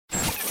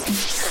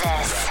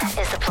This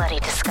is the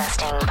Bloody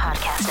Disgusting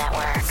Podcast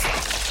Network.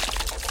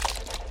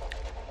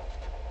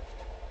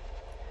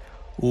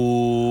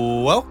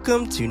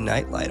 Welcome to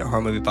Nightlight, a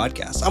horror movie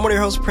podcast. I'm one of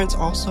your hosts, Prince,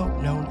 also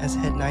known as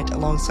Head Knight.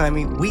 Alongside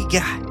me, we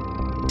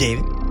got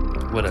David.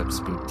 What up,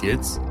 Spook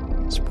Kids?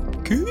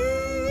 Spook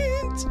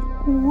Kids.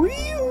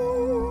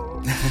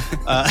 Wee-oo.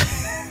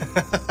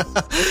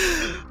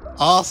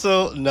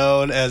 Also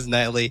known as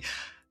Nightly.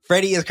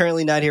 Freddie is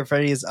currently not here.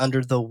 Freddie is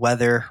under the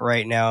weather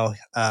right now.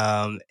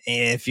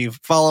 If you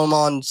follow him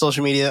on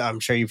social media, I'm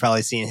sure you've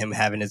probably seen him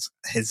having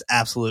his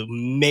absolute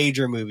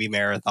major movie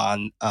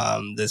marathon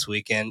this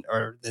weekend,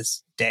 or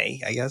this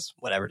day, I guess,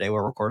 whatever day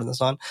we're recording this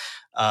on.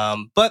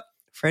 But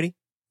Freddie,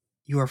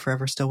 you are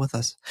forever still with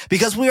us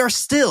because we are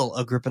still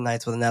a group of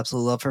knights with an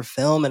absolute love for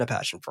film and a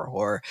passion for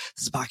horror.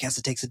 This is a podcast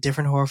that takes a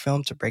different horror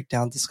film to break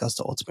down and discuss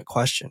the ultimate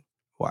question.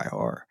 Why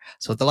horror?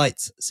 So with the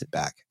lights, sit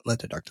back, let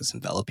the darkness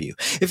envelop you.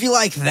 If you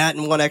like that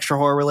and want extra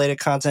horror related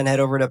content, head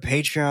over to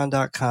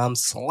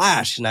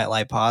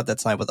patreon.com/nightlightpod.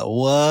 That's night with a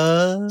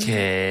what? Okay.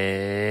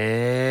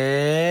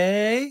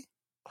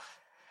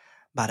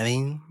 Bada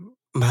bing,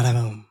 bada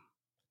boom.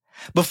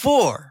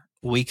 Before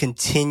we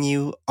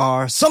continue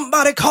our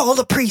Somebody Call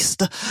the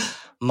Priest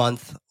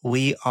month,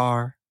 we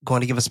are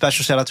going to give a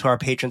special shout out to our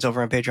patrons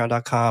over on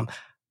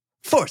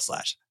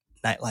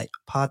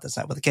patreon.com/nightlightpod. That's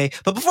night with a K.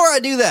 But before I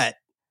do that,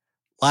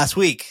 last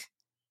week,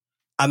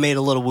 I made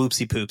a little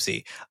whoopsie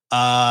poopsie.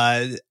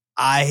 I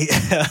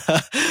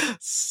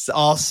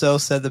also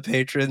said the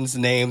patrons'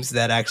 names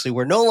that actually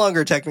were no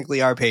longer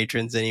technically our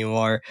patrons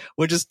anymore,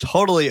 which is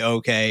totally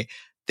okay.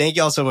 Thank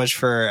y'all so much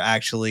for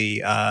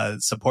actually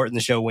supporting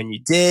the show when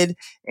you did.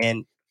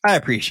 And I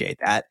appreciate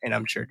that. And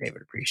I'm sure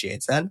David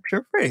appreciates that. I'm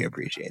sure Freddie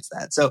appreciates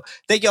that. So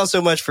thank y'all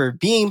so much for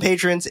being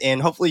patrons.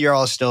 And hopefully you're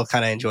all still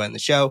kind of enjoying the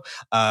show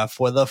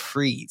for the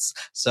freeze.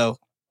 So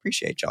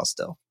appreciate y'all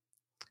still.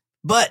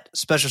 But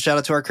special shout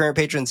out to our current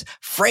patrons,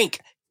 Frank,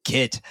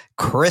 Kit,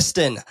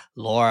 Kristen,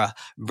 Laura,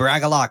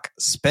 Bragalock,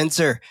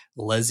 Spencer,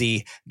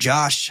 Lizzie,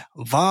 Josh,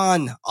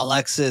 Vaughn,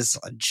 Alexis,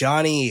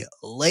 Johnny,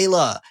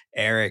 Layla,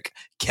 Eric,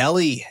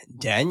 Kelly,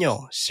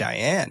 Daniel,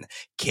 Cheyenne,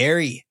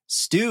 Carrie,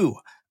 Stu,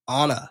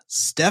 Anna,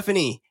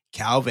 Stephanie,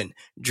 Calvin,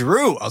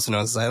 Drew, also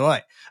known as Silent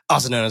Light,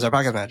 also known as our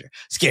podcast manager,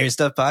 Scary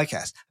Stuff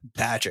Podcast,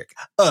 Patrick,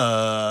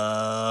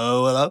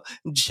 hello,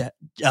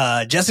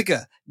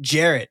 Jessica,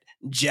 Jarrett,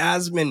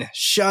 Jasmine,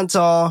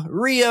 Chantal,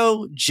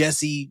 Rio,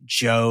 Jesse,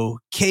 Joe,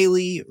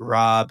 Kaylee,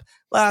 Rob,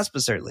 last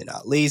but certainly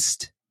not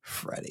least,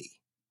 Freddie.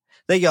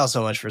 Thank you all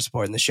so much for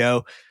supporting the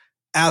show.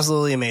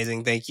 Absolutely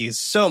amazing. Thank you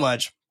so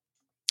much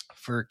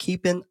for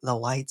keeping the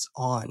lights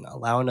on,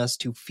 allowing us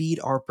to feed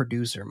our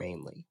producer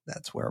mainly.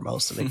 That's where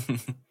most of it.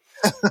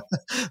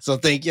 So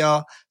thank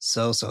y'all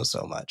so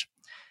much.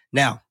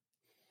 Now,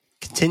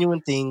 continuing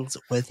things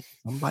with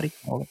Somebody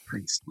Call a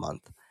Priest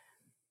month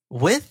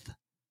with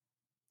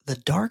The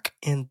Dark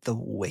and the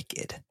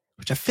Wicked,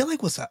 which I feel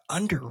like was an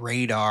under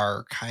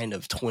radar kind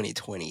of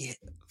 2020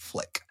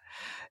 flick,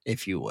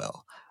 if you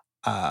will.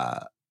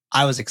 I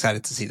was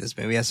excited to see this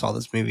movie. I saw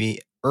this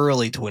movie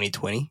early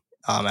 2020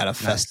 at a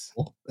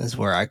festival is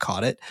where I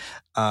caught it.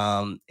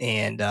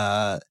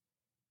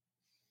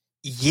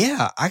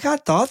 Yeah, I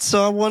got thoughts,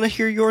 so I want to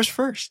hear yours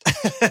first.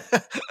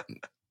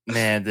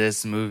 Man,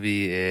 this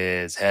movie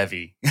is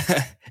heavy.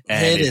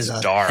 And it is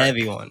a dark,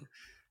 heavy one.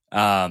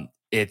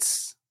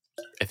 It's,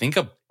 I think,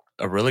 a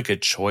really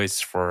good choice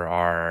for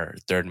our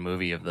third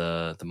movie of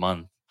the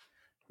month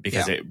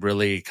because it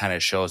really kind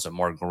of shows a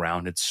more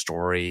grounded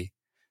story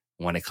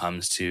when it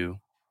comes to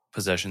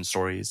possession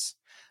stories.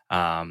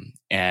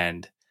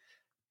 And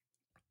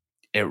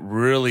it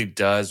really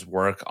does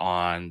work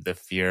on the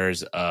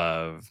fears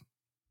of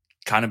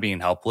kind of being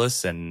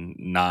helpless and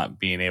not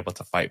being able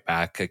to fight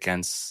back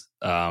against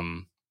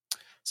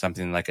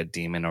something like a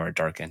demon or a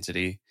dark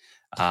entity.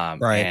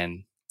 Right.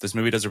 And this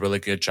movie does a really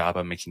good job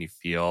of making you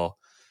feel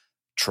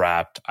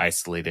trapped,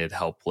 isolated,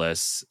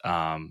 helpless,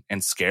 and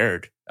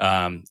scared.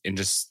 And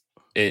just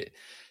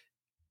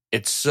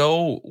it's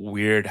so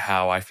weird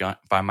how I feel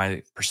by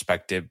my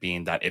perspective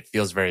being that it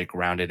feels very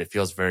grounded. It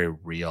feels very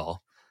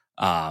real.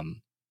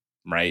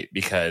 Right.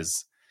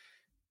 Because,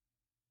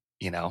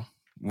 you know,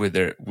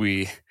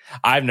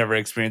 I've never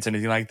experienced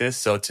anything like this.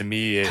 So to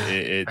me,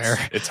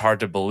 it's hard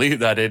to believe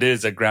that it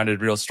is a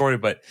grounded, real story.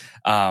 But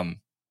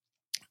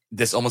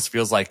this almost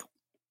feels like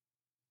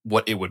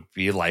what it would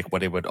be like,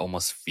 what it would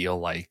almost feel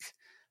like.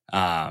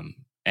 And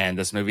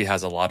this movie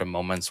has a lot of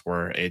moments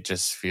where it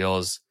just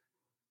feels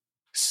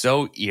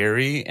so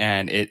eerie,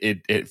 and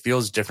it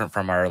feels different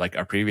from our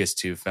previous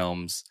two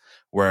films,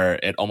 where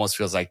it almost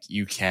feels like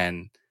you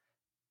can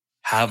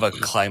have a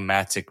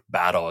climactic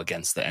battle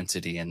against the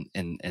entity, and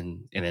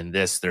in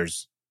this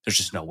there's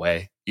just no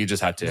way. You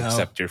just have to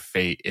accept your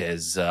fate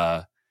has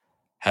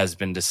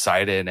been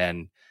decided,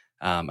 and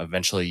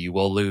eventually you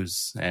will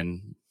lose,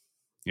 and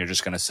you're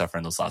just going to suffer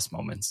in those last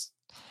moments.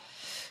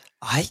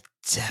 I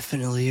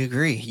definitely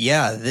agree.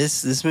 Yeah,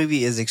 this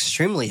movie is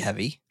extremely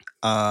heavy.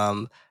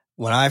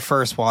 When I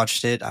first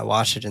watched it, I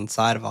watched it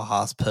inside of a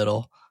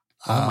hospital.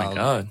 Oh my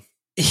God.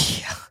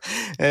 Yeah.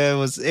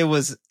 it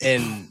was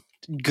in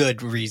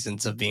good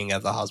reasons of being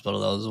at the hospital.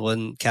 That was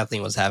when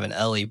Kathleen was having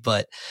Ellie,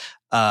 but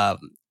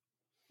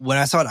when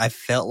I saw it, I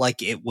felt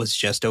like it was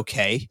just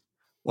okay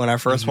when I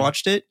 1st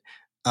watched it.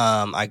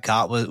 I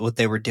got what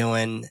they were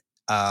doing.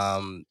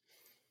 And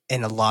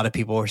a lot of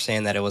people were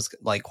saying that it was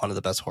like one of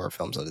the best horror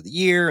films of the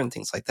year and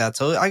things like that.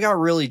 So I got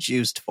really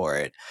juiced for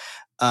it.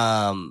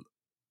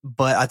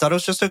 But I thought it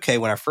was just okay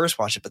when I first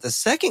watched it. But the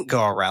second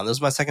go around, this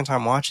was my second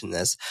time watching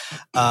this.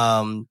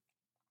 I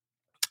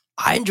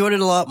enjoyed it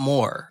a lot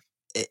more.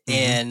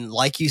 And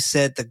like you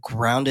said, the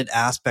grounded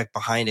aspect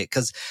behind it,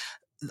 because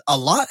a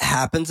lot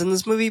happens in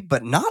this movie,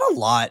 but not a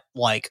lot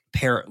like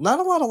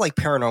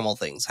paranormal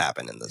things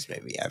happen in this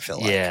movie. I feel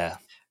like, yeah,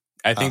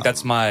 I think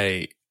that's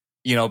my,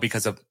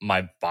 because of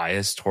my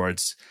bias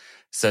towards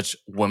such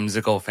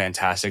whimsical,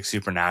 fantastic,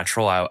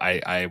 supernatural.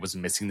 I was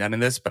missing that in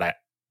this, but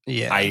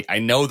I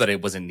know that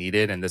it wasn't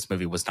needed, and this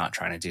movie was not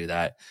trying to do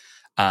that.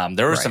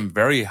 There were some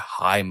very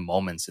high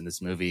moments in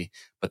this movie,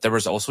 but there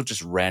was also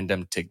just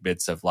random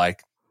tidbits of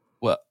like,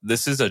 well,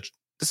 this is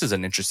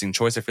an interesting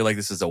choice. I feel like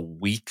this is a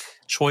weak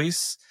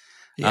choice,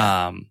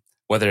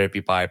 whether it be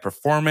by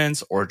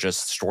performance or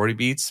just story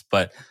beats.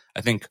 But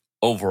I think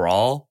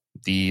overall,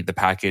 the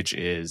package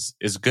is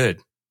good,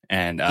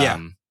 and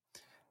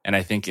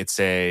I think it's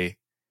a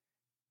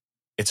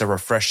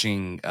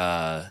refreshing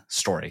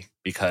story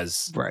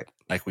because,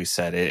 like we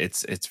said,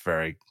 it's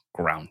very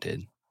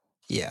grounded.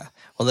 Yeah.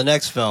 Well, the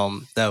next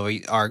film that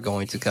we are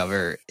going to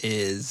cover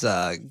is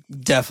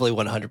definitely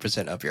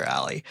 100% up your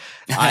alley.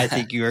 I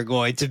think you are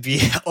going to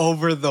be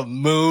over the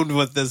moon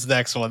with this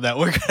next one that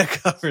we're going to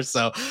cover.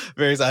 So,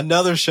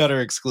 another Shudder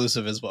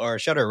exclusive as well, or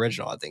Shudder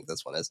original, I think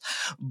this one is.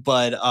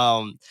 But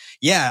the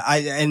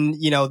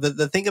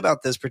thing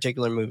about this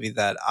particular movie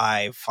that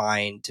I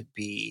find to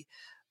be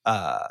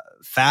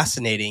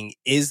fascinating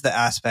is the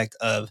aspect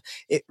of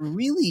it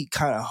really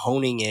kind of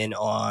honing in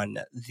on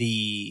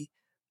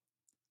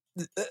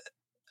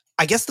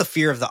I guess the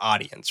fear of the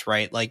audience,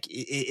 right? Like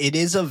it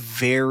is a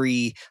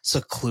very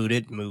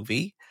secluded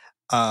movie,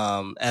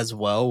 as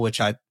well, which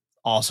I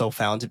also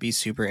found to be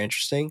super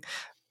interesting.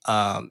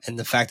 And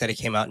the fact that it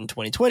came out in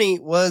 2020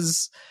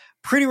 was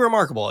pretty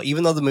remarkable.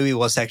 Even though the movie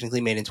was technically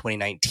made in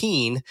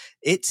 2019,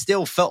 it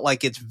still felt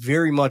like it's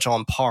very much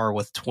on par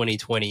with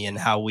 2020 and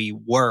how we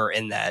were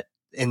in that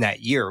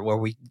year where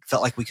we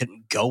felt like we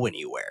couldn't go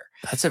anywhere.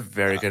 That's a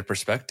very good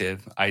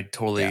perspective. That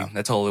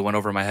totally went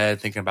over my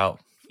head thinking about,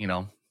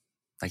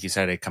 like you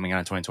said, it coming out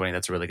in 2020.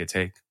 That's a really good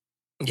take.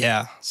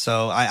 Yeah.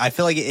 So I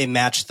feel like it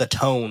matched the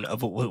tone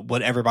of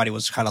what everybody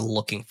was kind of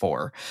looking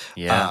for.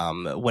 Yeah.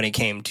 When it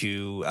came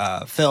to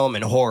film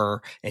and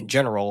horror in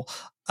general,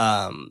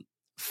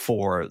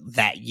 for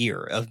that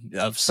year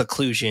of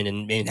seclusion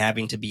and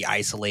having to be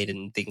isolated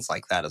and things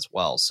like that as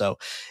well. So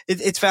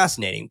it's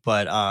fascinating.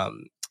 But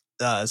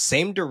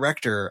same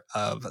director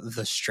of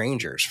The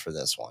Strangers for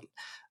this one.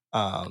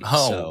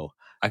 So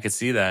I could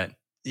see that.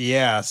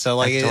 Yeah. So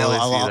like I totally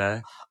see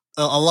that.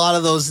 A lot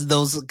of those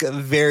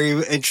very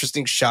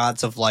interesting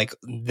shots of like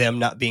them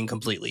not being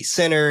completely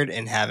centered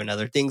and having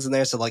other things in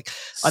there. So like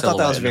I thought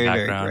that was very,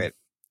 very great.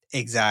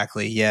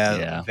 Exactly.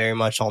 Yeah. Very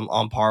much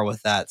on par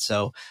with that.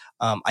 So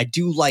I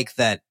do like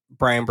that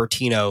Brian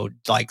Bertino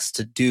likes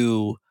to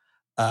do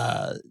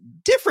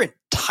different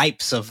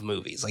types of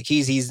movies. Like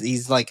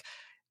he's like,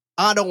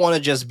 I don't want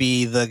to just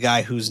be the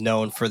guy who's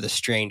known for The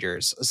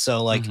Strangers.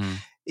 So like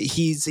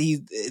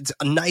it's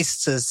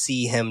nice to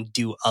see him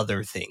do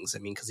other things. I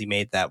mean, because he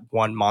made that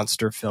one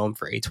monster film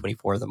for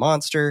A24, The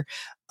Monster,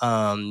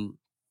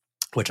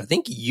 which I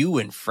think you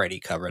and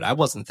Freddie covered. I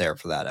wasn't there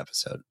for that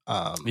episode.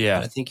 But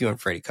I think you and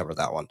Freddie covered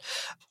that one.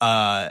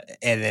 And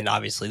then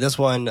obviously this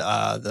one,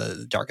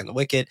 The Dark and the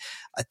Wicked.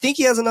 I think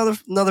he has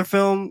another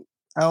film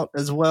out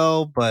as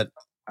well, but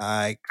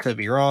I could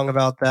be wrong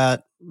about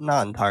that.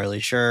 Not entirely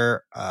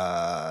sure.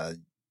 Not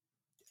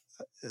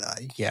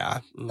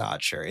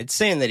sure. It's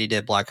saying that he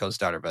did Black Coat's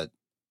Daughter, but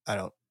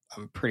I'm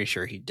pretty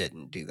sure he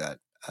didn't do that.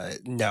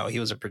 No, he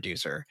was a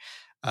producer.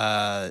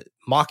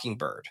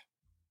 Mockingbird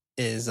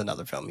is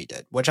another film he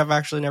did, which I've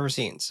actually never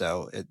seen.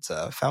 So it's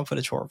a found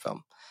footage horror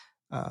film.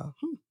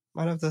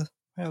 Might have to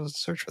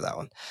search for that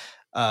one.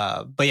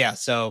 But yeah,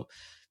 so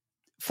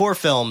 4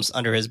 films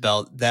under his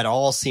belt that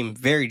all seem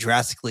very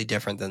drastically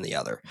different than the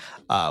other,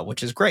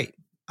 which is great.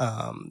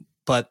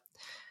 But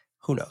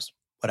who knows?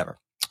 Whatever.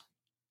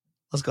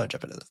 Let's go and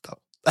jump into this though.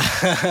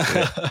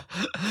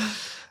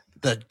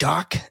 The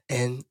Dark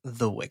and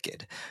the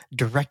Wicked,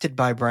 directed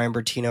by Brian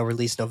Bertino,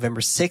 released November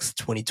 6th,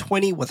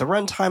 2020, with a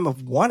runtime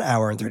of 1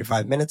 hour and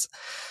 35 minutes.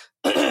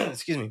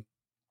 Excuse me.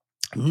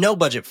 No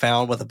budget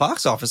found, with a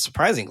box office,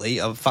 surprisingly,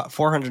 of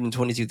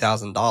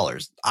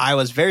 $422,000. I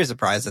was very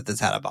surprised that this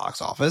had a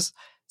box office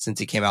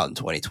since it came out in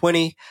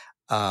 2020.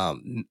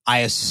 I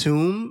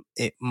assume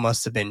it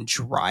must have been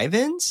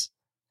drive-ins.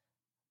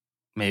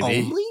 Maybe.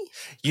 Only?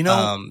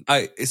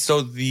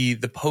 So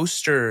the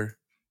poster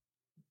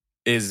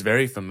is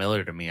very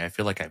familiar to me. I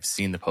feel like I've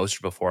seen the poster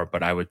before,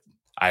 but I would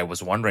I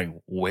was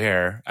wondering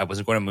where I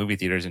wasn't going to movie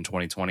theaters in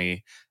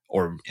 2020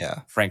 or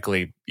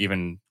frankly,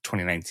 even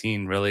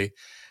 2019 really.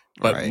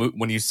 But right.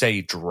 when you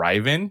say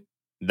drive-in,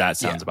 that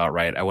sounds about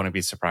right. I wouldn't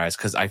be surprised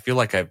because I feel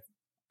like I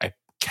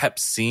kept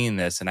seeing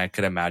this, and I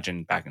could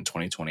imagine back in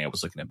 2020, I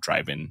was looking at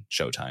drive-in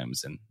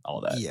showtimes and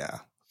all that. Yeah.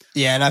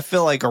 Yeah. And I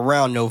feel like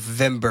around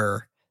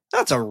November,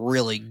 that's a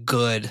really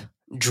good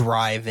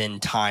drive-in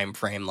time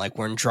frame. Like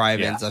we're in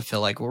drive-ins, I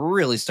feel like we're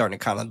really starting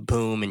to kind of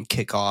boom and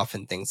kick off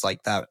and things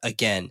like that.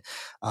 Again,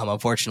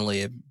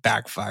 unfortunately, it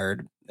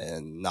backfired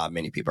and not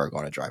many people are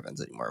going to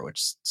drive-ins anymore,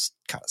 which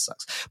kind of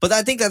sucks. But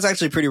I think that's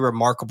actually pretty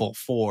remarkable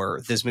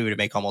for this movie to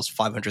make almost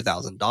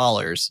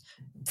 $500,000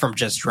 from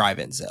just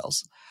drive-in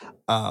sales.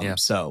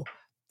 So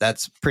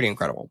that's pretty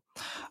incredible.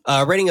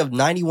 Rating of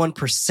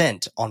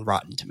 91% on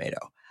Rotten Tomato.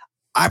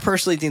 I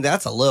personally think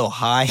that's a little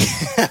high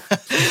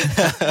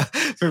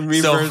for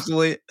me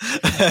personally.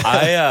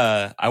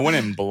 I went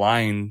in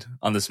blind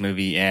on this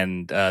movie,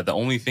 and the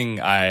only thing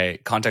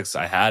context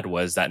I had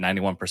was that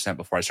 91%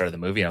 before I started the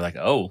movie. I'm like,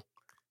 oh,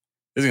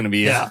 this is going to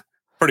be a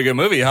pretty good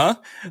movie, huh?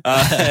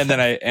 And then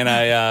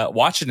I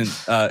watched it,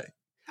 and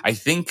I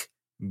think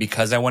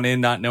because I went in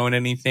not knowing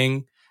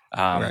anything,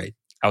 I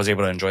was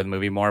able to enjoy the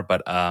movie more.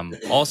 But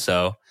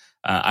also,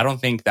 I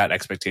don't think that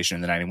expectation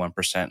in the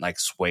 91% like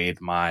swayed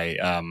my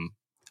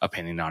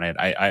opinion on it.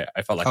 I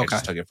felt like I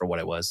just took it for what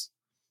it was.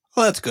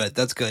 Well, that's good.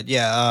 That's good.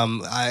 Yeah.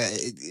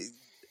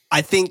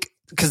 I think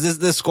because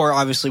this score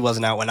obviously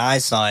wasn't out when I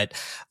saw it.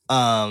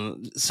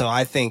 So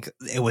I think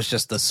it was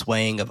just the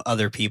swaying of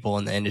other people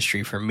in the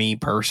industry for me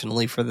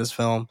personally for this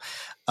film.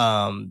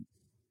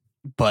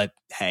 But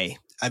hey,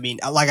 I mean,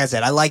 like I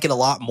said, I like it a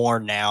lot more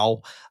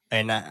now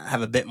and I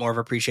have a bit more of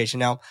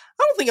appreciation now.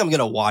 I don't think I'm going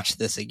to watch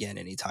this again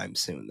anytime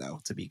soon, though,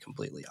 to be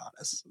completely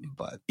honest.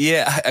 But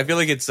yeah, I feel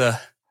like it's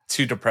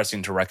too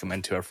depressing to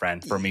recommend to a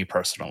friend for me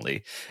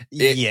personally.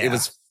 It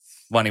was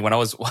funny when I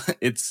was,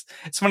 it's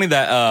funny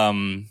that,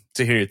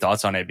 to hear your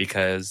thoughts on it,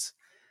 because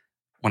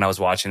when I was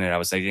watching it, I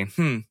was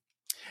thinking,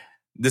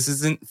 this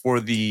isn't for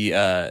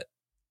the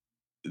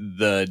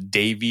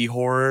Davey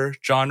horror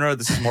genre.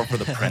 This is more for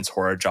the Prince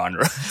horror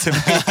genre to me.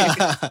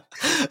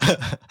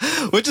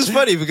 Which is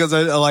funny because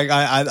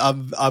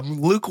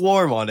I'm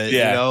lukewarm on it.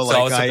 Yeah, you know? So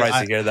I was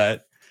surprised to hear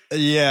that.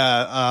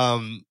 Yeah.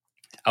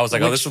 I was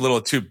like, this is a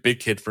little too big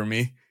kid for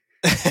me.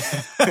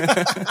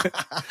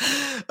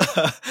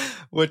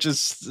 Which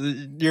is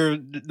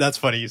that's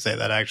funny you say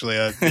that actually.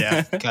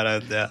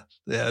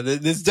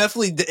 This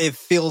definitely, it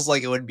feels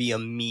like it would be a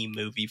me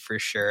movie for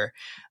sure.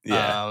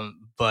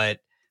 But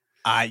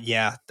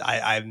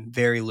I'm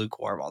very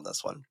lukewarm on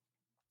this one.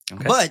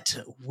 Okay. But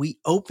we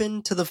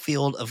open to the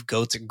field of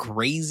goats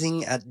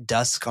grazing at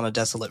dusk on a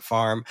desolate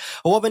farm.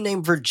 A woman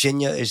named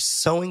Virginia is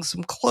sewing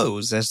some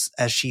clothes as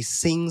she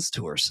sings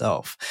to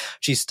herself.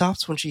 She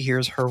stops when she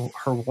hears her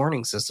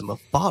warning system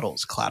of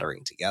bottles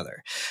clattering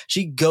together.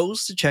 She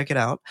goes to check it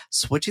out,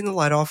 switching the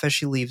light off as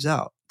she leaves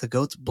out. The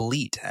goats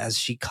bleat as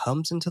she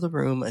comes into the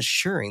room,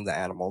 assuring the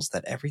animals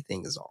that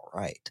everything is all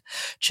right.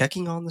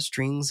 Checking on the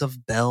strings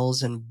of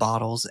bells and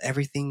bottles,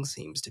 everything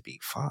seems to be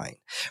fine.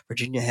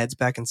 Virginia heads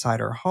back inside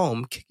her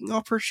home, kicking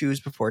off her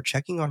shoes before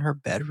checking on her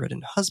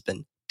bedridden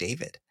husband,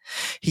 David.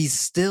 He's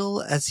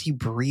still as he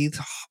breathes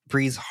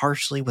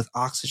harshly with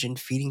oxygen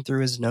feeding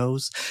through his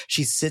nose.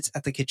 She sits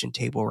at the kitchen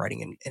table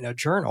writing in a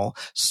journal,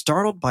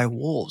 startled by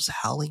wolves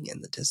howling in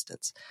the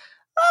distance.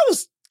 I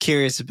was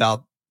curious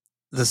about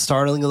the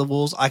startling of the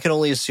wolves. I can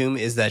only assume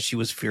is that she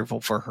was fearful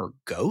for her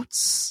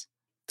goats.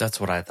 That's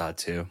what I thought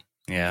too.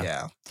 Yeah.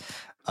 Yeah.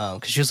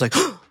 Because she was like,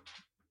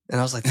 and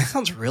I was like, that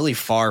sounds really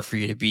far for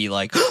you to be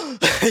like,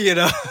 you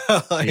know?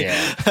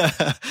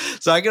 Yeah.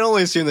 So I can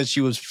only assume that she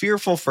was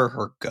fearful for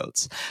her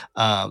goats.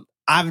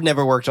 I've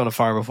never worked on a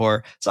farm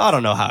before, so I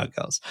don't know how it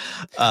goes.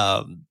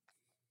 I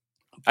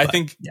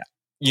think,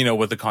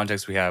 with the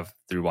context we have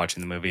through watching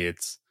the movie,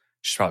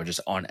 she's probably just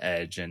on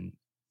edge and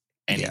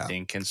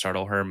anything can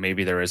startle her.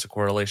 Maybe there is a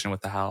correlation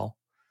with the howl.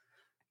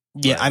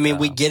 Yeah, but, I mean,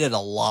 we get it a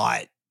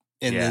lot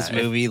in this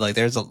movie. Like,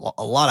 there's a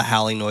lot of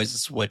howling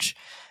noises, which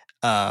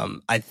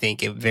I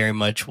think it very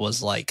much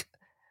was like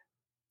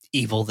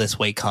evil this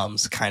way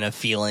comes kind of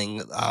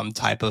feeling,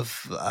 type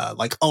of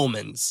like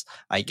omens,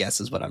 I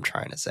guess is what I'm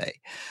trying to say.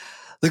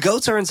 The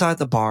goats are inside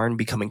the barn,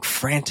 becoming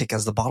frantic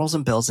as the bottles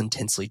and bells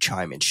intensely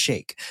chime and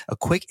shake. A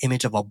quick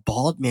image of a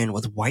bald man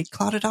with white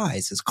clouded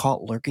eyes is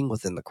caught lurking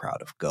within the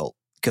crowd of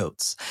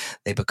goats.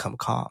 They become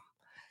calm.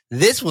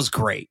 This was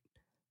great.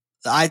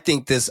 I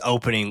think this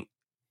opening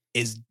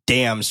is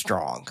damn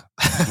strong.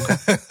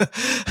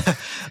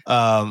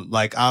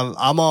 Like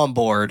I'm on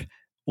board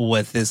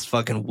with this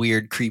fucking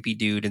weird creepy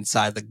dude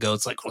inside the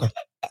goats like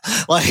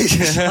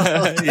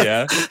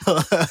yeah.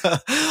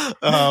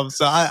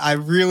 So I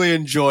really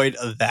enjoyed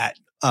that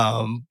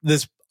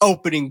this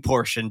opening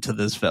portion to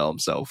this film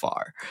so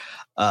far.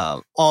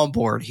 On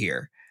board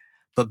here.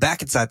 But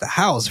back inside the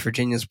house,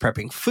 Virginia's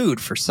prepping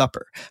food for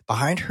supper.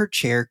 Behind her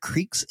chair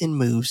creaks and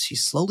moves. She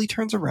slowly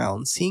turns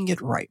around, seeing it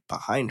right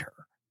behind her.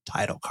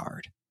 Title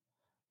card.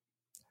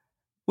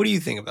 What do you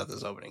think about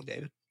this opening,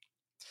 David?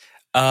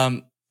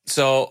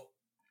 So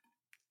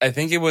I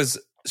think it was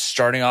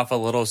starting off a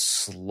little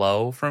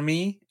slow for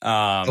me.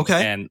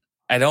 Okay. And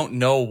I don't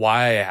know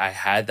why I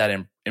had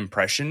that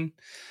impression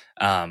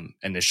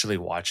initially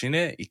watching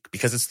it,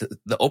 because it's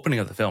the opening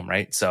of the film,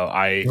 right? So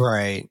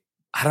Right.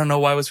 I don't know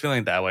why I was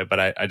feeling that way, but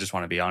I just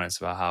want to be honest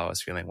about how I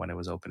was feeling when it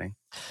was opening.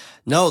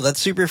 No, that's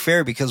super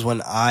fair, because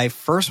when I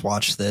first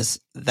watched this,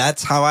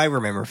 that's how I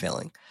remember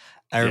feeling.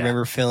 I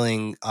remember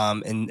feeling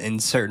in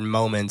certain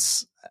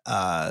moments,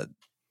 I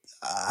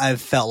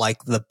felt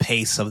like the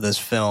pace of this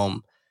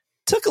film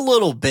took a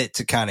little bit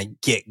to kind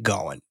of get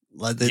going.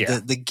 Like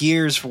the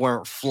gears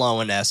weren't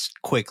flowing as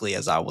quickly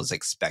as I was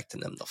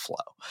expecting them to flow.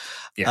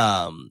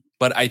 Yeah.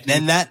 But I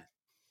think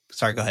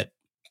sorry, go ahead.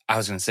 I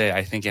was going to say,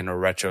 I think in a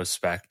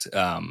retrospect,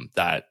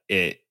 that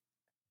it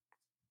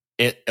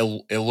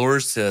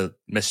allures to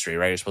mystery,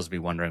 right? You're supposed to be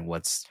wondering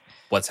what's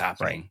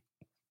happening.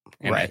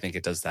 Right. And I think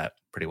it does that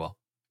pretty well.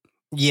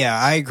 Yeah,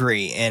 I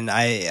agree. And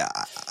I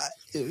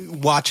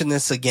watching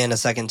this again a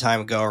second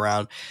time go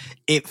around,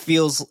 it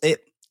feels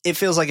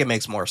like it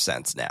makes more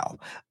sense now.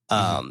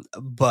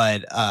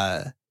 But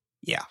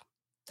yeah.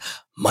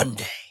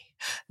 Monday.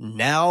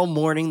 Now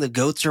morning, the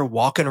goats are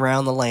walking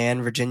around the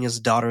land.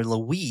 Virginia's daughter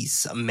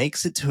Louise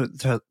makes it to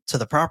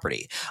the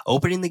property,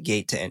 opening the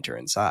gate to enter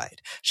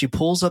inside. She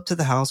pulls up to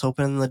the house,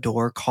 opening the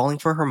door, calling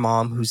for her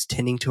mom, who's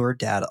tending to her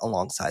dad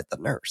alongside the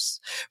nurse.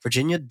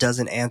 Virginia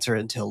doesn't answer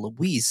until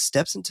Louise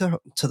steps into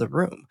the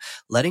room,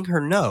 letting her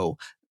know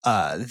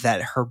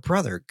that her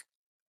brother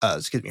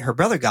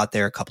got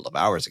there a couple of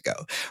hours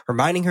ago,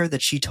 reminding her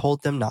that she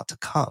told them not to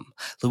come.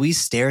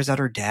 Louise stares at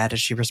her dad as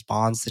she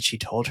responds that she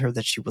told her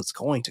that she was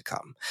going to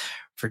come.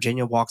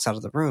 Virginia walks out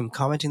of the room,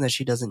 commenting that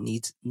she doesn't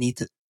need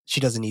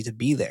to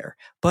be there,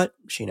 but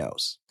she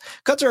knows.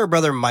 Cut to her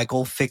brother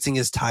Michael fixing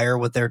his tire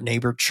with their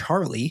neighbor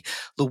Charlie.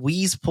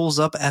 Louise pulls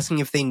up asking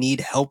if they need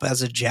help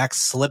as a jack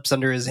slips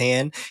under his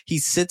hand. He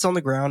sits on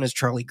the ground as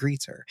Charlie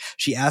greets her.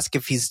 She asks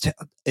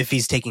if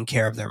he's taking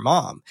care of their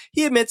mom.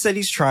 He admits that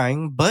he's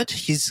trying, but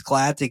he's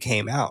glad they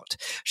came out.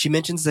 She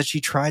mentions that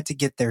she tried to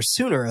get there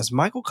sooner as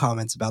Michael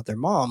comments about their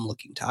mom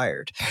looking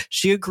tired.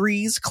 She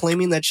agrees,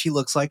 claiming that she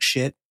looks like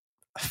shit.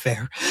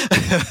 Fair.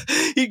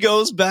 He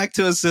goes back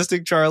to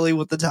assisting Charlie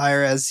with the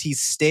tire as he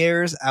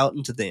stares out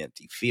into the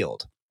empty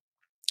field.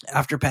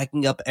 After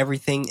packing up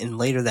everything and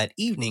later that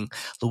evening,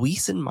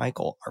 Louise and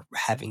Michael are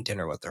having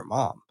dinner with their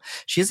mom.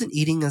 She isn't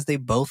eating as they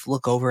both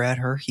look over at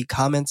her. He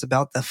comments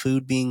about the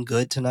food being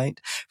good tonight.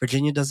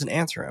 Virginia doesn't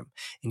answer him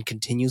and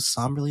continues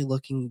somberly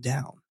looking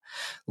down.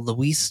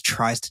 Louise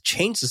tries to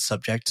change the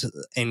subject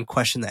and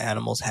question the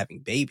animals having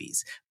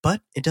babies,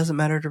 but it doesn't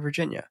matter to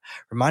Virginia,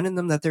 reminding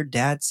them that their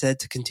dad said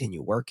to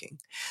continue working.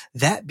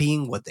 That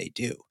being what they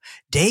do.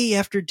 Day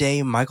after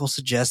day, Michael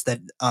suggests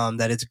that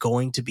it's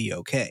going to be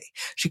okay.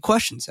 She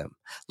questions him.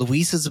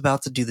 Louise is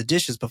about to do the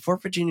dishes before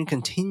Virginia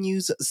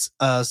continues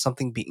about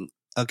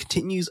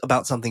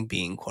something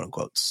being quote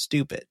unquote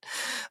stupid.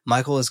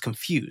 Michael is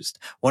confused,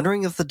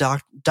 wondering if the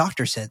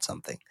doctor said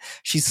something.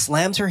 She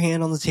slams her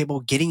hand on the table,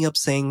 getting up,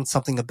 saying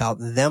something about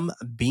them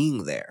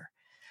being there.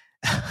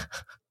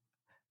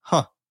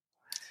 Huh.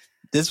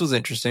 This was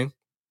interesting.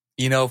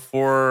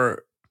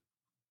 For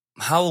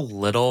how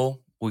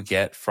little we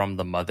get from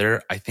the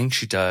mother, I think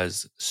she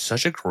does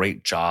such a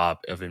great job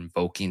of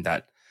invoking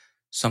that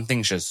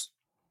something's just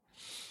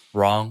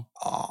wrong,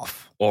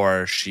 off,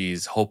 or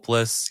she's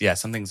hopeless. Yeah,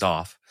 something's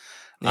off.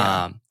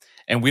 Yeah.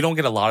 And we don't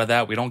get a lot of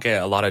that. We don't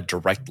get a lot of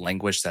direct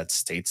language that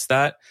states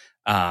that.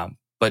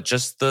 But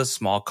just the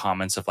small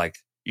comments of like,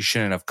 you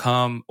shouldn't have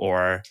come,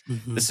 or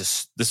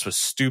this was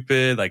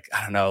stupid. Like,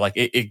 I don't know, like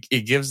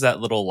it gives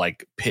that little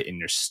like pit in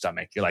your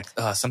stomach. You're like,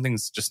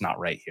 something's just not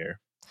right here.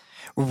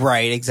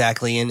 Right,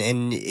 exactly.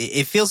 And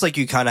it feels like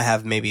you kind of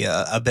have maybe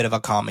a bit of a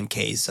common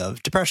case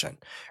of depression,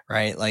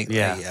 right? Like,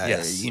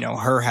 yes.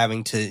 Her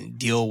having to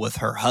deal with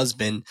her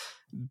husband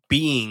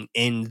being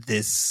in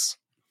this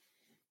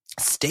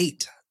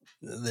state,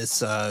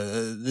 this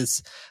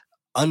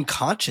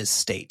unconscious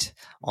state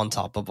on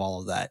top of all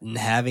of that, and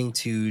having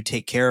to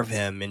take care of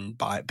him and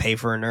pay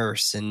for a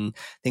nurse and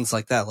things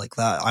like that. Like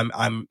that,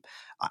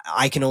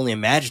 I can only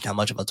imagine how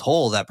much of a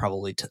toll that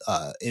probably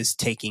is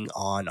taking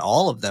on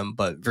all of them,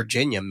 but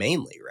Virginia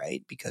mainly,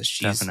 right? Because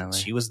she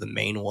was the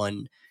main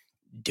one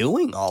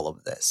doing all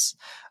of this.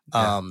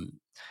 Yeah.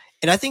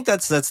 And I think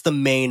that's the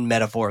main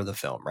metaphor of the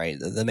film, right?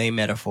 The main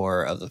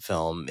metaphor of the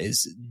film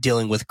is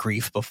dealing with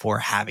grief before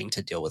having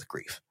to deal with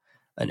grief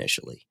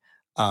initially,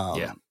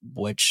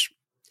 which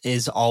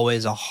is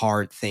always a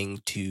hard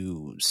thing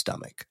to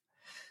stomach.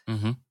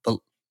 But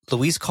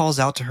Louise calls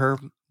out to her,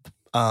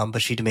 but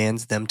she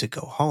demands them to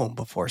go home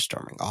before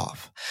storming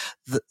off.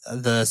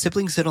 The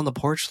siblings sit on the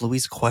porch,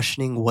 Louise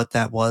questioning what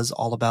that was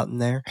all about in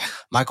there.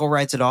 Michael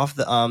writes it off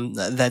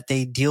that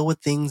they deal with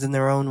things in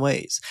their own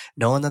ways,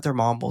 knowing that their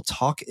mom will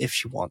talk if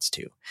she wants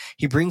to.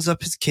 He brings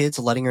up his kids,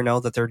 letting her know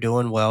that they're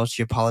doing well.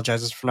 She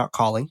apologizes for not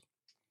calling.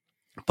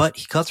 But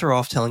he cuts her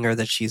off, telling her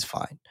that she's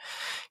fine.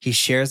 He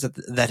shares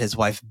that his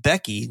wife,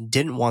 Becky,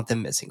 didn't want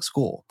them missing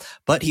school,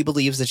 but he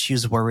believes that she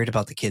was worried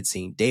about the kids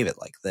seeing David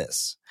like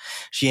this.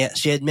 She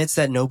admits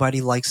that nobody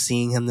likes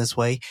seeing him this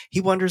way. He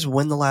wonders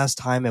when the last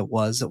time it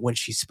was when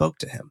she spoke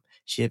to him.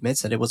 She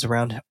admits that it was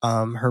around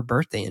her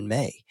birthday in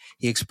May.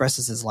 He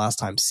expresses his last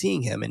time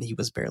seeing him, and he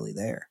was barely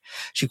there.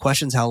 She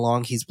questions how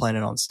long he's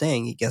planning on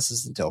staying. He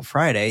guesses until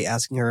Friday,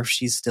 asking her if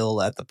she's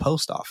still at the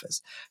post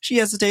office. She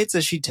hesitates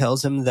as she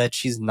tells him that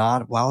she's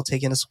not, while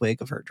taking a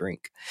swig of her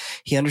drink.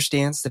 He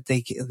understands that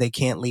they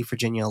can't leave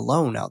Virginia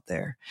alone out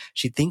there.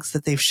 She thinks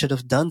that they should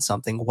have done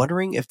something,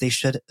 wondering if they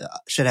should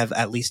have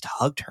at least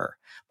hugged her.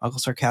 Michael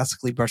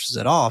sarcastically brushes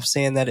it off,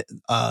 saying that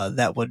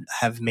that would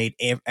have made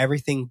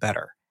everything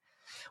better.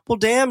 Well,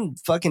 damn,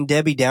 fucking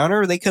Debbie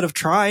Downer, they could have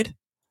tried.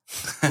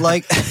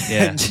 Like,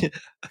 Yeah.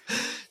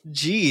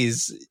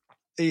 geez.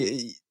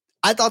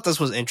 I thought this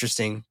was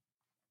interesting.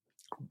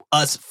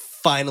 Us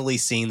finally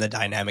seeing the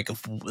dynamic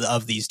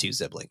of these two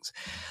siblings.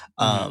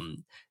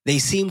 They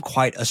seem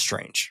quite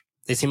estranged.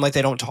 They seem like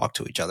they don't talk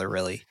to each other,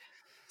 really.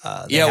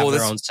 They have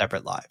their own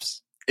separate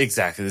lives.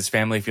 Exactly. This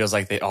family feels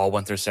like they all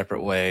went their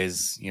separate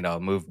ways, you know,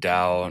 moved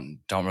out,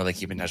 don't really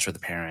keep in touch with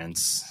the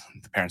parents.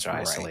 The parents are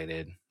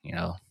isolated, you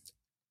know.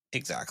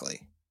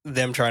 Exactly.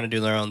 Them trying to do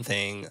their own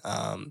thing.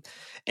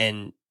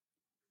 And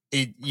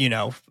it, you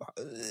know,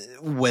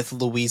 with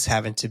Louise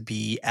having to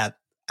be at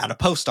a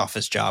post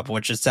office job,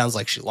 which it sounds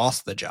like she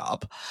lost the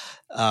job.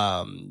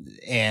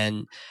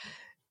 And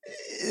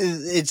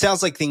it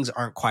sounds like things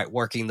aren't quite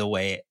working the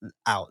way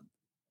out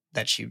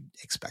that she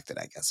expected,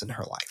 I guess, in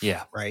her life.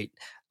 Yeah. Right.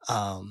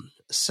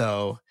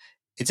 So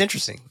it's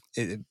interesting,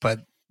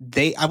 but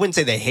I wouldn't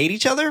say they hate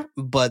each other,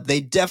 but they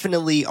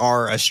definitely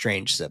are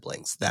estranged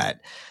siblings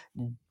that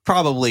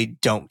probably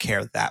don't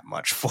care that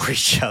much for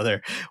each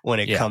other when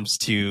it comes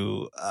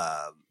to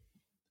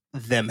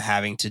them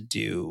having to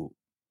do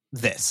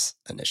this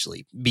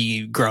initially,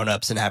 be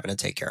grown-ups and having to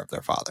take care of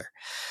their father.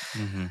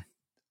 Mm-hmm.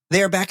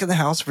 They are back in the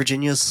house.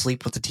 Virginia is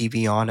asleep with the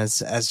TV on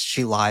as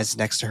she lies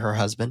next to her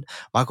husband.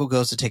 Michael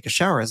goes to take a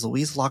shower as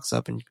Louise locks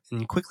up and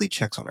quickly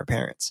checks on her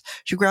parents.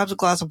 She grabs a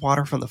glass of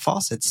water from the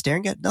faucet,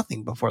 staring at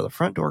nothing before the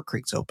front door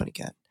creaks open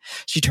again.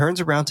 She turns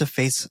around to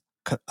face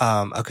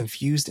a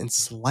confused and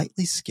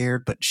slightly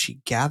scared, but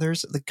she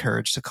gathers the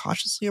courage to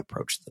cautiously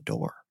approach the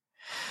door,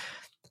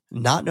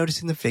 not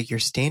noticing the figure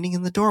standing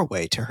in the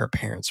doorway to her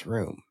parents'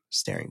 room,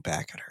 staring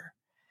back at her.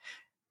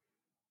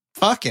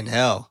 Fucking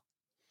hell.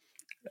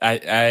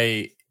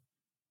 I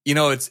you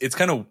know, it's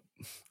kind of,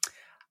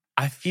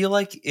 I feel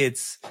like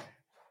it's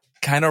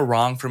kind of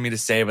wrong for me to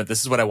say, but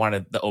this is what I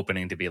wanted the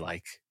opening to be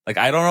like. Like,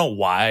 I don't know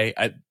why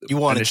you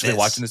wanted initially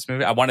watching this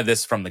movie. I wanted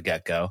this from the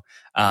get-go.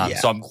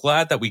 So I'm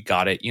glad that we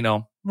got it. You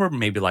know, we're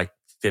maybe like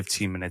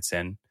 15 minutes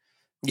in.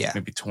 Yeah.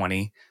 Maybe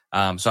 20.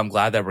 So I'm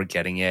glad that we're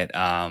getting it.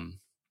 And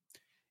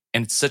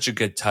it's such a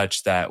good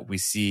touch that we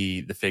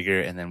see the figure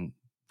and then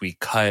we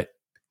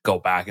go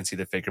back and see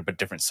the figure, but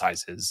different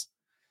sizes.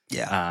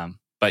 Yeah.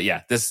 But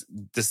yeah, this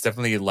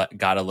definitely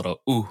got a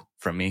little ooh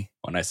from me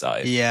when I saw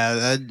it. Yeah,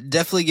 that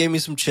definitely gave me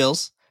some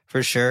chills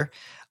for sure.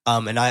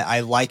 And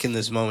I like in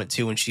this moment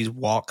too when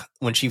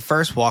she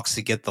first walks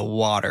to get the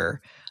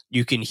water,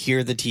 you can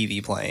hear the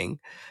TV playing.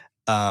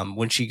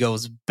 When she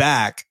goes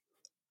back,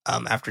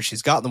 after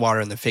she's gotten the water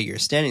and the figure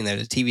is standing there,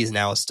 the TV is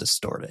now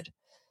distorted.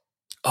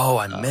 Oh,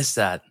 I missed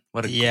that.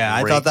 What a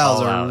I thought that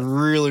was a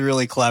really,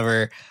 really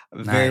clever,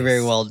 very,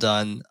 very well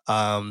done.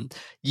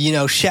 You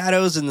know,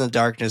 shadows in the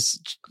darkness,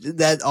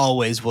 that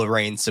always will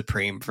reign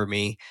supreme for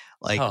me.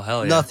 Like,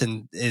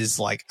 nothing is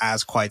like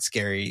as quite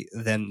scary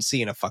than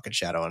seeing a fucking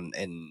shadow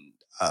in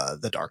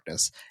the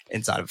darkness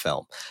inside of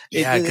film.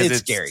 It's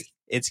scary.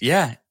 It's scary.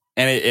 Yeah,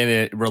 and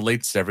it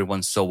relates to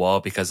everyone so well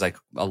because like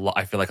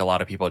I feel like a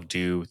lot of people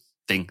do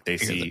think they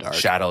see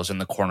shadows in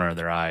the corner of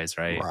their eyes,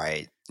 right?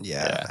 Right.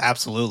 Yeah,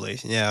 absolutely.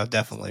 Yeah,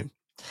 definitely.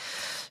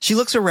 She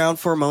looks around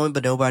for a moment,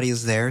 but nobody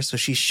is there, so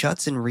she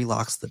shuts and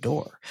relocks the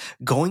door.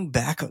 Going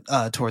back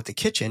toward the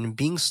kitchen,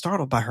 being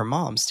startled by her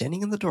mom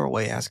standing in the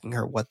doorway asking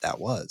her what that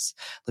was.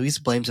 Louise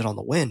blames it on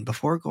the wind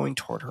before going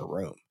toward her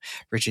room.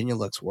 Virginia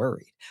looks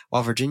worried.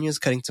 While Virginia is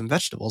cutting some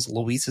vegetables,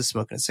 Louise is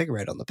smoking a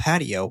cigarette on the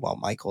patio while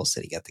Michael is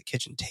sitting at the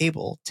kitchen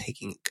table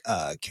taking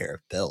care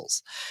of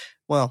bills.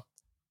 Well,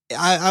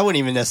 I wouldn't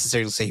even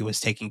necessarily say he was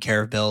taking care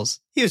of bills.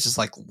 He was just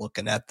like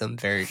looking at them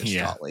very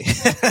distraughtly.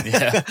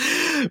 Yeah.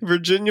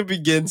 Virginia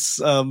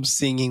begins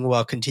singing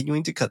while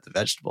continuing to cut the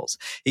vegetables.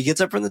 He gets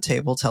up from the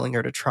table, telling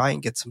her to try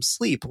and get some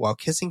sleep while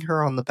kissing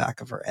her on the back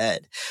of her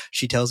head.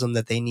 She tells him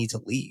that they need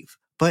to leave,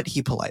 but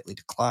he politely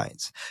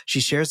declines. She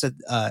shares that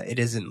it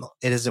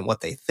isn't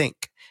what they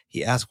think.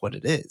 He asks what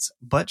it is,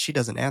 but she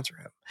doesn't answer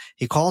him.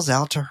 He calls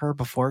out to her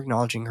before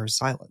acknowledging her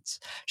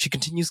silence. She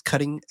continues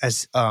cutting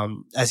as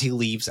he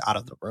leaves out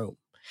of the room.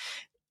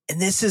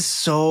 And this is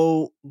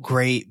so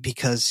great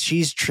because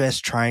she's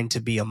just trying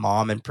to be a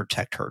mom and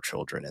protect her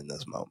children in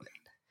this moment.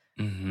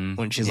 Mm-hmm.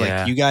 When she's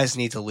like, you guys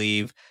need to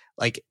leave.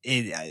 Like,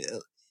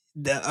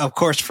 of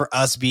course, for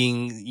us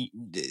being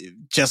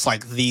just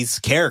like these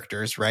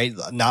characters, right?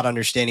 Not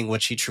understanding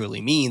what she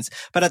truly means,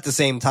 but at the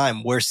same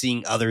time, we're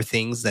seeing other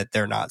things that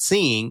they're not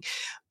seeing.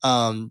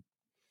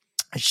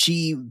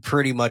 She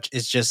pretty much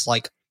is just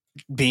like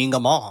being a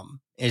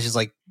mom. It's just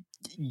like,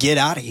 get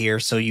out of here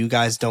so you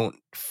guys don't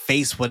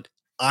face what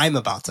I'm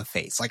about to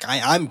face. Like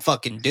I'm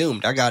fucking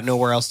doomed. I got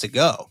nowhere else to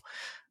go.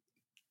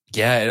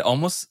 Yeah,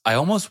 I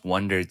almost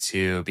wonder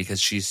too, because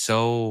she's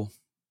so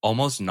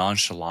almost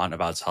nonchalant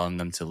about telling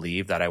them to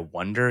leave, that I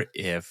wonder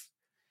if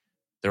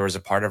there was a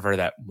part of her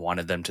that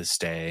wanted them to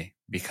stay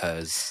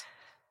because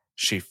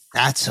she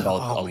felt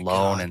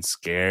alone and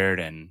scared.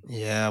 And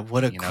yeah,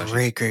 what a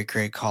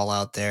great call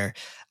out there.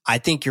 I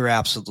think you're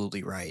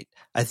absolutely right.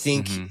 I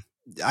think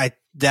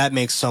that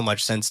makes so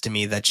much sense to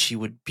me, that she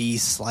would be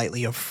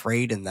slightly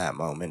afraid in that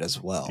moment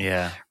as well.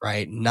 Yeah.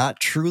 Right. Not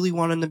truly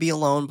wanting to be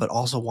alone, but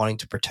also wanting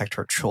to protect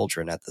her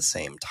children at the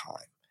same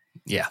time.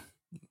 Yeah.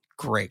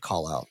 Great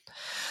call out.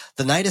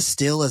 The night is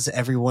still as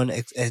everyone,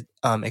 the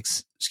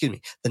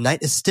night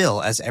is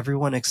still as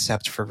everyone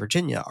except for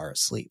Virginia are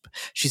asleep.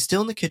 She's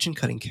still in the kitchen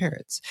cutting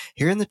carrots.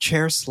 Hearing the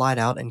chair slide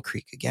out and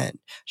creak again,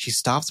 she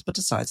stops but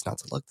decides not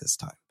to look this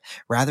time.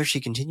 Rather,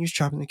 she continues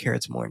chopping the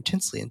carrots more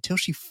intensely until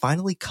she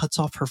finally cuts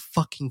off her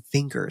fucking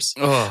fingers,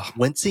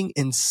 wincing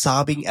and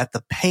sobbing at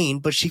the pain,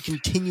 but she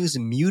continues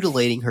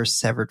mutilating her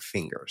severed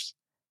fingers.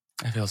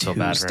 I feel so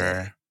bad for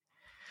her.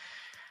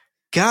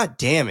 God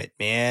damn it,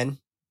 man.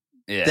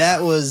 Yeah.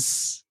 That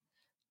was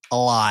a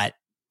lot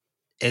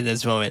in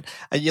this moment.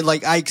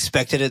 I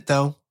expected it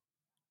though.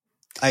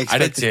 I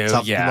expected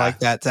something like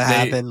that to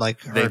happen,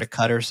 like her to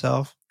cut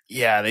herself.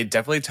 Yeah, they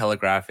definitely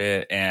telegraph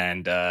it,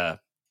 and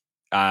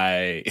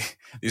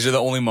these are the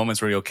only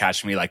moments where you'll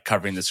catch me like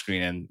covering the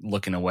screen and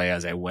looking away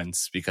as I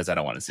wince because I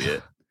don't want to see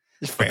it.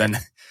 But then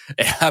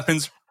it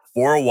happens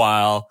for a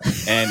while,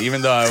 and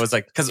even though I was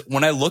like, because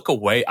when I look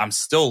away, I'm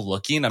still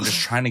looking. I'm just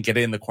trying to get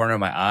it in the corner of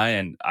my eye,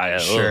 and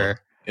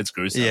it's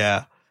gruesome.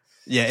 Yeah,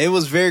 it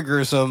was very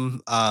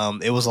gruesome.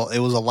 It was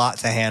a lot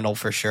to handle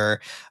for sure.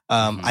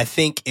 I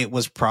think it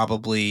was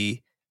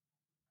probably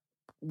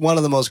one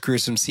of the most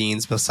gruesome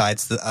scenes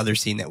besides the other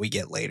scene that we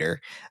get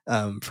later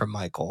from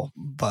Michael.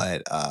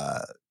 But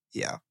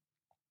yeah,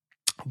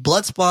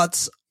 blood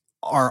spots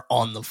are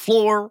on the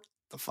floor,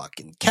 the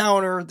fucking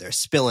counter. They're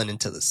spilling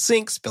into the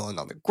sink, spilling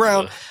on the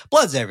ground.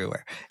 Blood's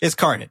everywhere. It's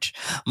carnage.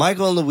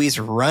 Michael and Louise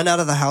run out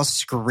of the house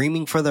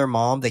screaming for their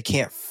mom. They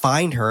can't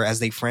find her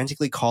as they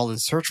frantically call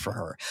and search for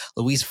her.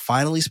 Louise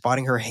finally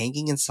spotting her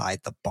hanging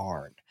inside the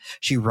barn.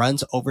 She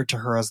runs over to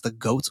her as the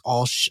goats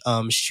all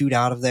shoot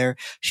out of there.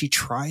 She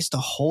tries to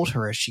hold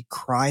her as she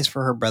cries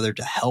for her brother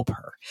to help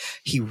her.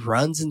 He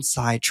runs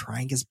inside,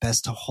 trying his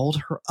best to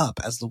hold her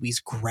up as Louise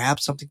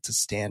grabs something to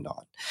stand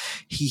on.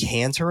 He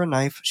hands her a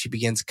knife. She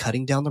begins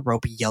cutting down the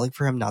rope, yelling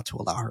for him not to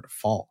allow her to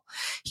fall.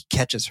 He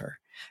catches her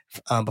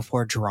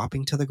before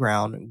dropping to the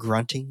ground,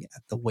 grunting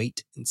at the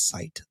weight and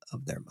sight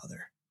of their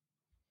mother.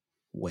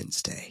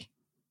 Wednesday.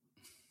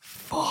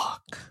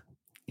 Fuck.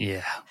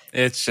 Yeah.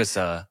 It's just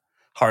a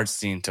hard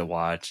scene to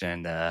watch,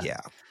 and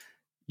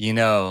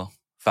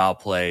foul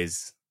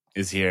plays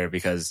is here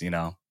because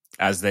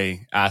as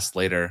they asked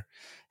later,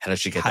 how did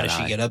she get how did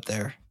she get up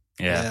there?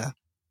 Yeah,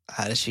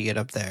 how does she get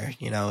up there?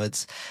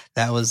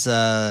 That was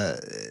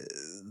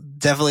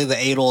definitely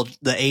the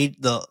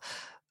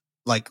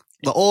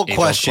old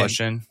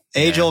question.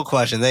 Age-old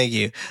question, thank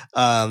you.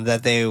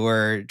 That they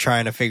were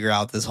trying to figure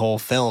out this whole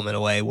film in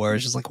a way where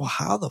it's just like, well,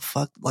 how the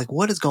fuck, like,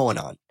 what is going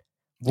on?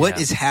 What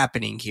is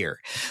happening here?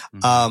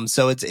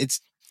 So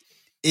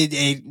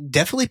it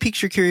definitely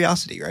piques your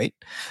curiosity, right?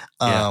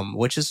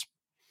 Which is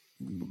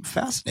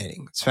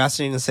fascinating. It's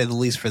fascinating to say the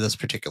least for this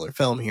particular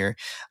film here.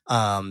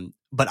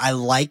 But I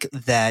like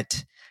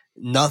that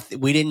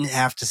we didn't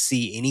have to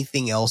see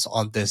anything else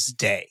on this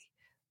day.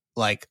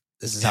 Like,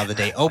 this is how the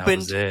day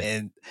opened,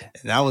 and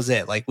that was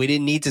it. Like, we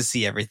didn't need to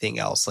see everything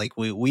else. Like,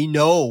 we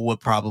know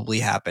what probably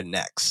happened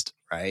next,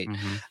 right?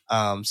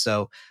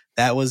 So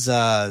that was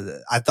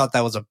I thought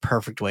that was a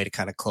perfect way to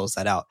kind of close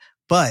that out.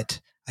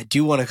 But I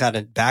do want to kind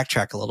of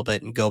backtrack a little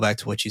bit and go back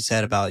to what you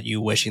said about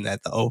you wishing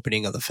that the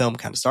opening of the film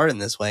kind of started in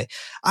this way.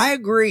 I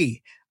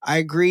agree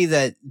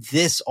that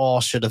this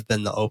all should have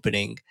been the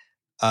opening,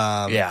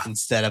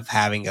 instead of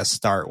having us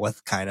start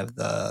with kind of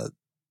the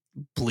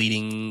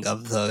bleeding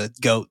of the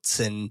goats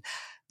and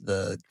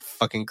the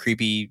fucking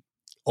creepy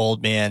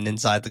old man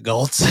inside the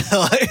goats.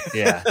 I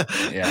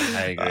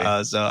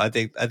agree. So I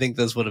think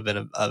this would have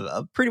been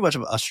a pretty much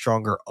a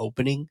stronger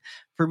opening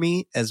for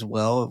me as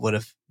well. It would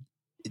have,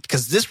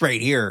 because this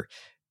right here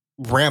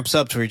ramps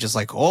up to where you're just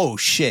like, oh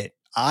shit,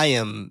 I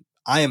am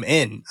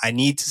in. I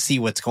need to see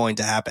what's going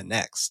to happen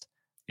next.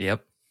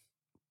 Yep.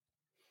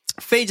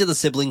 Fade to the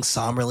siblings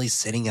somberly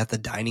sitting at the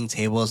dining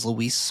table as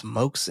Louise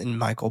smokes and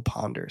Michael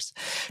ponders.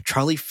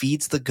 Charlie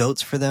feeds the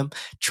goats for them,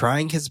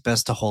 trying his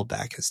best to hold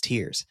back his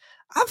tears.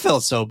 I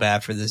felt so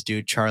bad for this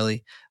dude,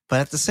 Charlie, but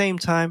at the same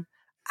time,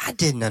 I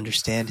didn't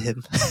understand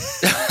him.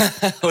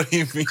 What do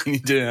you mean you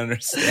didn't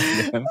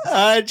understand him?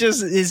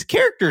 His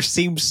character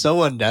seemed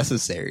so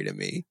unnecessary to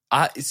me.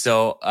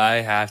 So I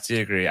have to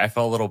agree. I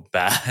felt a little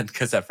bad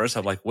because at first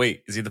I'm like,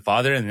 wait, is he the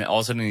father? And then all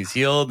of a sudden he's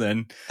healed,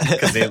 and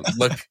because they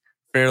look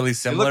fairly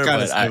similar. They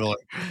look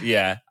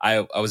similar.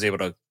 I was able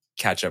to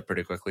catch up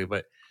pretty quickly.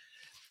 But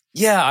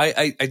yeah,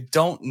 I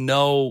don't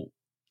know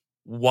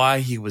why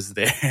he was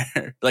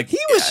there. Like he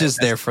was just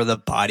there for the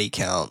body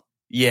count.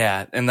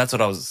 Yeah, and that's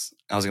what I was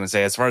gonna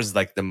say. As far as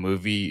like the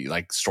movie,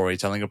 like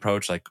storytelling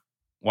approach, like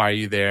why are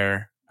you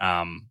there?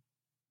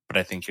 But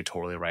I think you're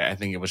totally right. I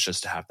think it was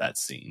just to have that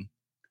scene.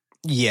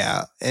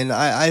 Yeah, and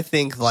I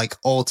think like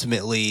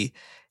ultimately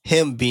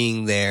him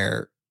being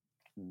there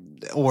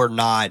or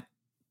not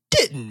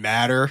didn't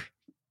matter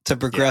to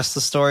progress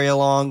the story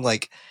along.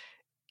 Like,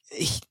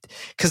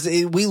 because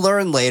we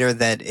learn later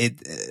that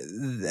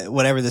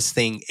whatever this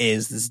thing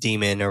is, this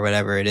demon or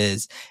whatever it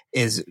is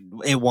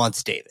it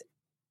wants David.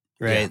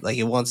 Right. Yeah. Like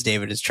it wants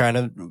David. It's trying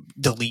to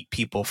delete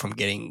people from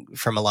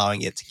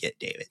allowing it to get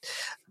David.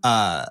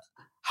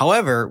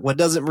 However, what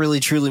doesn't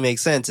really truly make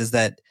sense is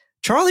that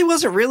Charlie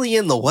wasn't really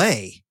in the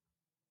way.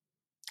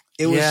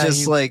 It was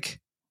just like,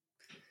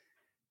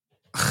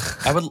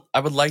 I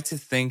would like to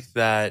think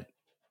that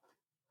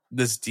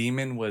this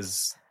demon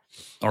was,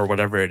 or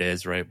whatever it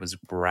is, right, was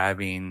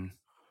grabbing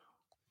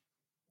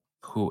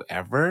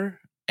whoever,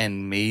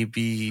 and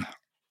maybe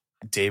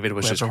David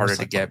was just harder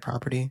to get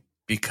property.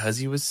 Because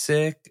he was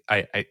sick.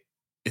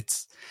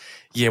 It's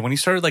when you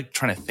started like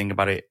trying to think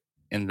about it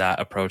in that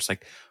approach,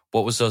 like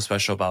what was so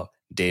special about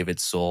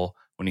David's soul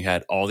when you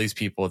had all these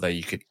people that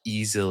you could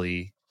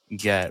easily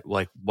get?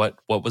 Like what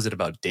was it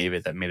about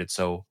David that made it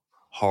so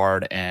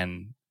hard?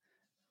 And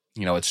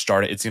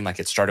it seemed like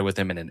it started with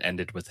him and it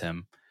ended with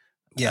him.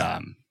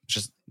 Yeah.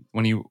 Just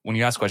when you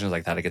ask questions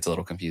like that, it gets a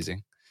little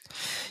confusing.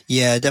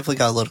 Yeah, it definitely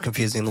got a little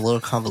confusing, a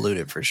little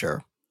convoluted for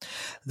sure.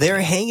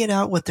 They're hanging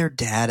out with their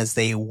dad as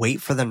they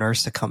wait for the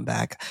nurse to come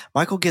back.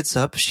 Michael gets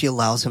up. She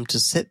allows him to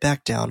sit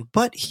back down,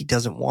 but he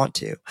doesn't want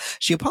to.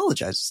 She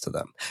apologizes to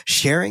them,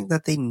 sharing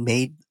that they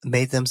made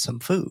them some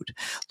food.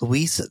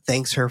 Louise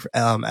thanks her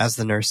as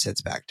the nurse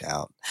sits back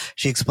down.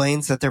 She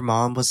explains that their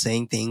mom was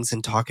saying things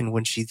and talking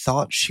when she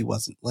thought she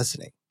wasn't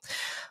listening.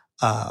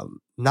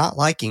 Not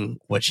liking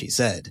what she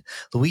said,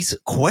 Louise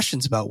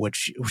questions about what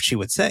she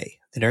would say.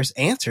 The nurse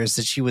answers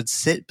that she would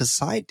sit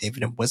beside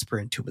David and whisper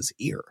into his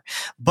ear,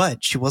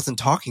 but she wasn't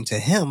talking to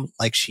him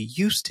like she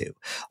used to,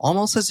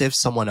 almost as if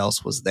someone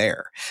else was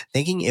there,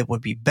 thinking it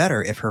would be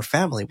better if her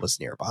family was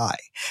nearby,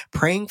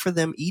 praying for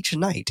them each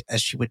night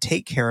as she would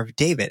take care of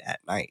David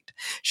at night.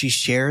 She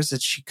shares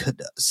that she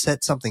could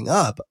set something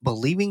up,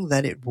 believing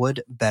that it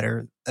would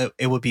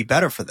be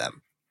better for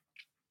them.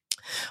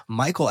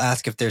 Michael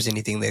asks if there's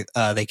anything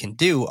they can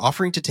do,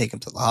 offering to take him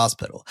to the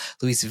hospital.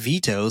 Louise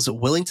vetoes,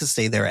 willing to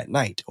stay there at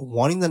night,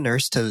 wanting the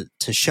nurse to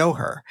show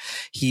her.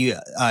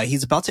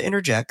 He's about to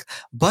interject,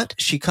 but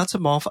she cuts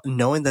him off,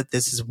 knowing that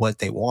this is what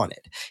they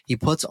wanted. He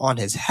puts on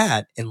his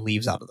hat and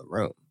leaves out of the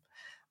room.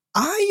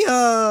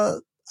 I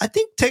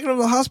think taking him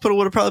to the hospital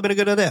would have probably been a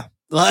good idea.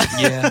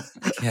 Yeah,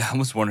 I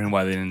was wondering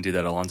why they didn't do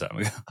that a long time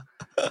ago.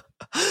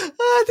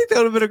 I think that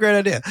would have been a great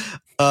idea.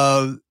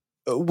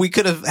 We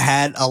could have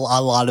had a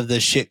lot of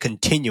this shit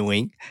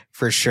continuing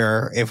for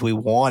sure if we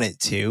wanted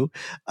to.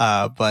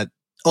 But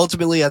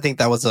ultimately, I think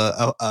that was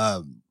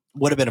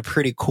would have been a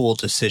pretty cool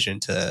decision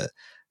to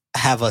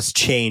have us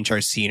change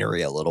our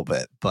scenery a little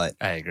bit. But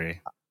I agree.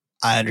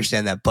 I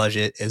understand that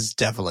budget is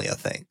definitely a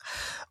thing.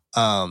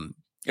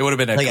 It would have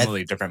been a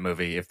completely different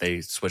movie if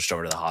they switched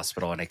over to the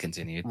hospital and it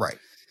continued. Right.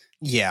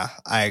 Yeah,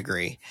 I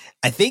agree.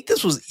 I think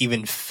this was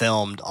even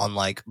filmed on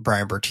like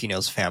Brian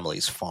Bertino's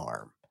family's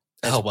farm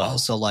as well. Wow.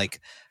 So like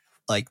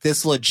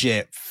this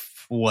legit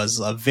was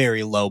a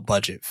very low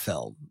budget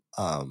film.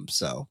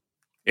 So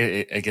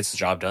it gets the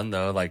job done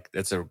though. Like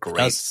it's a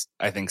great,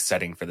 I think,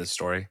 setting for this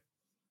story.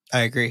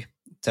 I agree.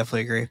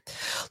 Definitely agree.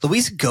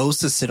 Louise goes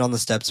to sit on the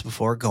steps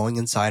before going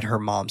inside her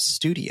mom's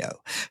studio.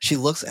 She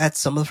looks at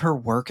some of her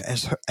work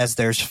as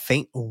there's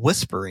faint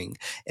whispering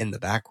in the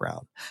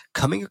background.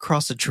 Coming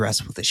across a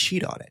dress with a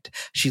sheet on it,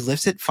 she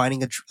lifts it,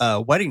 finding a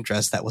wedding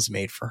dress that was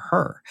made for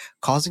her,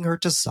 causing her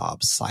to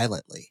sob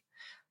silently.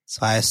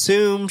 So I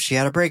assume she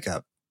had a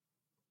breakup.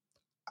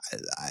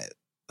 I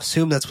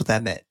assume that's what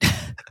that meant.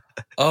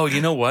 Oh,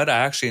 you know what? I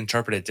actually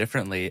interpret it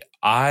differently.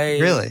 I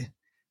really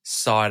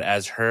saw it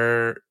as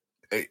her.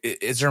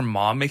 Is her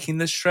mom making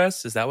this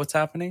dress? Is that what's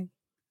happening?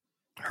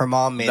 Her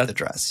mom made the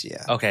dress,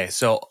 yeah. Okay,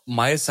 so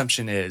my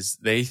assumption is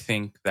they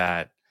think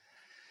that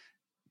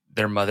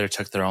their mother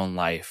took their own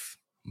life,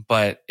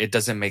 but it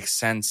doesn't make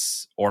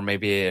sense, or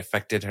maybe it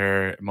affected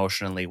her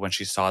emotionally when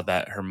she saw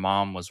that her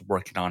mom was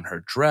working on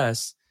her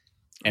dress,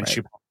 and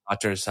she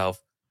thought to herself,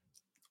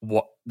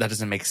 "What? That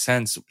doesn't make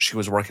sense. She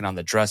was working on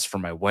the dress for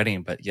my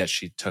wedding, but yet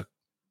she took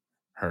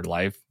her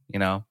life." You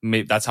know,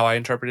 maybe that's how I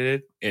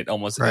interpreted it. It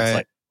almost it's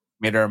like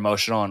made her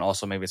emotional, and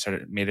also maybe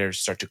made her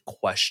start to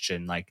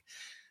question, like,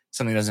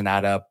 something doesn't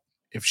add up.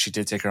 If she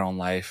did take her own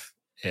life,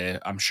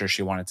 I'm sure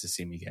she wanted to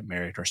see me get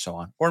married or so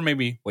on. Or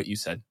maybe what you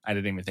said. I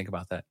didn't even think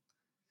about that.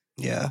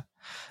 Yeah.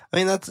 I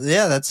mean, that's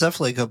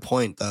definitely a good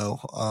point though.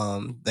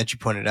 That you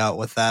pointed out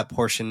with that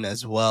portion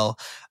as well.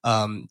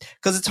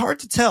 Cause it's hard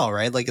to tell,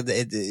 right? Like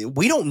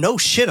we don't know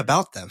shit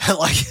about them.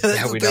 Like,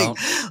 that's the we thing.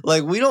 don't.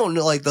 Like, we don't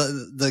know, like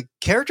the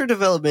character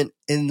development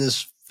in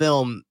this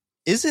film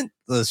isn't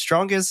the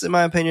strongest in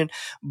my opinion,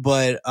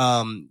 but,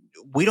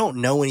 we don't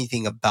know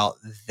anything about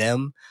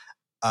them,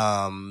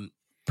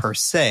 per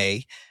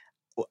se.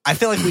 I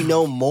feel like we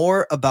know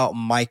more about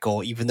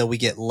Michael, even though we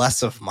get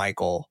less of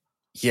Michael.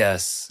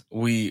 Yes,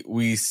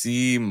 we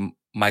see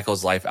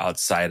Michael's life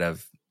outside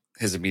of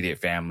his immediate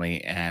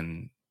family,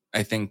 and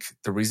I think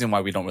the reason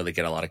why we don't really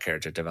get a lot of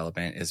character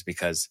development is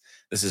because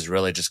this is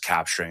really just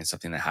capturing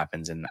something that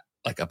happens in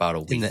like about a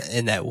week.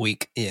 In that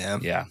week,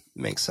 yeah,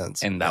 makes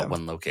sense. In that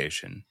one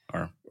location,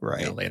 or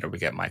right later we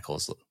get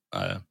Michael's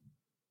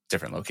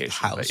different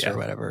location, house or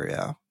whatever.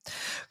 Yeah.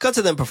 Cut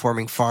to them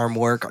performing farm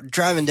work,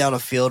 driving down a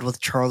field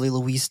with Charlie.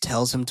 Louise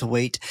tells him to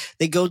wait.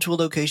 They go to a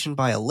location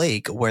by a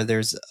lake where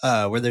there's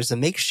a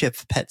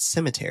makeshift pet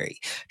cemetery.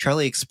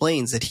 Charlie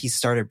explains that he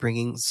started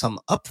bringing some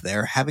up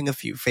there, having a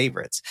few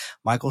favorites.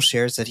 Michael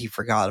shares that he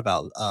forgot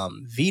about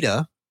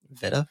Vita.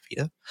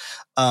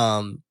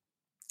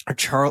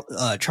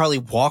 Charlie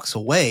walks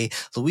away.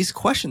 Louise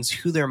questions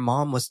who their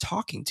mom was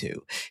talking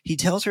to. He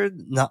tells her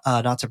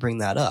not to bring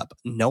that up,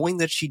 knowing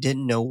that she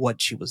didn't know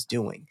what she was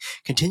doing,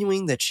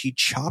 continuing that she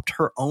chopped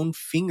her own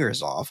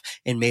fingers off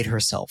and made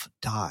herself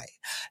die,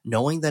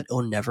 knowing that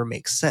it'll never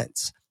make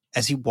sense.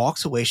 As he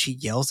walks away, she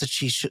yells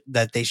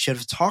that they should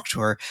have talked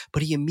to her,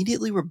 but he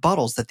immediately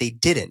rebuttals that they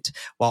didn't,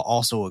 while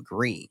also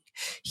agreeing.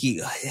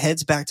 He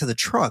heads back to the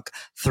truck,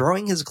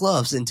 throwing his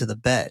gloves into the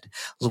bed.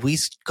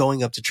 Louise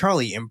going up to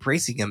Charlie,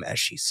 embracing him as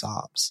she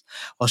sobs.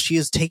 While she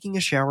is taking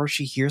a shower,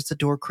 she hears the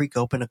door creak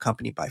open,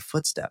 accompanied by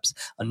footsteps.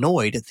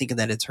 Annoyed, thinking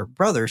that it's her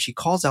brother, she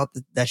calls out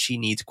that she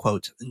needs,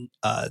 quote,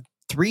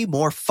 3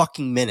 more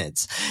fucking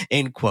minutes,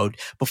 end quote,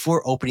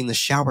 before opening the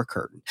shower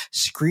curtain,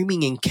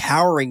 screaming and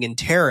cowering in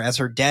terror as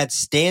her dad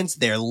stands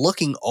there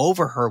looking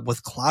over her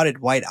with clouded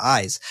white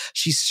eyes.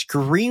 She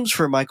screams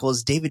for Michael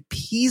as David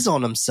pees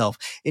on himself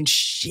and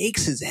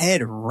shakes his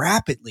head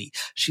rapidly.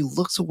 She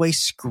looks away,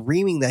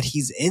 screaming that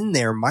he's in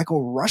there.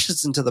 Michael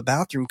rushes into the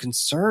bathroom,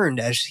 concerned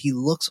as he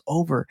looks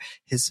over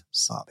his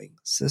sobbing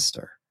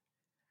sister.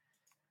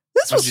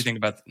 What did you think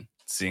about the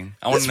scene?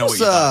 I want to know what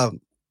you thought.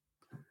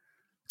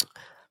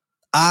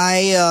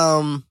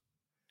 I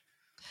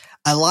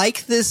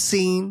like this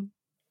scene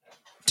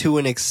to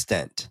an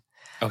extent.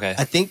 Okay.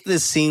 I think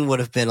this scene would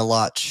have been a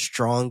lot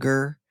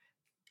stronger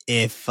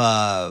if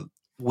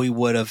we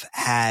would have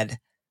had,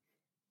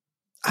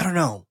 I don't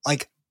know,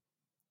 like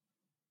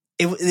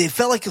it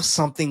felt like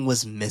something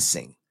was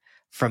missing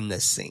from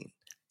this scene.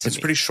 It's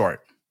pretty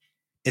short.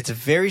 It's a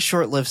very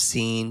short-lived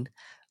scene.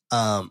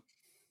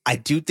 I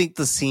do think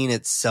the scene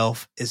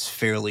itself is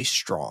fairly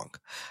strong.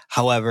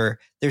 However,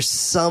 there's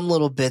some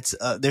little bits,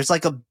 there's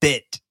like a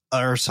bit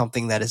or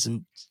something that is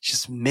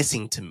just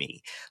missing to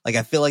me. Like,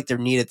 I feel like it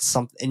needed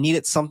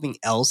something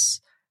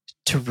else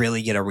to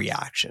really get a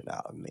reaction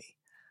out of me.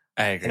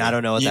 I agree. And I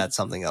don't know what that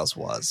something else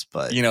was,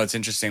 but it's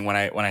interesting. When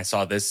I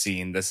saw this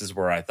scene, this is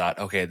where I thought,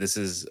 okay, this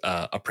is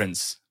a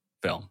Prince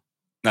film.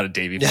 Not a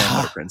Davey film,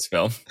 but a Prince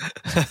film.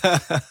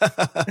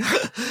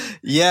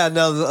 Yeah,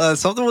 no,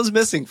 something was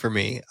missing for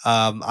me.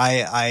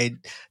 I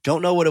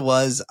don't know what it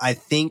was. I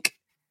think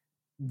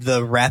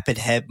the rapid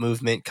head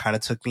movement kind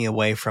of took me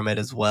away from it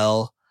as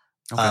well.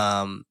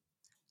 Okay.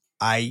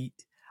 I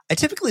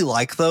typically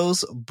like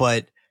those,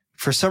 but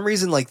for some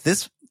reason, like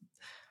this,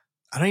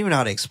 I don't even know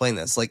how to explain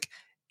this. Like,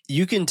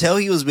 you can tell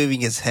he was moving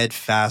his head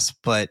fast,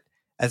 but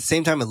at the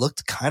same time, it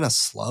looked kind of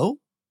slow.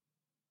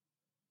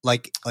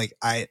 Like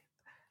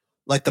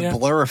the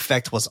blur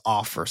effect was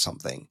off or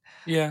something.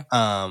 Yeah.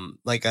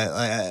 Like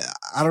I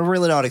don't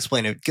really know how to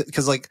explain it,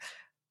 because like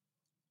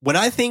when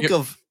I think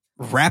of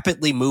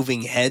rapidly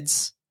moving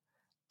heads,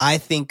 I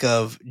think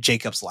of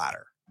Jacob's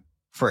Ladder,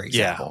 for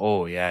example. Yeah.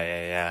 Oh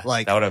yeah.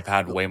 Like that would have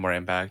had way more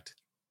impact.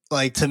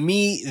 Like, to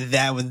me,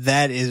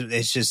 that is,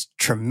 it's just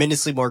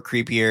tremendously more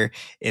creepier.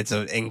 It's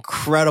an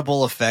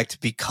incredible effect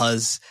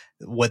because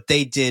what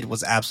they did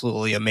was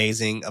absolutely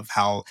amazing, of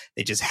how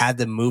they just had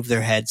them move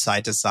their head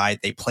side to side.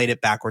 They played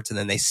it backwards and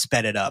then they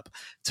sped it up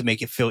to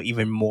make it feel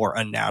even more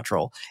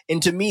unnatural.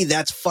 And to me,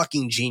 that's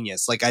fucking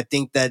genius. Like, I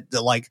think that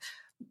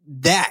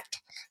that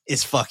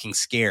is fucking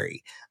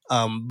scary.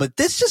 But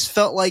this just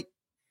felt like,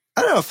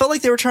 I don't know, it felt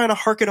like they were trying to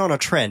harken on a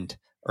trend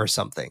or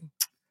something.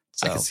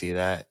 So, I can see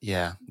that.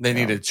 Yeah. They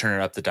need to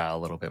turn up the dial a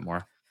little bit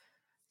more.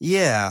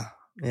 Yeah.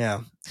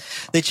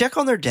 They check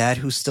on their dad,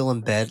 who's still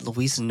in bed.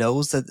 Louise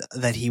knows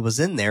that he was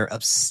in there,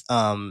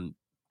 thinking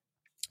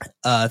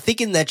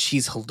that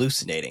she's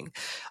hallucinating.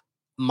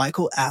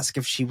 Michael asks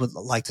if she would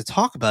like to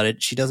talk about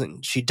it. She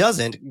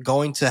doesn't,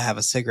 going to have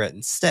a cigarette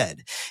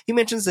instead. He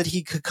mentions that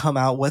he could come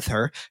out with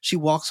her. She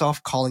walks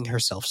off, calling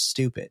herself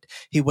stupid.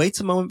 He waits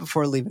a moment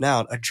before leaving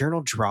out. A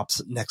journal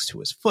drops next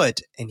to his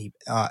foot, and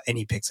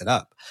he picks it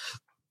up.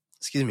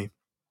 Excuse me.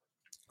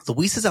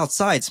 Louise is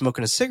outside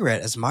smoking a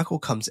cigarette as Michael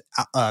comes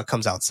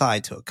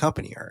outside to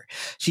accompany her.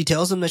 She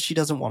tells him that she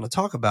doesn't want to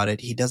talk about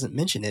it. He doesn't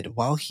mention it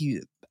while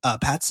he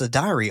pats the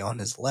diary on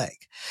his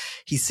leg.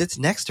 He sits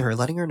next to her,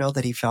 letting her know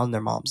that he found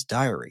their mom's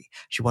diary.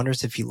 She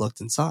wonders if he looked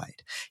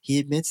inside. He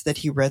admits that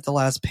he read the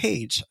last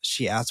page.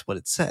 She asks what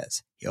it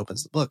says. He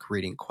opens the book,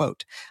 reading,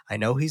 quote, "I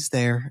know he's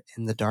there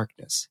in the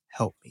darkness.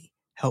 Help me.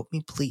 Help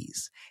me,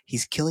 please.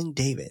 He's killing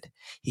David.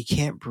 He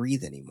can't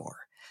breathe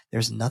anymore.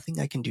 There's nothing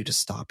I can do to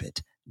stop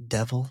it.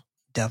 Devil,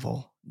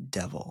 devil,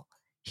 devil.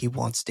 He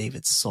wants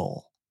David's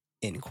soul."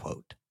 End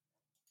quote.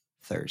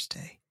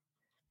 Thursday.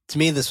 To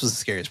me, this was the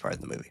scariest part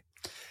of the movie.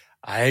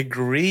 I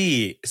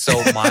agree. So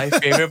my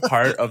favorite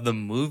part of the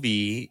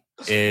movie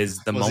is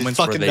the moments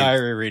where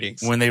diary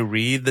readings. When they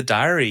read the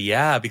diary,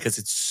 yeah, because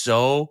it's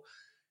so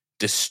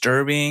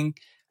disturbing.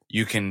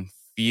 You can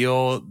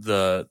feel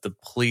the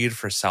plead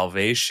for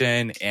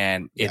salvation,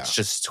 and it's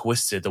just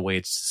twisted the way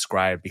it's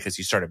described because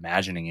you start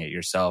imagining it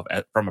yourself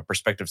from a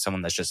perspective of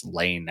someone that's just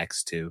laying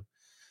next to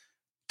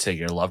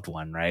your loved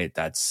one, right?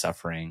 That's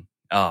suffering.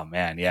 Oh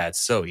man, yeah,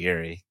 it's so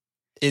eerie.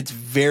 It's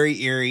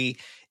very eerie.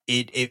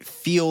 It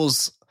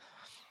feels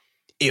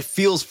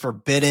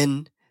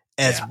forbidden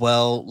as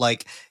well.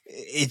 Like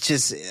it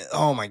just,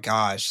 oh my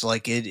gosh!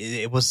 Like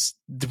it was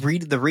the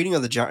reading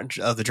of the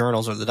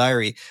journals or the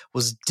diary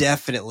was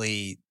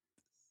definitely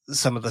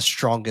some of the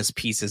strongest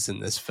pieces in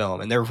this film,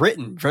 and they're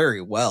written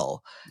very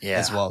well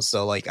as well.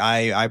 So like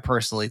I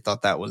personally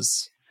thought that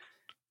was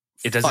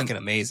fucking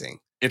amazing.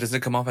 It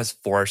doesn't come off as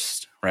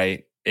forced,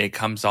 right? It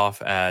comes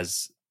off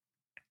as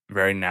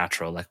very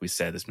natural. Like we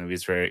said, this movie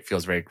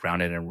feels very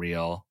grounded and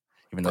real,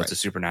 even though it's a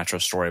supernatural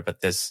story, but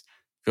this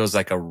feels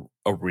like a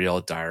real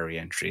diary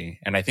entry.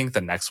 And I think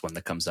the next one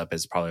that comes up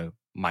is probably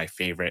my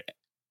favorite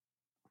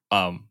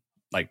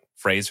like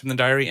phrase from the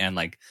diary and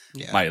like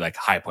my like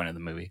high point of the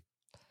movie.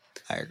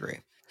 I agree.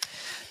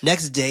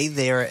 Next day,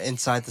 they are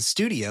inside the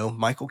studio,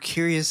 Michael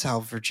curious how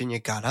Virginia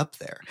got up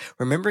there,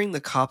 remembering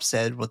the cop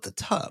said with the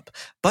tub,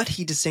 but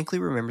he distinctly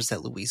remembers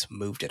that Louise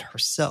moved it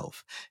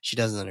herself. She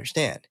doesn't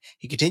understand.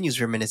 He continues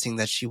reminiscing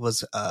that she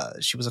was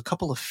a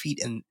couple of feet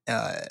in,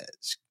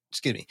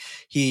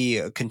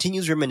 He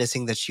continues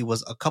reminiscing that she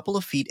was a couple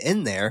of feet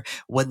in there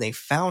when they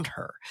found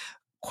her,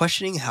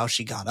 questioning how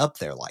she got up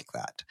there like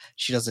that.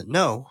 She doesn't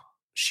know.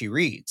 She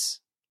reads,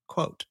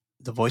 quote,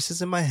 "The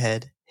voices in my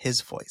head,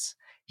 his voice.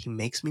 He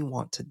makes me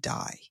want to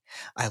die.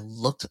 I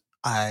locked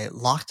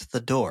the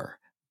door,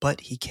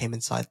 but he came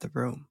inside the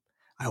room.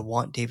 I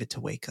want David to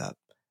wake up.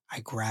 I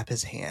grab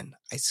his hand.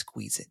 I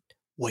squeeze it.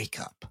 Wake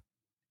up."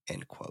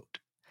 End quote.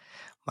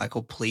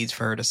 Michael pleads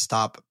for her to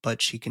stop,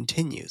 but she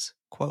continues,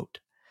 quote,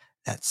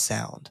 "That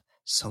sound.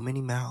 So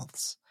many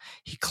mouths.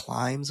 He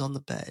climbs on the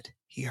bed.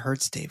 He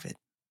hurts David.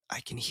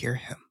 I can hear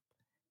him."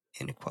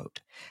 End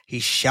quote.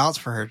 He shouts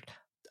for her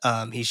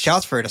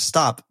to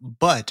stop,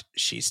 but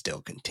she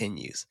still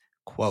continues.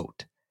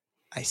 Quote,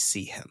 "I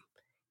see him.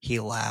 He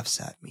laughs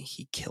at me.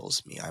 He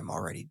kills me. I'm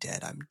already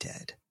dead. I'm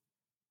dead."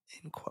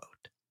 End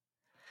quote.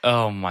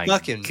 Oh my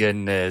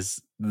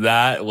goodness.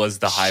 That was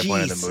the high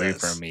point of the movie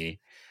for me.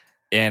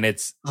 And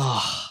it's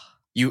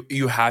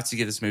you have to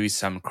give this movie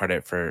some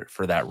credit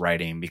for that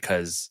writing,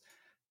 because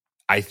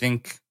I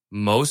think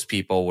most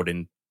people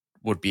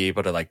would be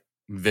able to like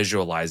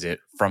visualize it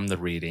from the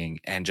reading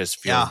and just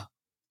feel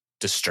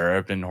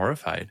disturbed and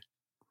horrified.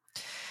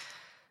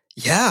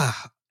 Yeah.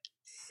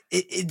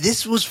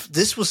 This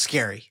was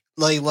scary.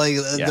 Like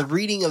the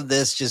reading of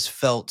this just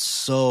felt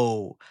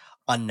so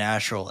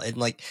unnatural, and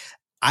like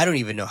I don't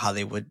even know how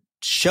they would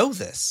show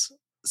this.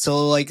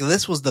 So like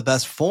this was the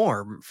best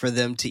form for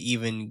them to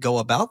even go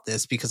about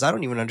this, because I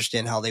don't even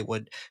understand how they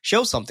would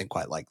show something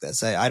quite like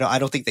this. I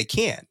don't think they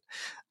can.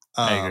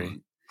 I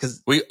agree,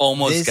 because we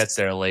almost get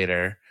there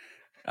later.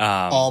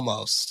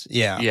 Almost,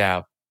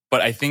 yeah. But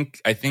I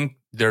think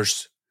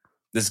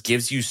this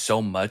gives you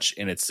so much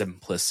in its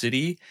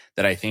simplicity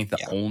that I think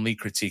the only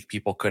critique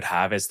people could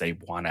have is they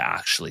want to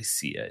actually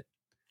see it.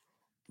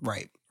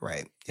 Right,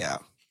 yeah.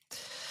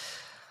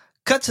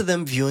 Cut to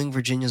them viewing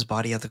Virginia's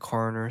body at the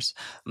coroner's.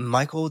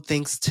 Michael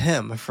thanks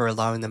Tim for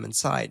allowing them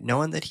inside,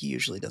 knowing that he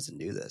usually doesn't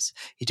do this.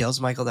 He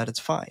tells Michael that it's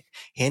fine,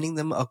 handing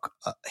them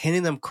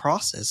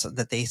crosses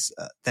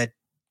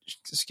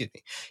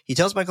He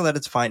tells Michael that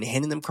it's fine,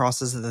 handing them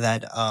crosses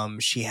that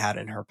she had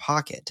in her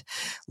pocket.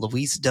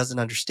 Louise doesn't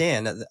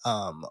understand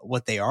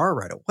what they are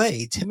right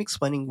away. Tim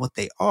explaining what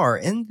they are,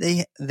 and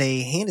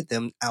they handed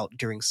them out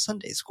during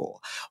Sunday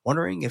school,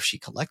 wondering if she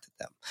collected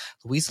them.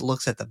 Louise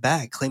looks at the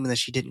bag, claiming that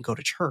she didn't go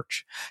to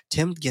church.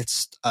 Tim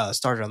gets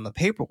started on the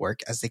paperwork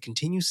as they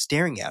continue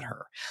staring at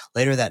her.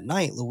 Later that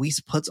night,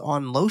 Louise puts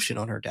on lotion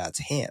on her dad's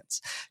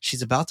hands.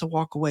 She's about to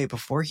walk away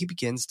before he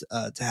begins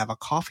to have a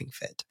coughing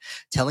fit,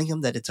 telling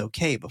him that it's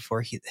okay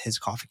before his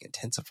coughing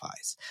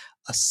intensifies.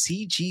 A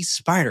CG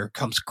spider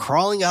comes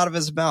crawling out of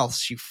his mouth.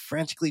 She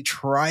frantically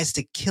tries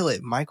to kill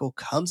it. Michael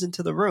comes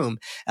into the room,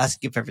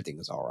 asking if everything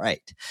is all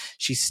right.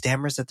 She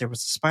stammers that there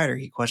was a spider.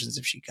 He questions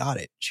if she got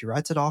it. She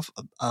writes it off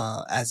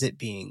as it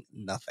being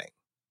nothing.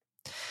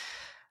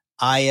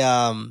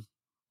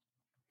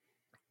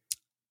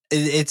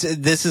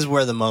 this is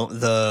where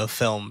the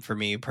film for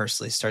me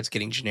personally starts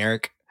getting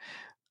generic.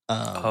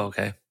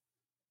 Okay.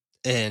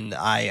 And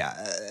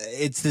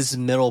it's this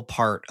middle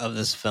part of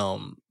this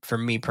film for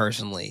me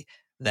personally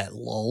that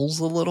lulls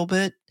a little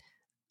bit.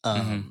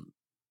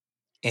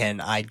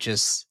 And I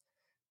just,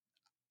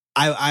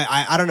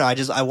 I don't know.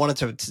 I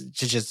wanted to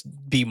just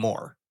be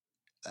more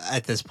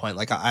at this point.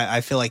 Like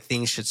I feel like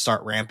things should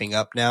start ramping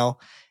up now.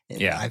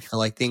 And I feel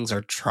like things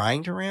are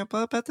trying to ramp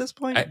up at this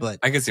point, but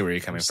I can see where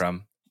you're coming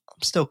from.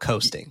 I'm still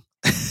coasting.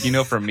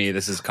 For me,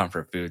 this is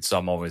comfort food, so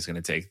I'm always going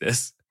to take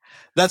this.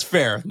 That's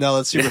fair. No,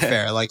 that's super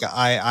fair. Like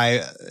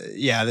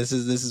this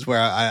is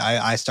where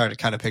I started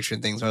kind of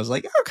picturing things where I was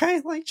like,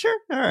 okay, like sure,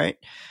 all right,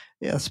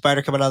 yeah,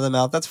 spider coming out of the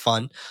mouth, that's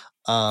fun.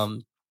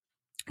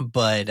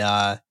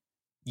 But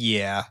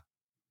yeah,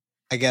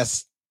 I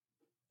guess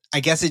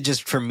it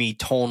just for me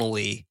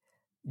tonally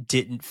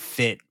didn't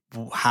fit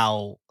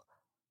how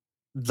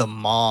the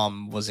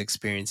mom was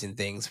experiencing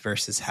things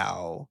versus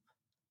how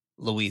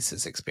Louise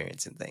is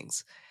experiencing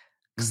things.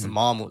 Because the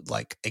mom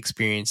like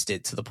experienced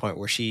it to the point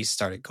where she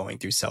started going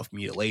through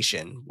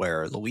self-mutilation,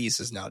 where Louise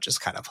is now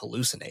just kind of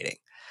hallucinating.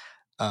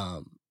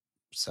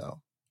 So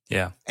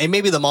yeah, and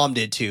maybe the mom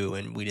did too,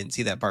 and we didn't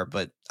see that part.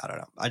 But I don't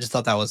know. I just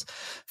thought that was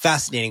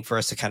fascinating for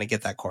us to kind of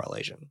get that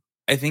correlation.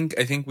 I think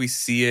we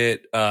see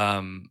it.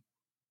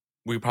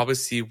 We probably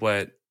see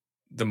what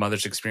the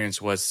mother's experience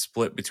was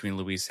split between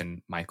Louise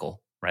and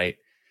Michael, right?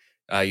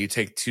 You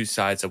take two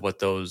sides of what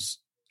those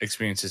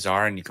experiences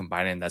are, and you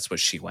combine it, and that's what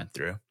she went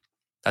through.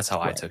 That's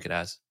how I took it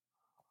as.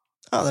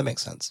 Oh, that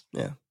makes sense.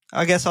 Yeah.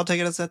 I guess I'll take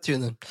it as that too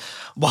then.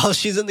 While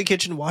she's in the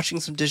kitchen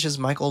washing some dishes,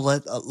 Michael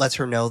lets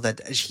her know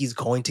that he's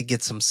going to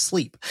get some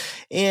sleep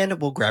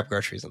and will grab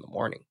groceries in the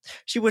morning.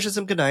 She wishes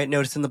him goodnight,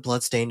 noticing the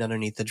blood stain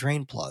underneath the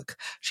drain plug.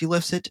 She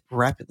lifts it,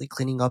 rapidly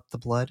cleaning up the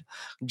blood,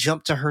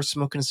 jump to her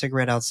smoking a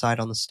cigarette outside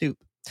on the stoop.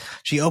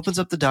 She opens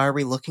up the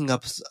diary, looking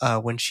up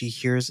when she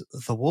hears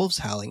the wolves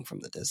howling from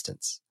the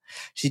distance.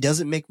 She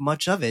doesn't make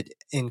much of it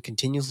and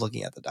continues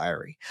looking at the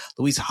diary.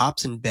 Louise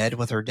hops in bed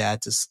with her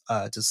dad to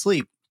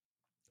sleep.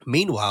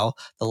 Meanwhile,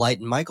 the light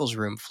in Michael's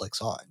room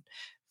flicks on.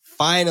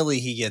 Finally,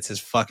 he gets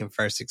his fucking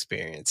first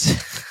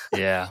experience.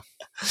 Yeah.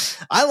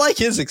 I like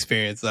his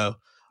experience, though.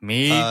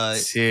 Me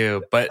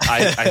too. But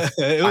I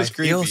feel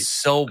creepy.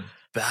 so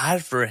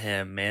bad for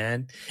him,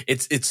 man.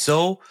 It's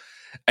so...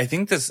 I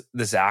think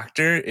this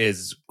actor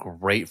is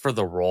great for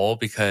the role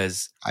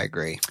because I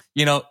agree.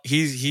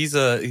 He's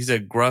a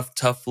gruff,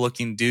 tough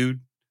looking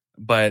dude,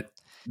 but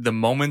the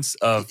moments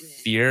of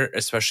fear,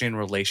 especially in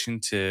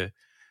relation to,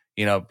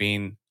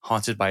 being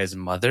haunted by his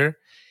mother,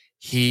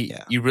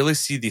 you really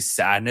see the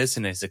sadness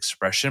in his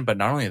expression. But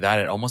not only that,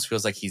 it almost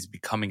feels like he's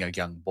becoming a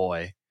young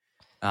boy.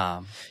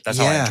 That's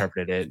how I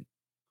interpreted it.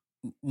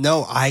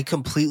 No, I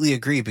completely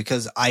agree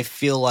because I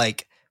feel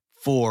like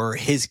for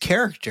his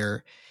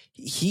character,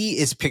 he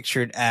is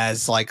pictured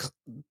as like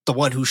the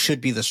one who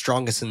should be the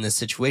strongest in this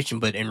situation,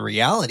 but in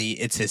reality,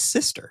 it's his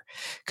sister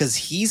because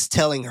he's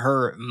telling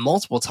her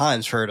multiple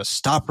times for her to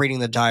stop reading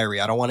the diary.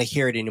 I don't want to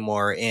hear it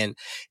anymore. And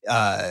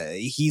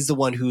he's the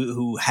one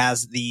who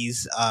has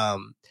these, I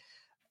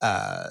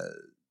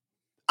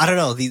don't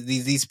know,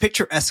 these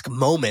picturesque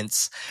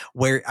moments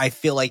where I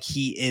feel like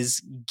he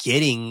is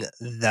getting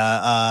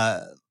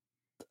the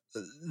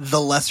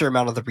lesser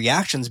amount of the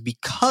reactions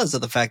because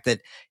of the fact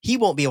that he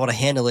won't be able to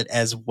handle it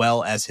as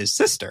well as his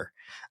sister.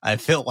 I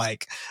feel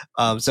like,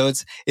 so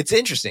it's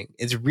interesting.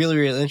 It's really,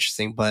 really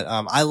interesting. But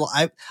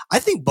I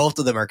think both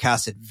of them are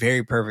casted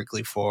very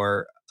perfectly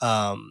for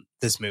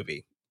this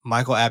movie.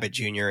 Michael Abbott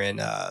Jr.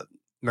 and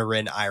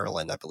Marin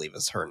Ireland, I believe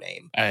is her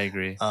name. I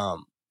agree.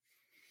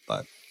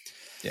 But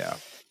yeah.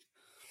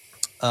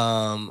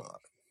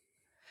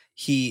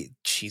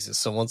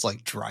 Someone's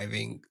like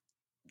driving.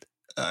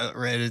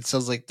 Right, it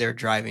sounds like they're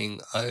driving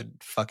a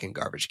fucking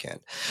garbage can.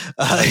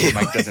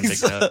 Mike doesn't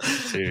pick it up,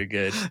 so you're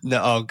good.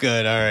 No, oh,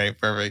 good. All right,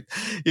 perfect.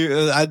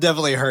 I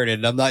definitely heard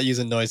it. I'm not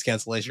using noise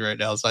cancellation right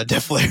now, so I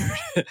definitely heard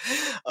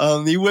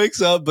it. He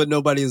wakes up, but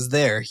nobody is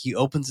there. He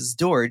opens his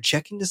door,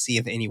 checking to see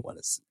if anyone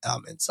is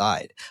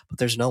inside, but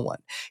there's no one.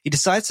 He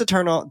decides to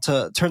turn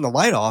the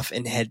light off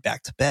and head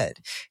back to bed.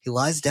 He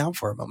lies down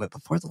for a moment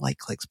before the light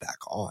clicks back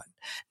on.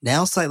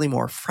 Now slightly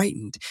more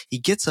frightened, he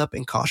gets up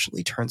and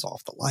cautiously turns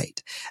off the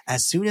light.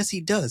 As soon as he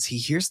does, he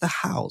hears the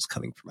howls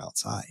coming from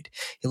outside.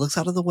 He looks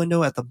out of the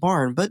window at the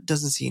barn, but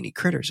doesn't see any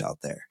critters out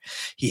there.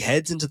 He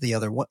heads over to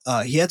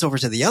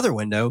the other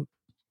window,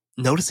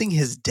 noticing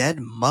his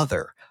dead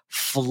mother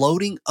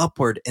floating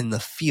upward in the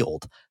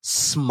field,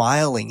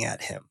 smiling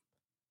at him.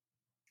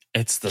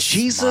 It's the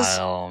Jesus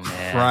smile,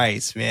 man.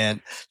 Christ,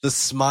 man. The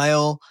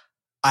smile.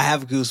 I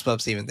have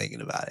goosebumps even thinking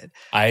about it.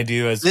 I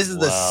do as well. This is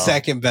the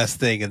second best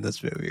thing in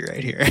this movie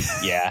right here.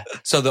 Yeah.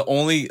 So the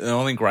only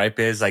gripe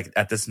is like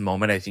at this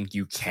moment, I think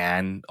you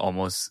can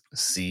almost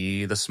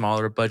see the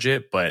smaller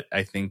budget, but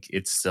I think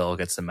it still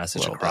gets the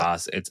message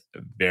across. It's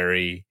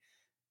very,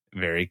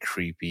 very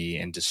creepy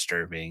and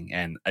disturbing.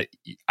 And I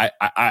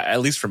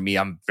at least for me,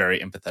 I'm very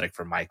empathetic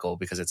for Michael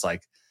because it's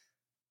like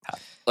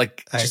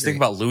just think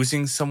about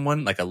losing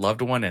someone, like a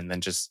loved one, and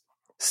then just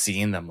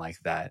seeing them like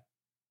that,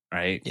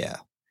 right? Yeah.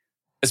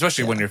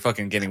 Especially when Yeah. you're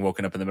fucking getting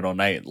woken up in the middle of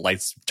the night,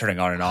 lights turning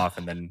on and off,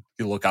 and then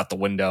you look out the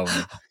window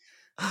and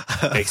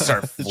they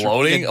start It's your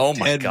floating. fucking Oh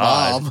my dead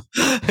God. mom.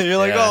 And you're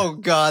like, Yeah. oh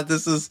God,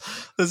 this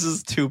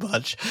is too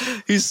much.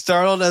 He's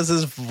startled as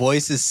his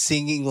voice is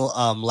singing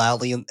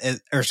loudly,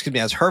 or excuse me,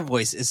 as her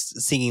voice is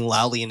singing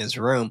loudly in his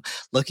room,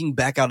 looking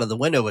back out of the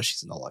window, but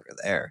she's no longer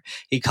there.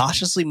 He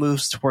cautiously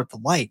moves toward the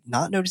light,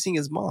 not noticing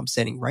his mom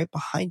standing right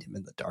behind him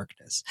in the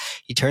darkness.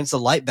 He turns the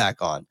light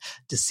back on.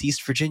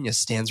 Deceased Virginia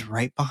stands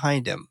right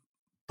behind him.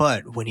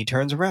 But when he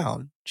turns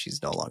around,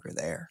 she's no longer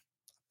there.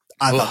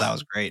 I thought that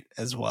was great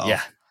as well.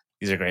 Yeah.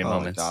 These are great Oh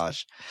moments. my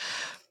gosh.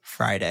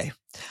 Friday.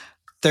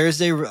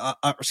 Thursday,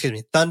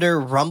 Thunder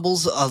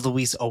rumbles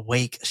Louise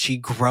awake. She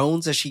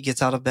groans as she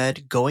gets out of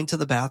bed, going to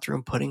the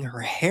bathroom, putting her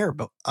hair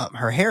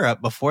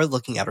up before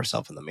looking at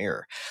herself in the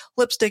mirror.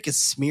 Lipstick is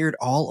smeared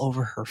all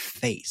over her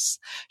face.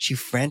 She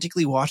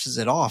frantically washes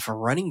it off,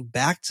 running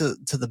back to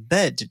the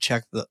bed to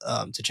check the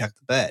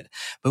bed.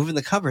 Moving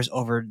the covers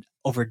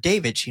over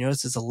David, she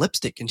notices a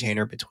lipstick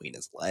container between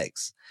his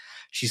legs.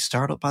 She's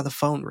startled by the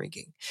phone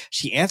ringing.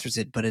 She answers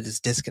it, but it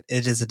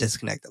is a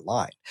disconnected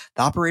line.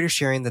 The operator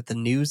sharing the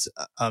news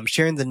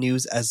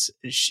as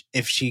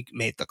if she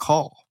made the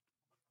call.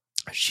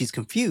 She's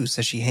confused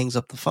as she hangs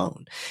up the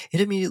phone, it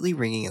immediately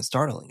ringing and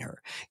startling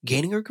her.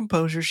 Gaining her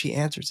composure, she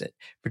answers it.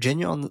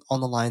 Virginia on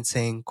the line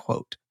saying,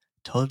 quote,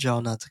 "Told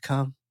y'all not to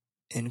come,"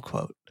 end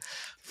quote.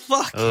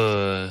 Fuck.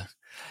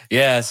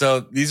 Yeah.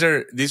 So these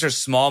are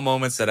small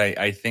moments that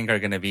I think are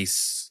going to be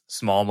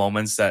small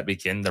moments that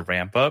begin the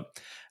ramp up.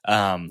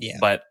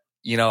 But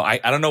I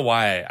don't know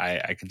why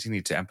I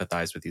continue to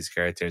empathize with these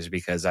characters,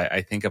 because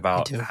I think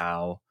about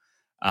how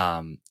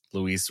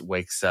Louise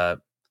wakes up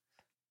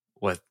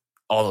with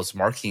all those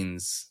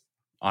markings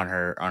on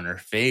her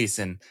face,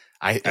 and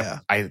I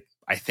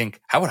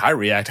think, how would I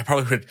react? I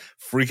probably would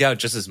freak out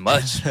just as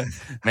much,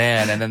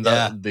 man. And then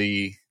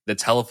the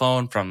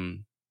telephone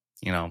from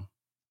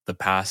the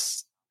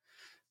past,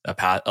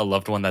 a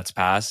loved one that's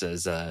passed,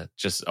 is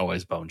just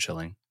always bone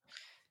chilling.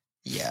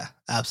 Yeah,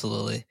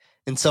 absolutely.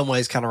 In some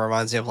ways, kind of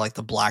reminds me of like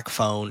the black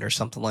phone or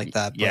something like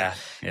that. But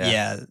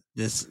yeah,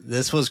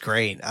 this was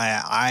great.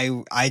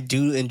 I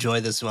do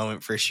enjoy this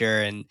moment for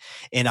sure, and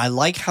I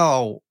like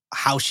how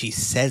she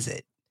says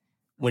it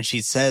when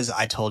she says,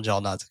 "I told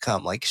y'all not to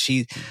come." Like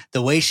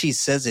the way she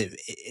says it,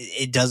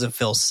 it doesn't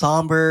feel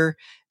somber.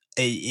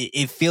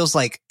 It feels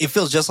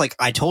just like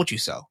 "I told you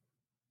so."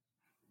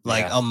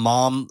 Like a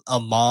mom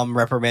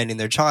reprimanding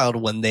their child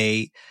when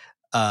they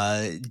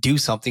do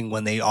something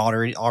when they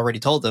already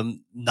told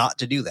them not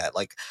to do that.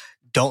 Like,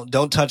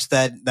 don't touch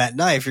that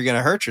knife, you're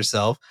gonna hurt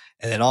yourself.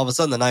 And then all of a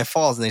sudden the knife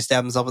falls and they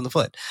stab themselves in the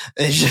foot.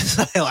 And it's just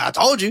like, I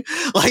told you.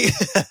 Like,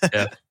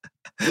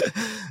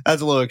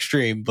 that's a little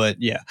extreme, but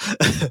yeah.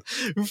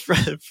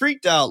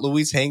 Freaked out,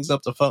 Louise hangs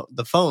up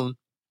the phone,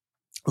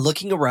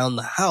 looking around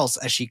the house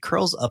as she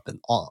curls up on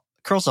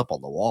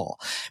the wall.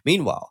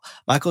 Meanwhile,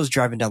 Michael is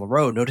driving down the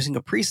road, noticing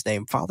a priest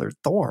named Father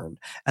Thorn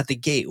at the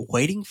gate,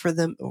 waiting for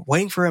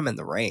him in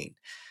the rain.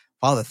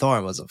 Father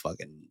Thorn was a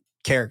fucking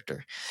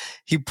character.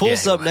 He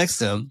pulls up next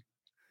to him,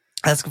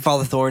 asking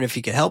Father Thorn if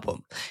he could help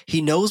him.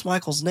 He knows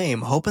Michael's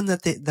name, hoping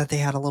that they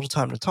had a little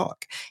time to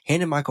talk.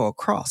 Handing Michael a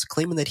cross,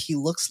 claiming that he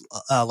looks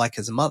like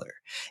his mother.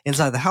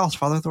 Inside the house,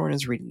 Father Thorn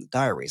is reading the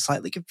diary,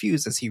 slightly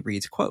confused as he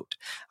reads, quote,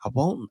 I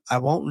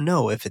won't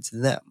know if it's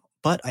them,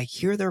 but I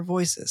hear their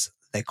voices.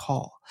 They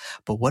call.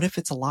 But what if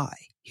it's a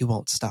lie? He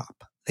won't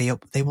stop.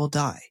 They will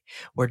die.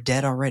 We're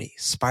dead already.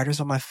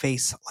 Spiders on my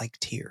face like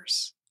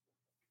tears.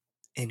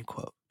 End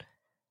quote.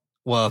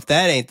 Well, if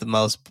that ain't the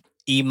most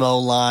emo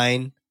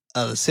line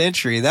of the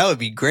century, that would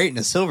be great in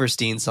a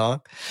Silverstein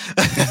song.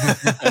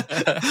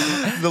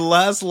 The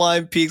last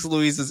line piques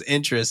Louise's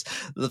interest.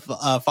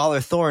 Father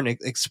Thorn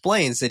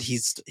explains that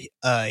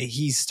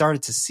he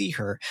started to see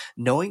her,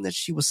 knowing that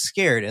she was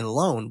scared and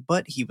alone,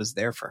 but he was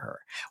there for her,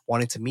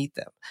 wanting to meet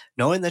them,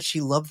 knowing that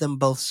she loved them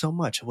both so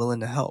much,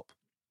 willing to help.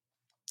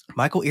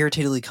 Michael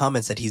irritatedly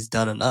comments that he's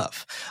done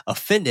enough.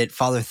 Offended,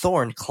 Father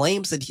Thorn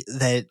claims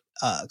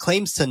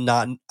claims to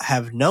not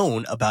have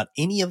known about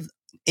any of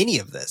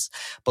this,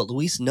 but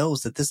Louise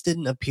knows that this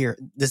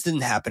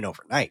didn't happen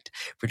overnight.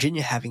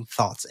 Virginia having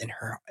thoughts in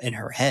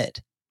her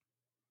head.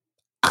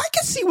 I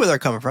can see where they're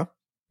coming from.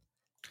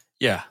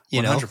 Yeah,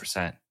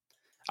 100%.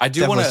 I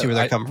do want to see where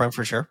they're coming from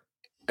for sure.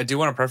 I do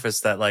want to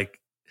preface that, like,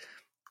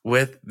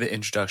 with the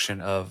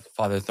introduction of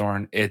Father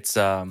Thorn, it's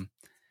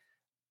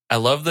I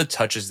love the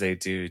touches they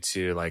do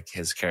to like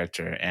his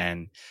character,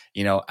 and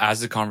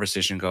as the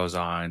conversation goes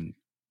on,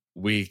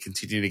 we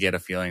continue to get a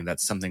feeling that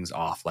something's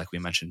off, like we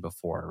mentioned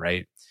before,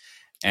 right?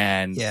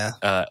 And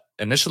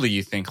initially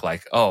you think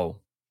like,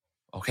 oh,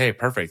 okay,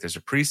 perfect, there's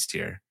a priest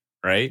here,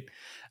 right?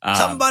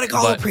 Somebody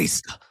call a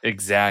priest.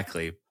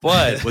 Exactly.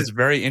 But what's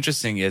very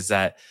interesting is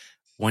that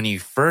when you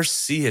first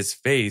see his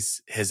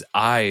face, his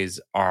eyes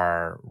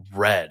are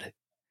red.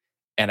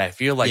 And I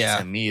feel like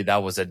to me,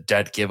 that was a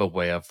dead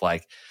giveaway of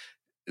like,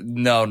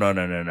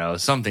 no.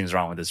 Something's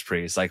wrong with this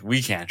priest. Like,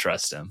 we can't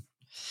trust him.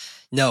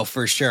 No,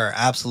 for sure.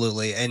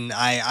 Absolutely. And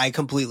I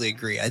completely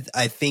agree.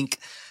 I think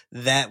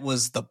that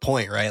was the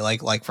point, right?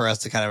 Like for us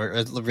to kind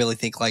of really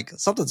think like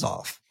something's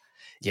off.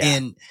 Yeah,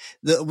 And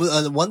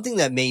the one thing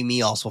that made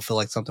me also feel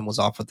like something was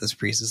off with this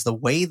priest is the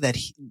way that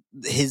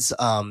his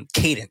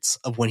cadence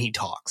of when he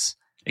talks,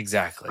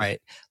 exactly.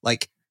 right?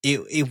 Like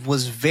it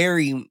was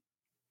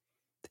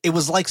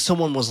like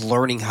someone was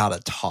learning how to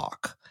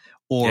talk,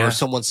 or Yeah.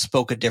 someone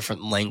spoke a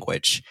different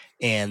language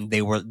and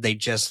they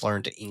just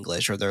learned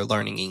English, or they're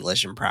learning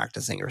English and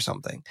practicing or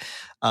something.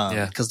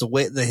 Yeah. Because the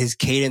way that his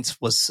cadence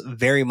was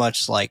very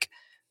much like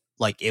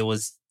it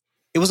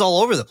was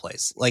all over the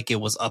place. Like it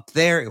was up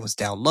there, it was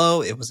down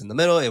low, it was in the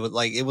middle, it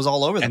was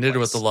all over the Ended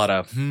place. with a lot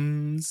of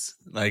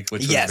like,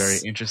 which was Yes. very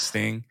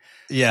interesting.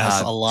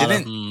 Yes, a lot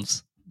of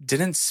hmms.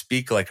 Didn't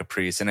speak like a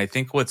priest. And I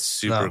think what's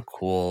super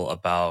cool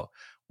about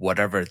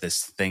whatever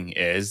this thing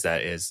is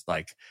that is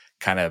like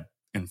kind of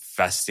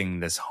infesting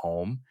this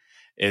home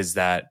is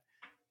that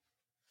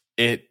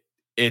it's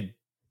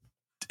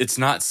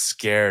not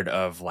scared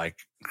of like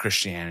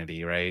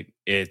Christianity, right?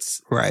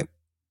 It's Right.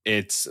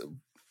 It's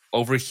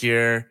over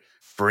here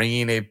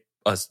bringing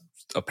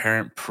a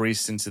parent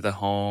priest into the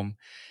home.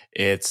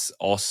 It's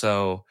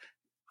also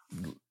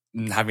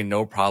having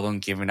no problem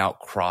giving out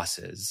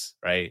crosses,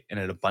 right? And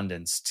an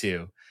abundance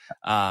too.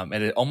 And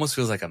it almost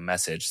feels like a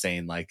message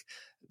saying like,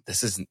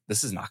 this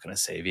is not going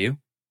to save you.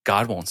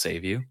 God won't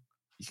save you.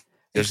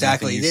 There's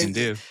Exactly. nothing you can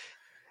do.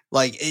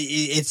 Like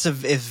it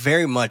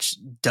very much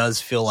does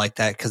feel like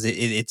that, because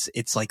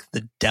it's like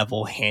the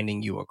devil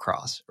handing you a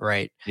cross,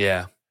 right?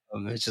 Yeah.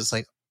 It's just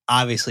like,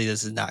 obviously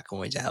this is not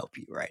going to help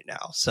you right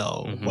now.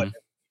 So whatever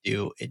you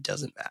do, it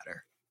doesn't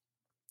matter.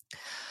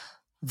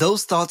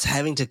 Those thoughts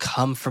having to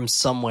come from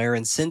somewhere,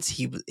 and since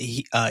he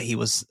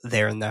was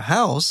there in the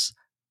house,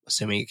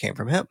 assuming it came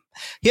from him,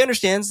 he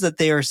understands that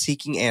they are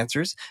seeking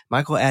answers.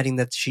 Michael adding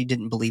that she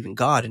didn't believe in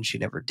God, and she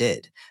never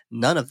did.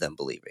 None of them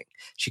believing.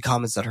 She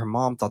comments that her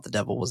mom thought the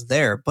devil was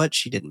there, but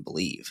she didn't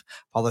believe.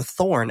 Father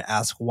Thorn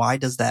asks, why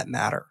does that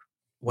matter,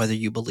 whether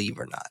you believe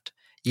or not?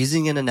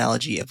 Using an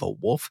analogy, if a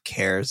wolf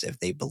cares if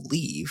they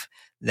believe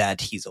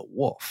that he's a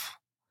wolf,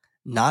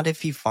 not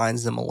if he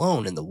finds them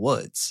alone in the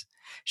woods.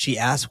 She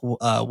asks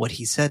what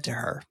he said to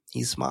her.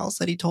 He smiles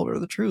that he told her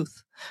the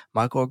truth.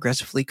 Michael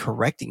aggressively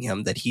correcting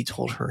him that he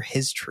told her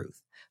his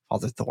truth.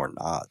 Father Thorn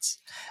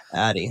nods,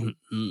 adding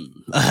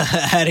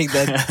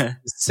that the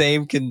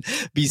same can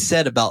be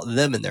said about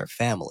them and their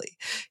family.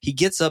 He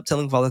gets up,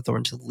 telling Father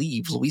Thorn to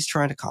leave, Louise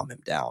trying to calm him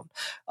down.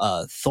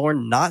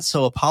 Thorn not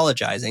so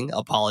apologizing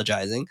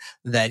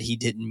that he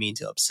didn't mean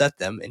to upset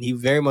them, and he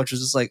very much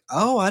was just like,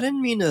 oh, I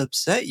didn't mean to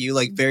upset you,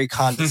 like very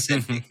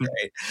condescending,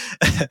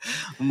 right?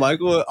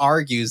 Michael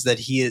argues that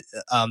he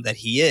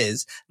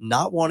is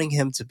not wanting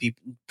him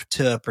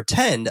to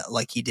pretend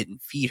like he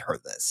didn't feed her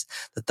this.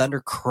 The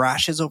thunder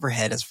crashes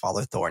overhead as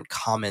Father Thorn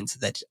comments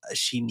that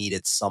she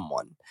needed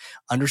someone,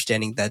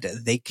 understanding that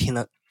they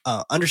can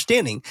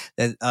understand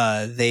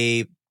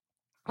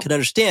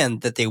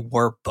that they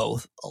were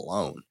both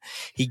alone.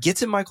 He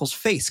gets in Michael's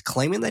face,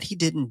 claiming that he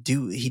didn't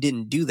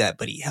do that,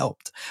 but he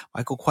helped.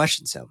 Michael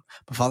questions him,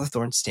 but Father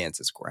Thorn stands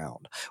his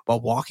ground.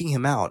 While walking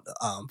him out,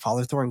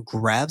 Father Thorn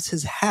grabs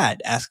his hat,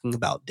 asking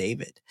about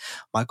David.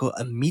 Michael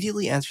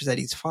immediately answers that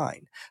he's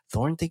fine.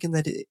 Thorn thinking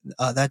that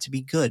to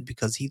be good,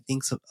 because he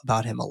thinks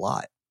about him a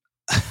lot.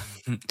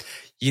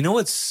 You know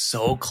what's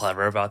so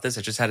clever about this?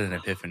 I just had an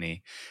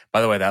epiphany.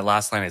 By the way, that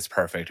last line is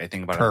perfect. I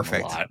think about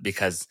it a lot,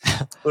 because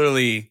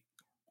clearly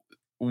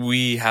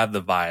we have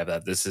the vibe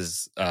that this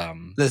is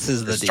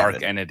the dark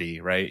demon entity,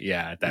 right?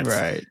 Yeah, that's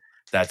right.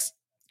 That's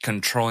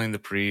controlling the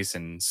priest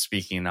and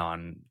speaking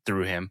on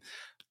through him.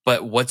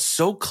 But what's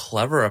so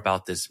clever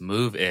about this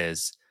move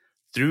is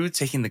through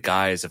taking the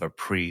guise of a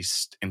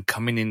priest and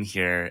coming in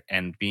here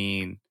and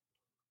being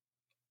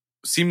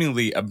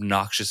seemingly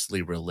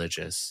obnoxiously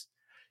religious.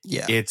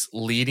 Yeah, it's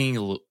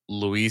leading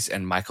Louise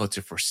and Michael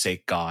to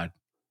forsake God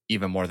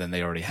even more than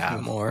they already have.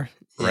 Even more,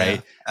 right?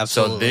 Yeah,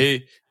 absolutely.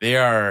 So they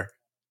are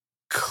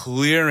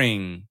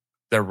clearing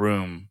the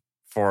room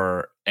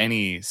for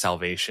any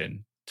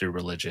salvation through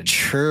religion.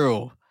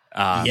 True.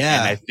 And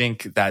I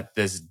think that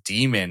this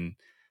demon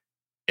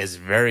is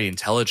very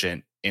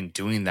intelligent in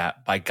doing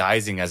that by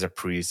guising as a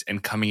priest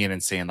and coming in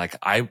and saying like,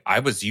 I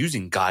was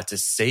using God to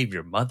save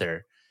your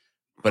mother,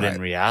 but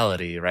in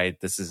reality, right,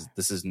 this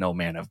is no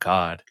man of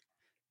God.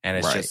 And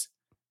it's just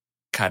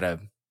kind of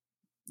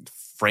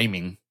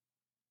framing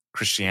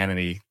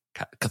Christianity,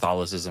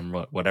 Catholicism,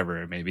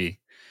 whatever it may be.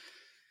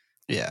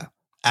 Yeah,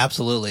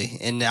 absolutely.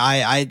 And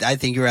I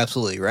think you're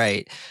absolutely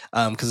right.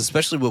 Because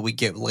especially what we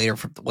get later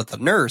with the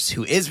nurse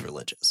who is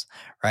religious,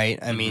 right?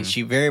 I mean,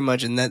 she very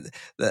much, and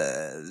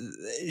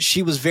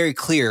she was very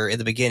clear in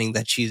the beginning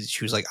that she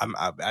was like,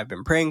 I've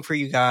been praying for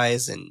you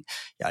guys and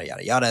yada,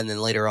 yada, yada. And then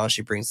later on,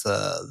 she brings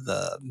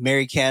the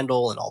Mary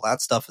candle and all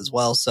that stuff as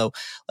well. So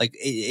like, it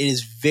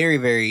is very,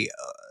 very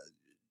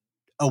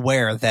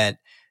aware that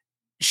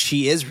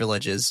she is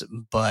religious,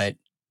 but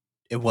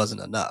it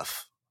wasn't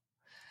enough.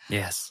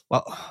 Yes.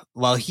 Well,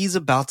 while he's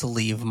about to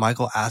leave,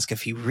 Michael asks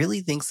if he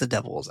really thinks the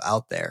devil is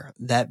out there,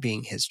 that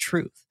being his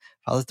truth.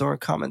 Father Thorne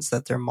comments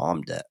that their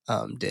mom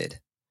did,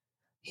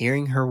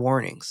 hearing her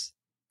warnings,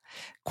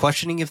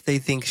 questioning if they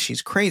think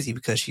she's crazy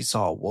because she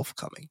saw a wolf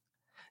coming,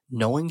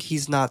 knowing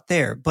he's not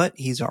there, but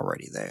he's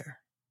already there.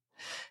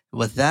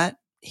 With that,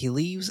 he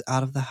leaves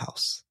out of the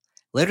house.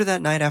 Later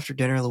that night after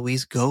dinner,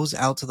 Louise goes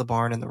out to the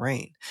barn in the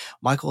rain.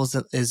 Michael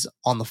is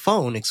on the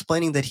phone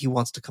explaining that he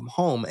wants to come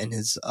home, and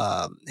his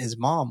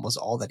mom was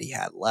all that he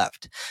had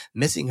left,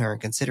 missing her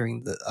and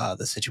considering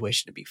the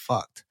situation to be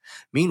fucked.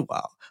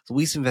 Meanwhile,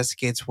 Louise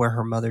investigates where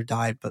her mother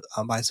died, but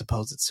by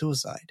supposed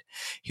suicide.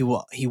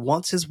 He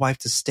wants his wife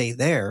to stay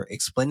there,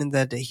 explaining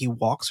that he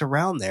walks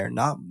around there,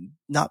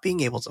 not being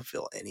able to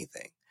feel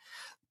anything.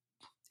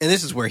 And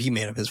this is where he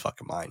made up his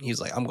fucking mind. He's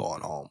like, I'm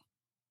going home.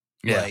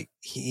 Yeah. Like,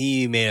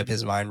 he made up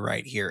his mind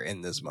right here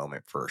in this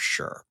moment for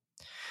sure.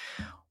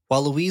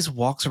 While Louise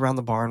walks around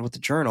the barn with the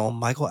journal,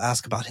 Michael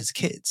asks about his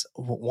kids,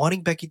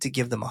 wanting Becky to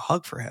give them a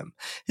hug for him.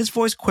 His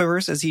voice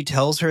quivers as he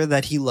tells her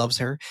that he loves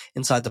her.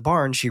 Inside the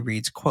barn, she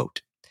reads,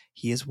 quote,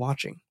 "He is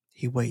watching.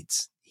 He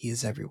waits. He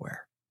is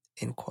everywhere."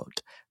 End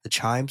quote. The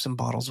chimes and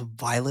bottles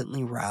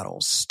violently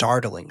rattle,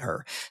 startling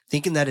her.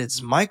 Thinking that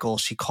it's Michael,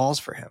 she calls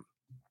for him.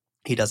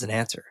 He doesn't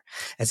answer.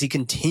 As she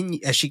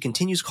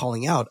continues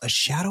calling out, a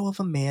shadow of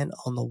a man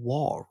on the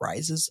wall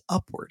rises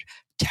upward,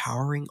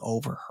 towering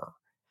over her.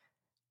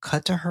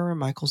 Cut to her and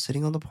Michael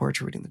sitting on the porch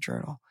reading the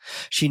journal.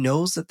 She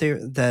knows that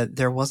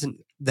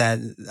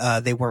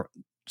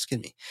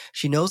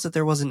She knows that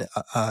there wasn't.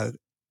 I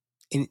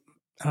don't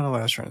know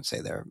what I was trying to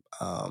say there.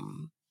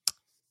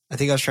 I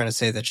think I was trying to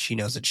say that she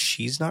knows that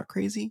she's not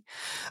crazy,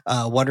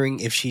 wondering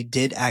if she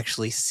did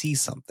actually see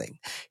something.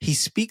 He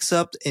speaks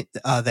up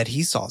that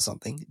he saw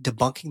something,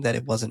 debunking that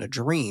it wasn't a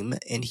dream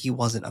and he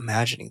wasn't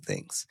imagining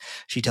things.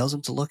 She tells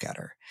him to look at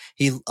her.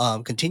 He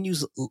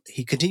continues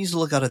to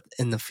look out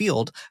in the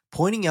field,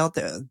 pointing out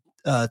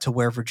to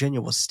where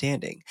Virginia was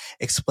standing,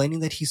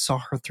 explaining that he saw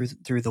her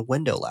through the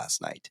window last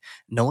night,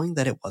 knowing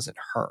that it wasn't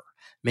her,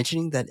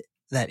 mentioning that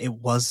it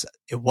was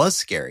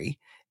scary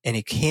and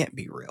it can't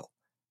be real.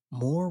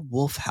 More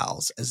wolf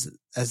howls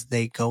as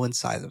they go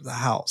inside of the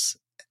house,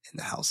 and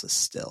the house is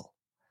still.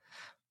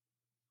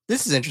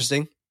 This is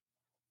interesting.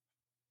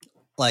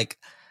 Like,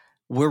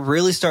 we're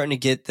really starting to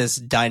get this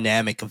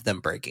dynamic of them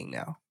breaking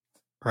now,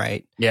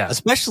 right? Yeah.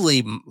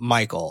 Especially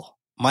Michael.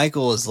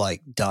 Michael is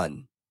like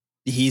done.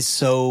 He's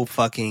so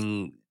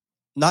fucking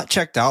not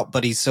checked out,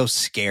 but he's so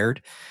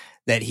scared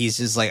that he's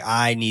just like,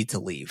 I need to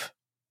leave.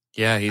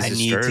 Yeah, I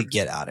need to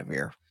get out of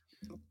here.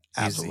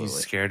 Absolutely. He's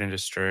scared and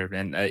disturbed,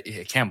 and I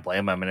can't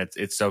blame him. And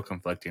it's so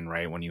conflicting,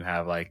 right? When you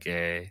have like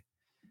a,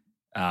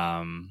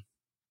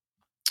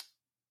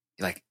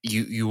 like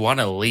you want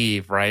to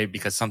leave, right?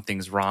 Because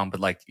something's wrong, but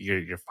like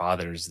your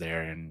father's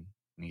there and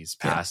he's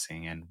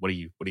passing, and what are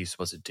you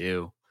supposed to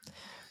do?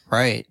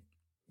 Right,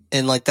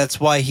 and like that's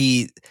why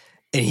he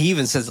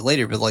even says it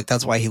later, but like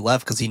that's why he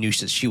left, because he knew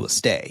that she would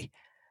stay,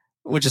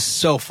 which is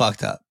so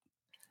fucked up.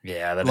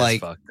 Yeah, that is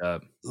fucked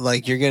up.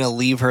 Like, you're gonna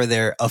leave her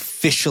there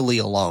officially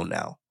alone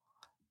now.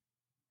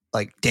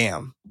 Like,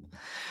 damn.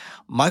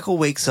 Michael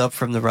wakes up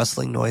from the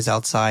rustling noise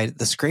outside.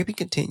 The scraping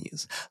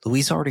continues.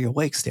 Louise already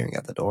awake, staring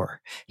at the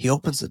door. He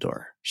opens the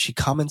door. She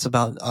comments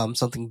about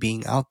something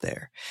being out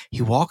there.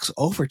 He walks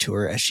over to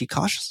her as she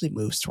cautiously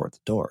moves toward the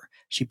door.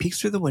 She peeks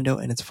through the window,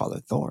 and it's Father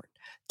Thorne,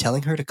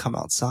 telling her to come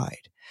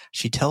outside.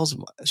 She tells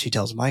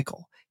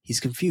Michael. He's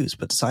confused,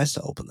 but decides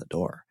to open the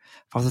door.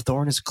 Father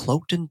Thorne is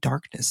cloaked in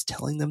darkness,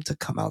 telling them to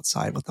come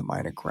outside with a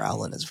minor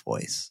growl in his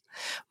voice.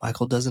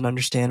 Michael doesn't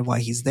understand why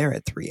he's there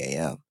at 3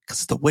 a.m. Because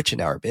it's the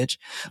witching hour, bitch.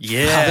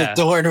 Yeah. Father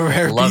Thorne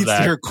repeats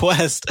the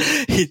request.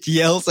 He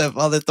yells at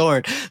Father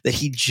Thorne that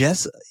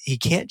he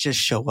can't just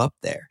show up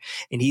there.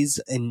 And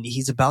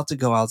he's about to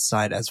go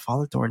outside as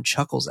Father Thorne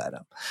chuckles at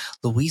him.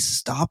 Louise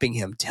stopping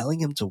him, telling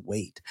him to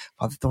wait.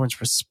 Father Thorne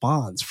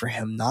responds for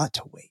him not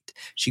to wait.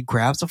 She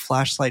grabs a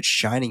flashlight,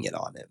 shining it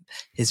on him,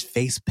 his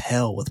face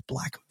pale with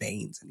black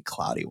veins and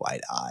cloudy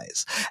white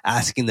eyes,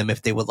 asking them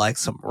if they would like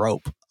some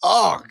rope.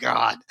 Oh,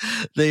 God.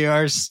 They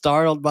are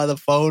startled by the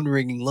phone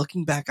ringing,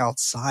 looking back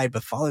outside,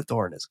 but Father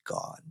Thorne is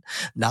gone.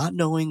 Not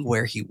knowing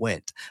where he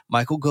went,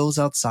 Michael goes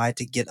outside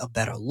to get a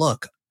better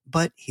look,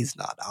 but he's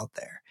not out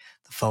there.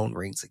 The phone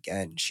rings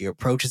again. She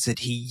approaches it.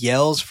 He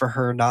yells for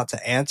her not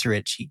to answer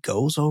it. She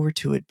goes over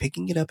to it,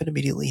 picking it up and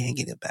immediately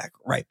hanging it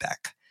right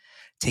back,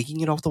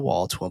 taking it off the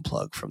wall to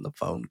unplug from the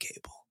phone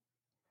cable.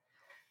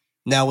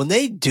 Now, when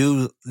they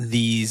do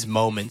these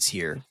moments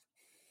here,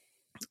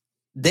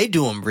 they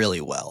do them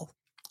really well.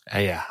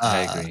 Yeah, I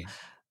agree.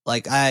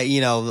 Like,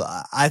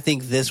 I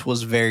think this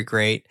was very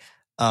great.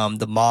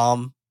 The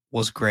mom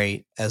was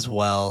great as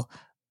well.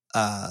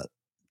 To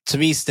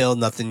me, still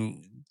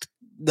nothing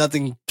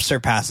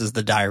surpasses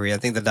the diary. I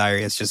think the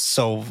diary is just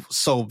so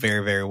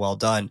very, very well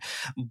done.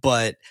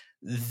 But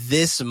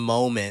this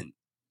moment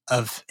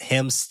of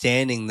him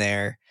standing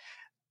there,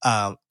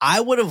 I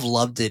would have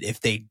loved it if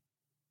they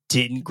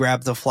didn't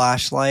grab the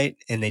flashlight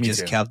and they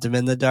just kept him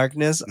in the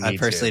darkness. I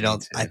personally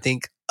don't. I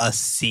think us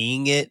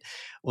seeing it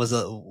was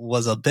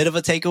a bit of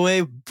a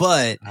takeaway,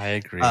 but I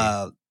agree.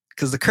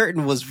 because the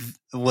curtain was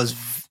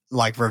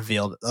like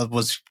revealed,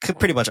 was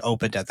pretty much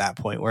opened at that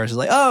point, where it's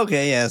like, oh,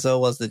 okay, yeah, so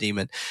it was the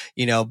demon,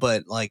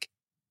 but like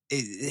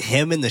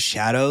him in the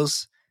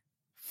shadows,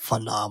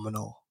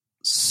 phenomenal,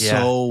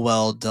 so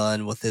well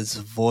done with his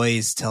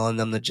voice telling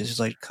them to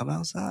just like come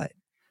outside.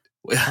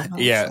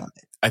 Yeah,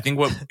 I think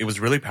it was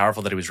really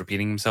powerful that he was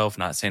repeating himself,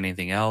 not saying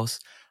anything else.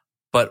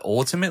 But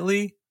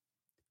ultimately,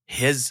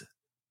 his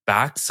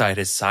backside,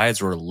 his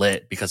sides were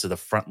lit because of the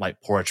front light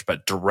porch,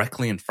 but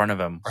directly in front of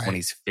him, when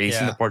he's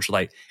facing the porch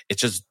light,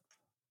 it's just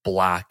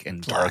black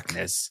and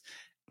darkness.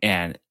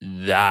 And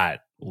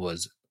that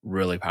was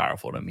really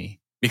powerful to me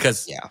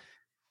because,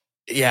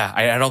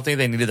 I don't think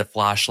they needed the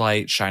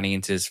flashlight shining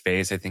into his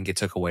face. I think it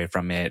took away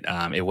from it.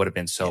 It would have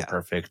been so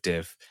perfect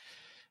if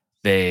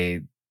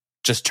they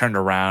just turned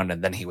around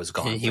and then he was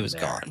gone. He was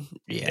gone.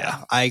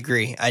 Yeah, I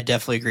agree. I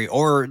definitely agree.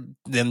 Or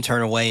them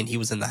turn away and he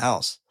was in the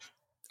house.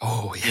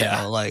 Oh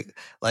yeah, like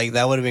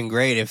that would have been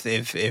great if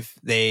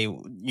they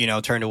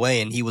turned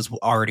away and he was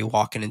already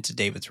walking into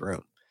David's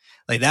room.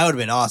 Like that would have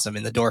been awesome,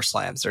 and the door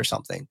slams or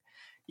something.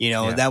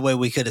 That way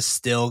we could have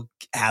still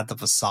had the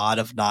facade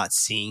of not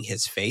seeing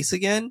his face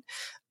again.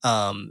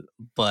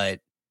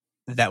 But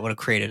that would have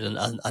created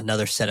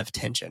another set of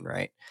tension,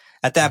 right?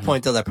 At that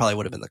point, though, that probably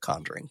would have been The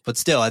Conjuring. But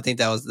still, I think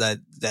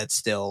that's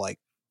still like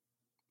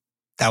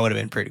that would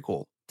have been pretty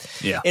cool.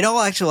 Yeah. In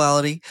all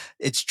actuality,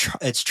 it's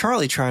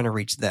Charlie trying to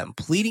reach them,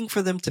 pleading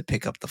for them to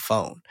pick up the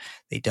phone.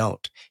 They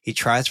don't. He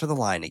tries for the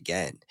line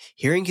again,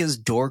 hearing his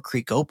door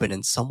creak open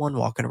and someone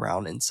walking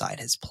around inside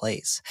his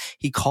place.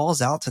 He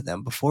calls out to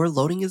them before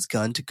loading his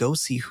gun to go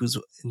see who's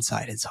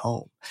inside his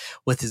home.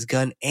 With his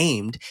gun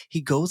aimed,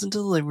 he goes into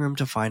the living room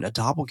to find a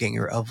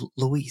doppelganger of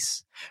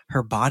Louise.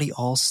 Her body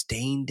all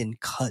stained and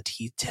cut.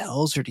 He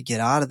tells her to get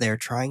out of there,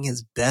 trying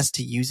his best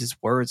to use his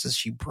words as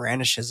she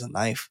brandishes a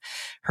knife,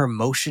 her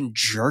motion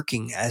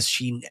jerking as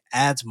she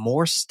adds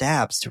more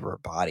stabs to her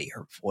body,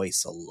 her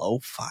voice a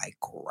lo-fi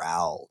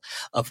growl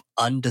of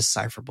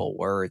undecipherable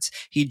words.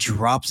 He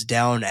drops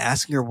down,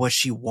 asking her what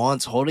she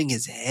wants, holding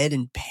his head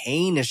in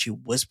pain as she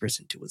whispers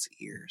into his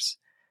ears.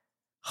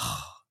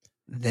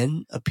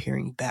 Then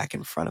appearing back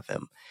in front of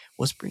him,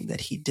 whispering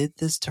that he did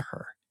this to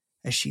her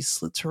as she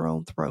slits her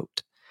own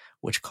throat,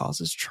 which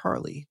causes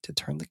Charlie to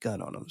turn the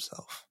gun on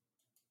himself.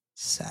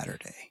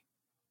 Saturday.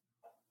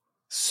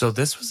 So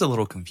this was a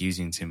little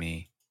confusing to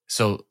me.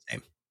 So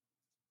Same.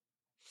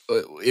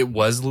 It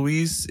was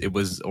Louise? It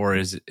was, or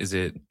is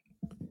it?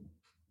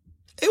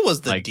 It was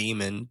the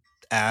demon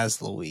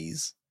as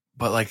Louise.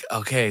 But like,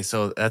 okay,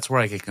 so that's where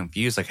I get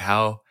confused. Like,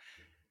 how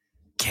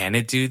can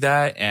it do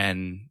that?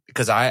 And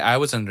because I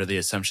was under the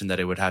assumption that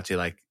it would have to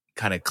like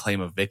kind of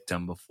claim a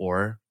victim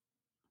before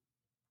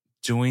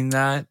doing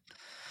that.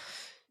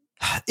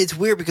 It's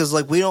weird because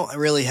like we don't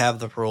really have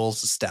the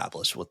rules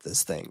established with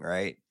this thing,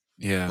 right?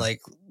 Yeah.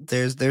 Like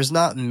there's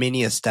not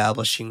many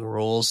establishing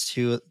rules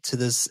to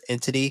this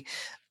entity,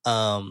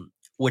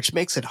 which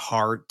makes it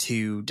hard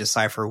to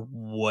decipher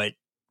what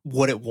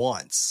it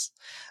wants.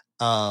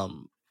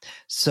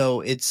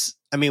 So it's,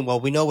 I mean, well,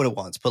 we know what it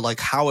wants, but like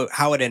how it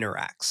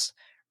interacts,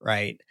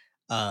 right?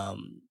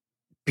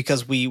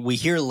 Because we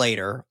hear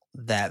later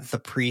that the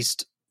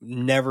priest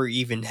never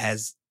even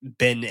has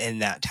been in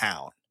that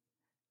town.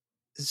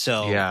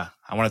 So yeah,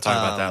 I want to talk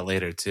about that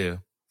later too.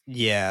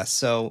 Yeah,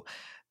 so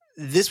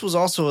this was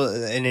also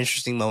an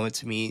interesting moment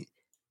to me.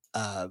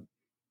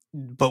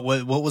 But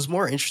what was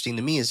more interesting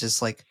to me is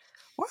just like,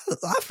 wow,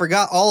 I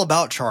forgot all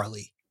about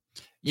Charlie.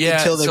 Yeah,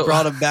 until they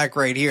brought him back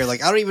right here.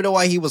 Like, I don't even know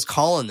why he was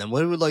calling them.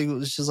 What would like? It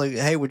was just like,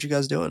 hey, what you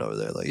guys doing over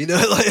there? Like,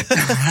 like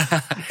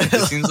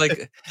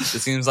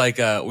it seems like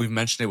we've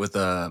mentioned it with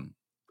a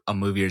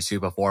movie or two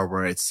before,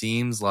 where it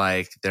seems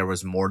like there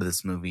was more to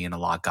this movie and a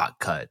lot got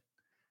cut,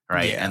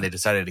 right? Yeah. And they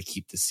decided to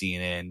keep the scene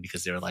in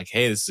because they were like,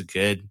 hey, this is a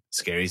good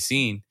scary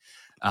scene,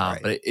 Right.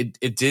 but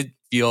it did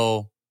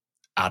feel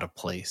out of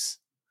place.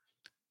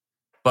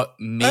 But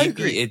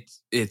maybe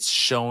it's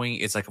showing,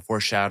 it's like a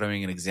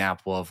foreshadowing, an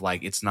example of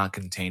like it's not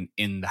contained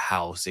in the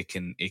house. It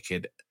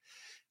could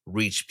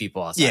reach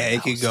people outside. Yeah, the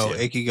it could house go. too.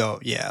 It could go.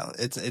 Yeah,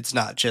 it's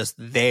not just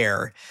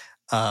there.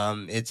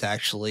 It's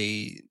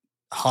actually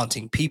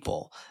haunting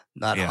people,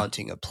 not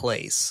haunting a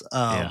place.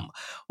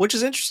 Which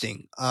is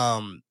interesting.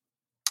 I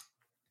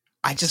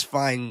just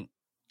found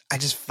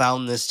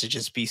this to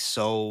just be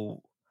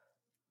so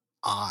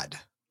odd,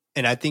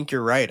 and I think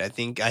you're right. I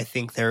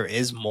think there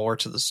is more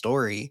to the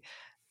story.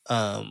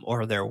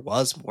 Or there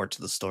was more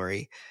to the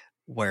story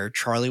where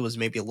Charlie was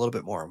maybe a little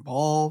bit more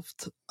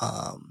involved.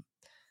 Or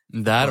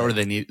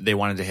they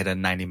wanted to hit a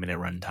 90-minute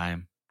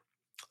runtime.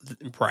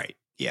 Right.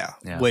 Yeah.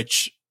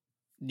 Which,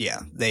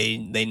 they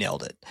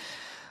nailed it.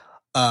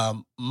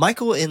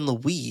 Michael and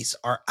Louise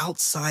are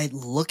outside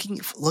looking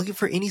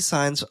for any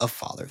signs of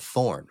Father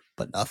Thorn,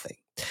 but nothing.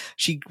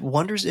 She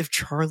wonders if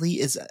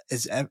Charlie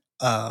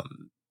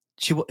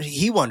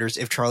he wonders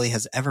if Charlie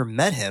has ever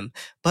met him,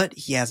 but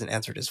he hasn't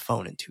answered his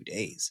phone in 2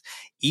 days,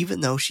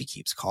 even though she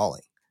keeps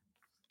calling.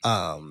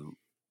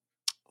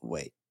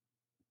 Wait.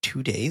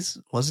 2 days?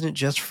 Wasn't it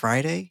just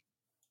Friday?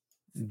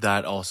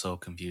 That also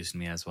confused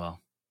me as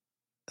well.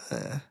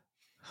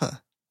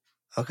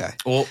 Okay.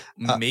 Well,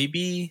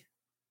 maybe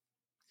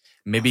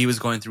he was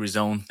going through his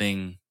own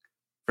thing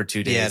for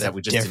 2 days that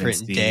we just didn't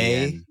see.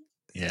 Day.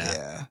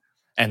 And,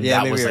 and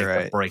that was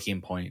like the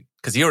breaking point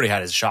because he already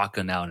had his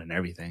shotgun out and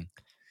everything.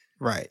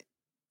 Right.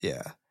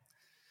 Yeah.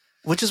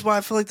 Which is why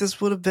I feel like this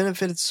would have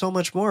benefited so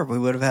much more if we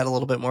would have had a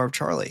little bit more of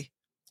Charlie.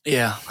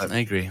 Yeah, I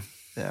agree.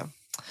 Yeah.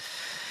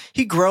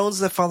 He groans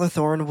that Father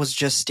Thorne was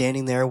just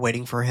standing there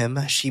waiting for him.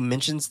 She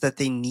mentions that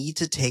they need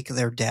to take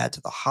their dad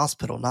to the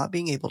hospital, not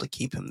being able to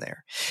keep him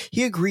there.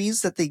 He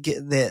agrees that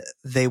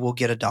they will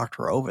get a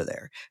doctor over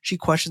there. She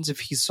questions if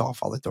he saw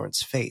Father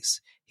Thorne's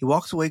face. He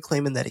walks away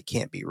claiming that it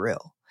can't be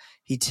real.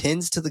 He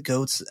tends to the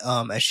goats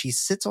as she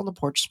sits on the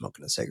porch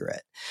smoking a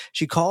cigarette.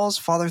 She calls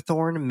Father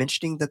Thorne,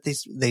 mentioning that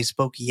they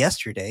spoke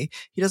yesterday.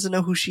 He doesn't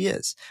know who she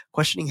is,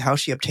 questioning how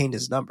she obtained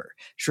his number.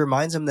 She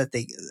reminds him that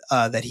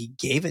that he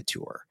gave it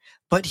to her,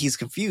 but he's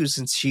confused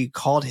since she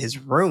called his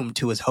room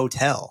to his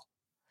hotel.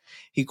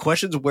 He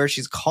questions where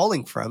she's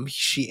calling from.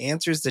 She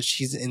answers that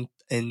she's in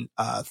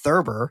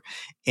Thurber,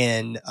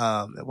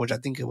 which I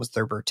think it was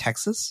Thurber,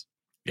 Texas.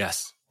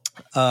 Yes.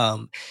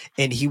 And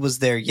he was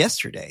there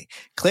yesterday,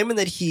 claiming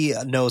that he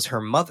knows her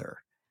mother.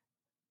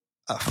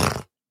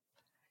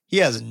 He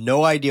has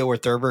no idea where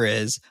Thurber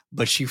is,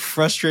 but she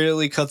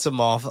frustratedly cuts him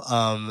off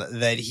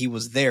that he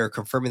was there,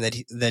 confirming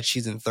that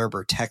she's in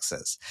Thurber,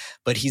 Texas.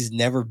 But he's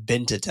never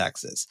been to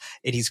Texas,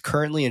 and he's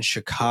currently in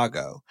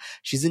Chicago.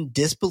 She's in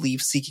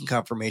disbelief, seeking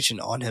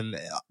confirmation on him,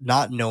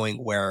 not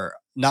knowing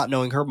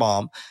her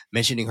mom,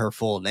 mentioning her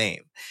full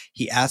name.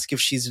 He asks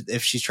if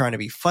she's trying to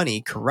be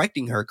funny,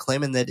 correcting her,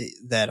 claiming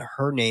that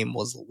her name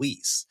was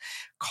Louise,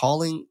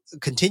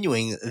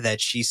 continuing that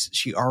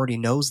she already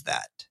knows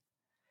that.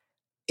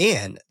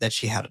 And that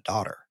she had a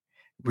daughter.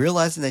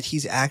 Realizing that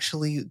he's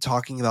actually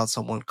talking about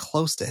someone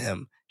close to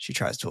him, she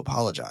tries to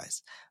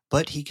apologize.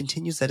 But he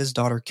continues that his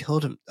daughter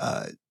killed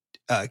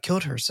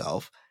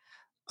herself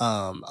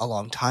a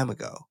long time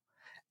ago.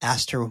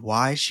 Asked her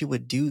why she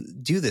would do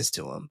this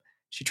to him.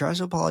 She tries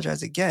to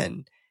apologize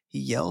again. He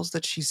yells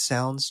that she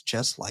sounds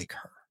just like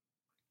her.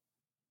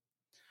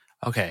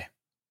 Okay.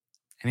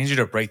 I need you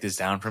to break this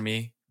down for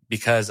me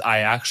because I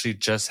actually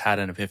just had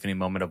an epiphany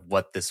moment of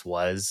what this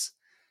was.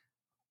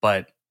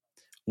 But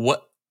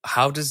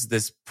how does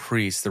this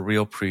priest, the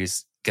real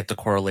priest, get the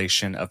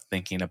correlation of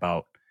thinking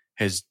about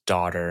his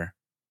daughter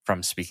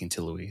from speaking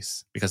to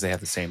Louise? Because they have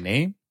the same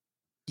name?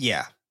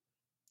 Yeah.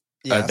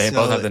 They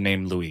both have the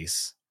name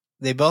Louise.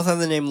 They both have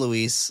the name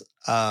Louise.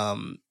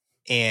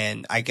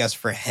 And I guess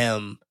for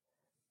him,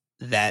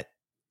 that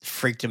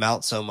freaked him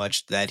out so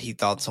much that he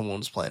thought someone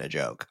was playing a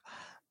joke.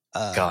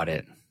 Got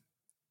it.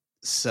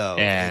 So,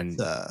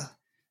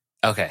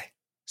 okay.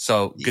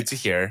 So good to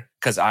hear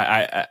because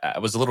I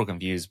was a little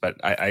confused,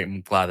 but I'm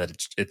glad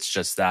that it's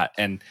just that.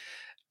 And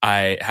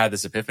I had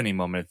this epiphany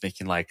moment of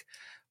thinking like,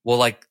 well,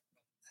 like,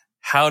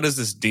 how does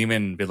this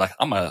demon be like,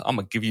 I'm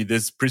gonna give you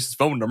this priest's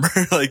phone number?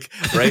 Like,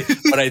 right.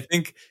 But I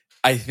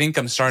think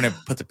I'm starting to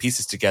put the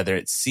pieces together.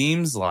 It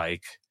seems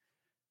like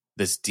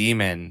this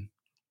demon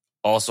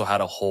also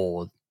had a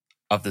hold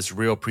of this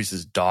real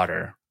priest's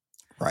daughter.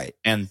 Right.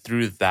 And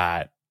through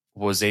that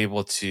was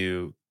able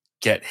to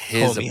get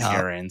his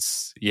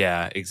appearance.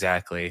 Yeah,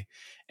 exactly.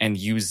 And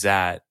use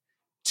that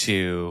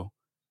to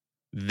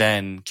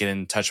then get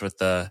in touch with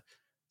the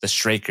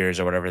Strakers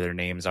or whatever their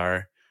names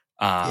are.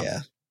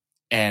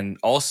 And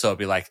also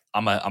be like,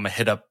 I'm a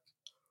hit up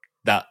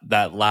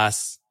that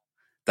last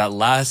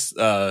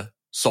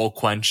soul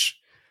quench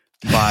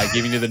by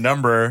giving you the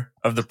number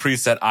of the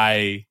priest that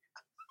I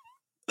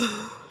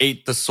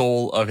ate the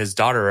soul of his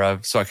daughter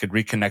of, so I could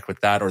reconnect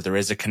with that, or there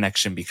is a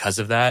connection because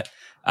of that.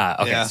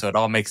 So it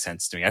all makes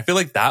sense to me. I feel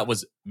like that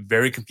was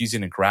very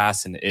confusing and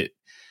crass, and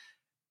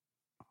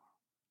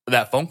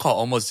that phone call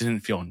almost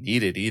didn't feel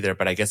needed either.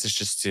 But I guess it's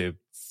just to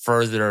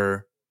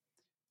further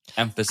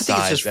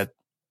emphasize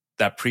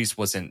that priest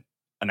wasn't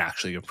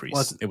actually a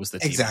priest. It was the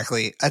demon.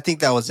 Exactly. I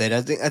think that was it.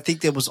 I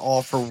think it was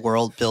all for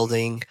world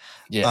building.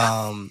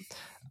 Yeah.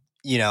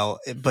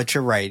 But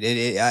you're right.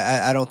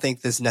 I don't think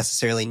this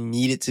necessarily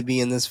needed to be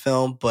in this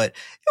film, but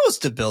it was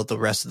to build the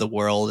rest of the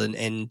world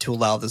and to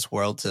allow this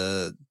world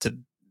to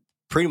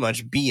pretty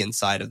much be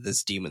inside of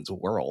this demon's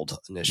world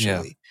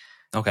initially.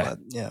 Yeah. Okay. But,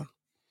 yeah.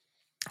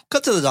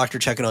 Cut to the doctor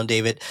checking on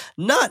David,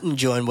 not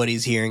enjoying what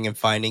he's hearing and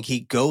finding.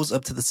 He goes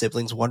up to the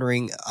siblings,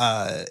 wondering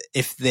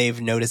if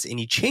they've noticed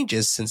any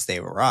changes since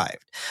they've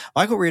arrived.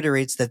 Michael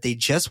reiterates that they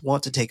just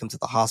want to take him to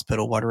the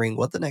hospital, wondering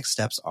what the next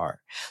steps are.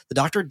 The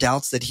doctor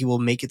doubts that he will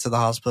make it to the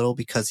hospital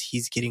because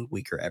he's getting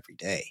weaker every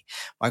day.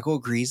 Michael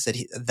agrees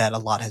that a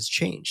lot has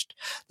changed.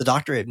 The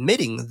doctor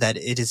admitting that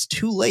it is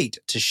too late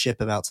to ship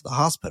him out to the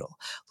hospital.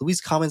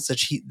 Louise comments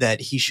that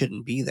he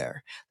shouldn't be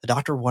there. The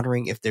doctor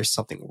wondering if there's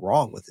something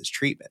wrong with his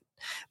treatment.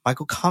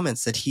 Michael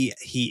comments that he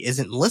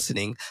isn't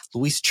listening,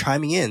 Louise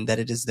chiming in that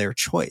it is their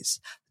choice.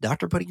 The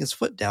doctor putting his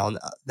foot down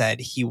that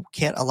he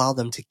can't allow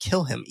them to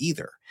kill him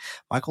either.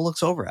 Michael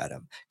looks over at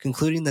him,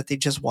 concluding that they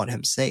just want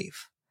him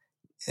safe.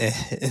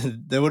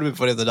 That would have been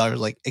funny if the doctor's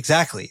like,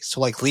 exactly.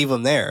 So like leave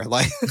him there.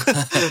 Like,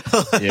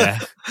 Yeah.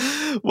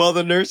 While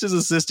the nurse is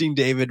assisting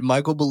David,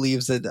 Michael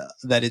believes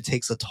that it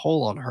takes a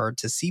toll on her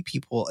to see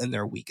people in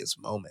their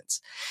weakest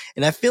moments.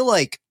 And I feel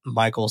like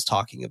Michael's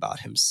talking about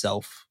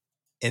himself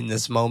in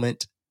this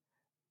moment,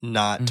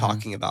 not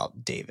talking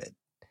about David.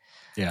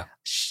 Yeah.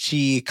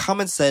 She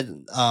comments that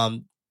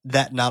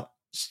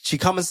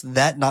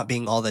not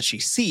being all that she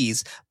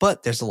sees,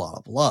 but there's a lot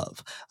of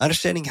love.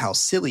 Understanding how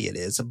silly it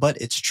is, but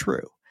it's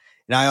true.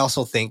 And I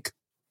also think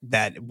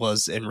that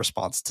was in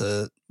response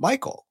to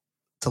Michael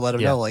to let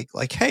him know,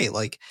 like, hey,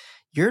 like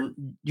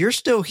you're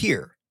still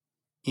here.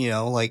 You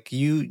know, like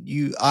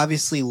you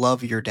obviously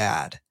love your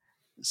dad.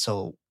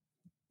 So,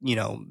 you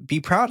know, be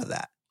proud of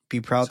that.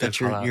 Be proud that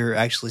you're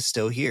actually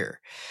still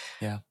here.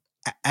 Yeah.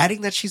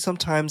 Adding that she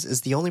sometimes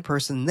is the only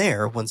person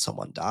there when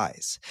someone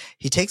dies.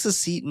 He takes a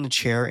seat in a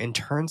chair and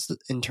turns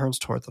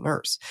toward the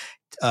nurse,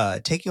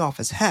 taking off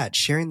his hat,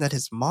 sharing that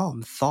his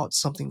mom thought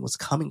something was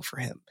coming for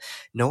him,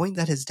 knowing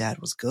that his dad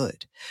was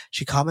good.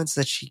 She comments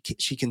that she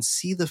can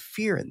see the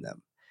fear in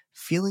them,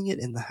 feeling it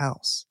in the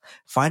house,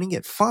 finding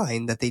it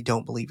fine that they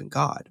don't believe in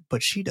God,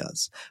 but she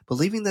does,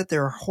 believing that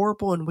there are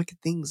horrible and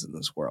wicked things in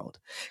this world,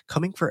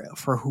 coming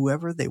for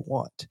whoever they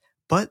want.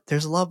 But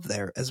there's love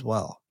there as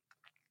well.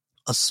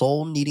 A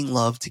soul needing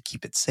love to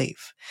keep it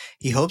safe.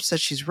 He hopes that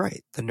she's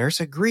right, the nurse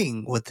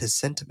agreeing with his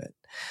sentiment.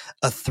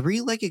 A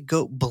three-legged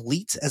goat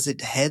bleats as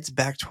it heads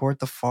back toward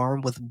the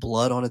farm with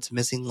blood on its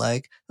missing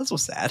leg. That's so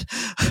sad.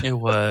 It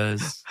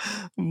was.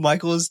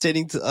 Michael is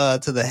tending to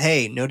the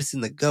hay,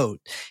 noticing the goat.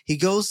 He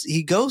goes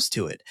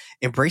to it,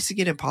 embracing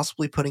it and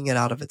possibly putting it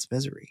out of its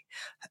misery.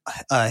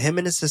 Him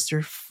and his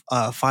sister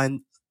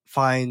find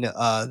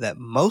that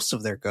most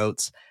of their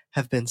goats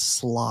have been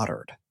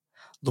slaughtered.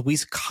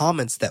 Louise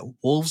comments that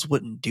wolves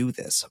wouldn't do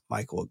this.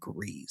 Michael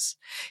agrees.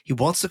 He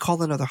wants to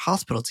call another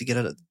hospital to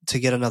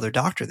get another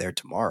doctor there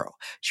tomorrow.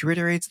 She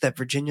reiterates that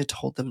Virginia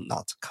told them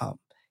not to come.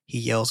 He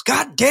yells,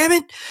 "God damn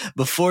it!"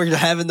 before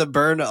having to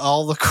burn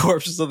all the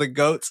corpses of the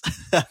goats.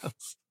 That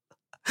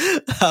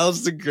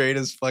was the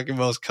greatest fucking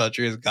most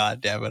countryest "God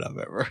damn it" I've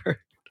ever heard.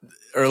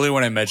 Earlier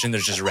when I mentioned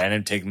there's just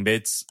random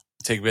tidbits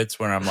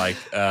where I'm like,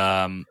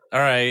 all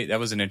right, that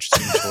was an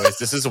interesting choice.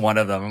 This is one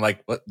of them. I'm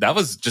like, what? That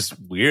was just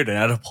weird and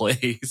out of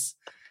place.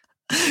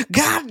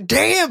 God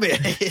damn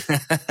it.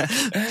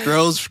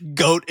 Throws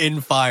goat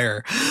in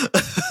fire.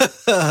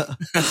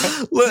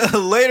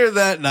 Later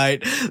that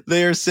night,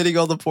 they are sitting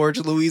on the porch,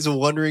 Louise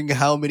wondering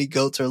how many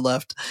goats are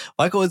left.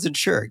 Michael isn't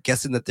sure,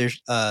 guessing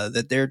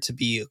that they're to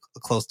be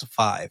close to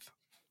 5.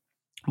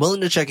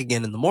 Willing to check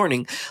again in the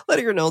morning,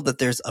 letting her know that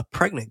there's a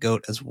pregnant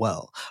goat as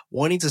well,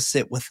 wanting to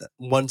sit with them.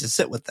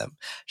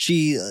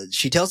 She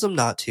tells him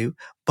not to,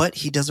 but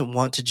he doesn't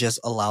want to just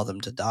allow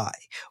them to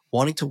die.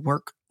 Wanting to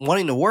work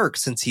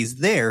since he's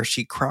there,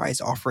 she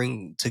cries,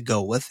 offering to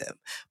go with him,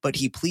 but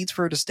he pleads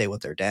for her to stay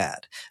with their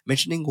dad,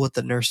 mentioning what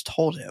the nurse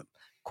told him,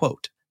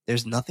 quote,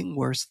 "There's nothing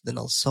worse than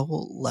a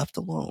soul left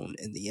alone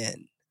in the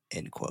end."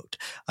 End quote.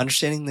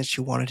 Understanding that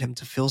she wanted him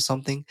to feel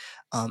something,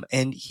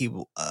 and he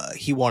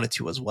wanted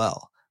to as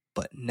well.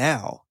 But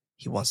now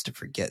he wants to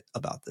forget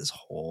about this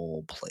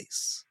whole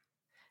place.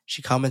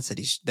 She comments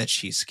that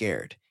she's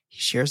scared. He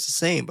shares the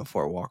same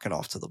before walking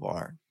off to the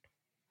barn.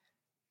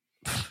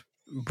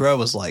 Bro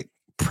was like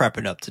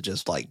prepping up to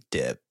just like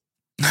dip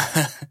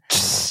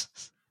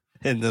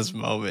in this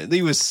moment.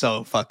 He was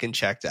so fucking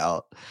checked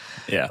out.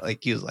 Yeah,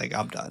 like he was like,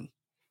 "I'm done.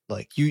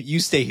 Like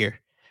you stay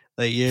here.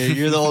 Like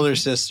you're the older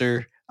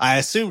sister." I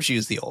assume she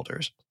was the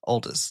oldest.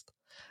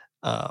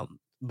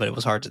 But it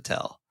was hard to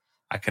tell.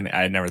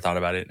 I never thought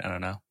about it. I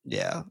don't know.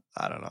 Yeah,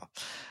 I don't know.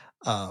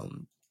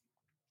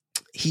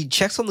 He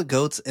checks on the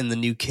goats and the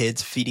new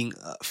kids feeding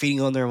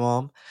on their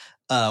mom.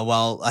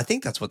 Well, I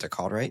think that's what they're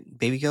called, right?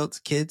 Baby goats,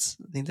 kids.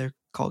 I think they're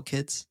called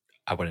kids.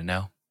 I wouldn't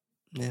know.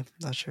 Yeah,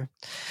 not sure.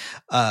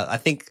 I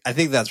think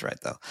that's right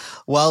though.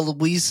 While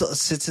Louise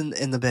sits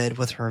in the bed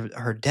with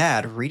her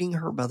dad reading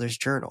her mother's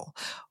journal,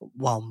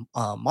 while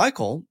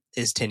Michael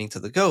is tending to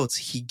the goats,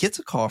 he gets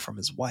a call from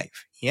his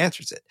wife. He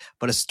answers it,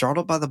 but is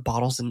startled by the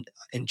bottles and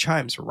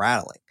chimes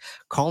rattling,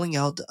 calling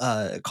out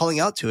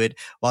to it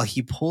while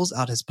he pulls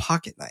out his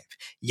pocket knife,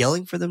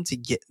 yelling for them to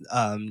get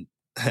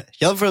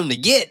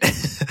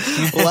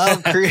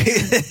loud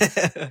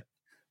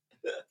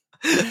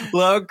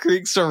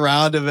creaks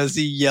around him as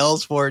he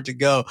yells for it to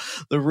go.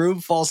 The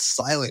room falls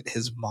silent.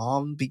 His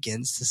mom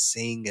begins to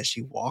sing as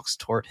she walks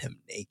toward him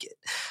naked.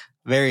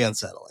 Very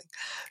unsettling.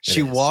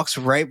 She walks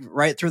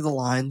right through the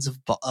lines of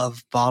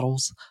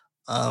bottles.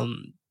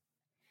 And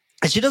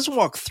she doesn't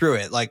walk through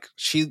it. Like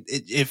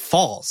it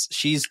falls.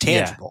 She's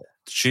tangible.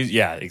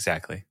 Yeah,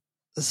 exactly.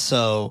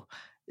 So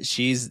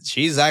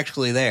she's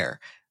actually there.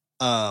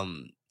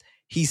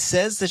 He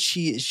says that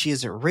she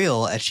isn't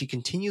real as she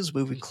continues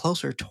moving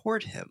closer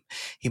toward him.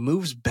 He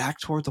moves back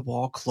toward the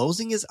wall,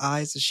 closing his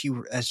eyes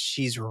as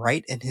she's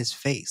right in his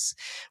face.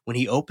 When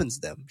he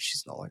opens them,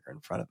 she's no longer in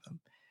front of him.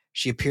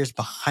 She appears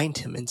behind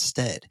him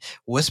instead,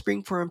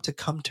 whispering for him to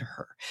come to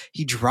her.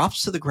 He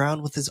drops to the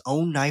ground with his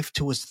own knife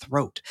to his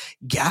throat,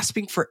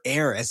 gasping for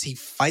air as he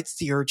fights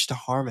the urge to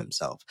harm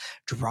himself.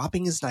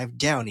 Dropping his knife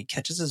down, he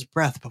catches his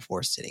breath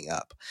before sitting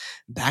up.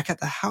 Back at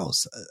the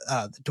house,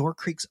 the door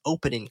creaks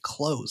open and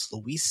close,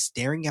 Louise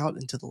staring out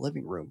into the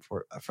living room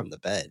from the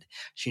bed.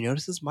 She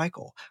notices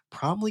Michael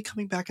promptly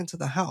coming back into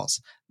the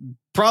house,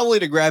 probably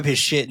to grab his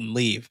shit and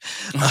leave.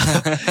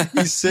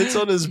 He sits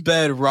on his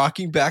bed,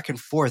 rocking back and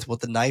forth with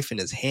the knife in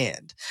his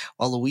hand.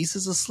 While Louise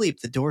is asleep,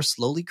 the door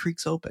slowly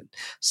creaks open.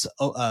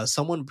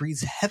 Someone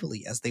breathes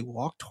heavily as they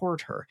walk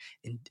toward her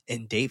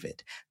and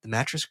David. The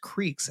mattress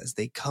creaks as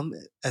they come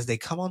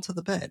onto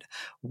the bed,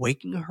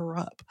 waking her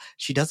up.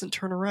 She doesn't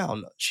turn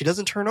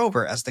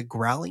over as the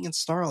growling and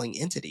snarling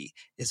entity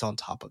is on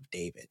top of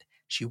David.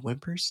 She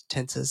whimpers,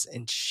 tenses,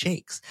 and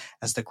shakes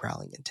as the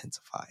growling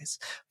intensifies.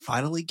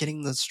 Finally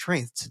getting the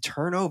strength to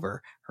turn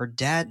over, her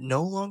dad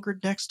no longer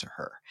next to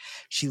her.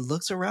 She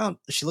looks around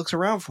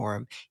for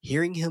him,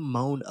 hearing him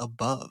moan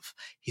above.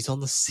 He's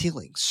on the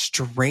ceiling,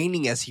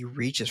 straining as he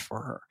reaches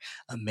for her.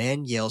 A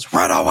man yells,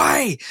 "Run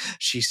away!"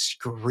 She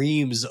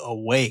screams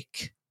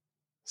awake.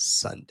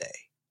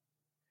 Sunday.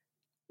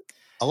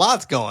 A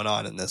lot's going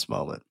on in this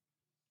moment.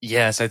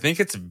 Yes, I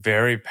think it's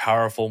very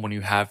powerful when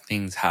you have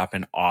things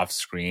happen off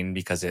screen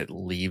because it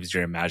leaves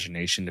your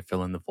imagination to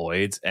fill in the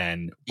voids.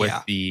 And with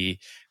the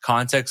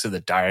context of the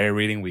diary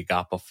reading we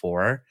got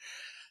before,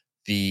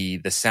 the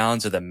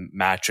sounds of the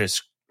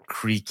mattress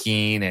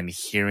creaking and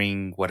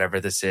hearing whatever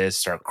this is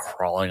start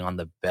crawling on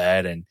the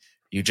bed, and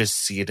you just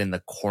see it in the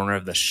corner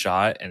of the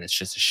shot, and it's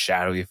just a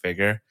shadowy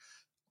figure.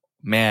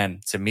 Man,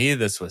 to me,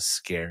 this was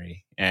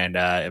scary and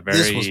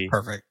this was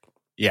perfect.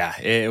 Yeah,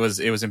 it was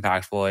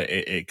impactful.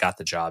 It got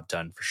the job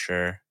done for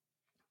sure.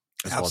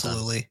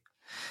 Absolutely.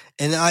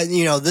 And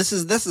this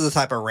is the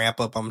type of ramp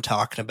up I'm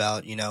talking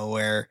about,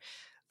 where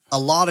a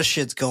lot of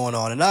shit's going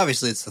on, and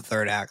obviously it's the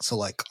third act, so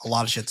like a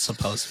lot of shit's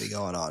supposed to be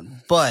going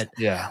on. But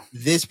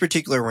this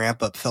particular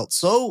ramp up felt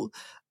so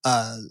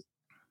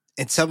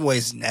in some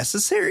ways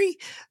necessary,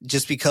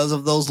 just because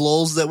of those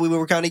lulls that we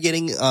were kind of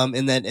getting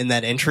in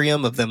that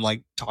interim of them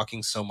like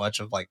talking so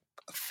much of like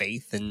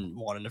faith and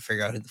wanting to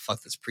figure out who the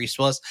fuck this priest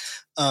was.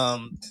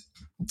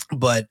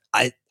 But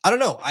I don't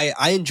know.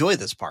 I enjoy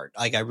this part.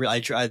 Like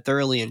I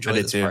thoroughly enjoy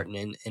this part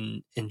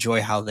and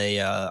enjoy how they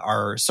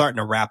are starting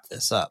to wrap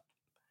this up.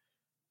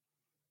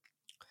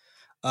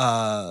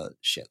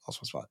 Shit,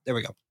 lost my spot. There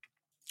we go.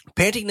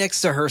 Panting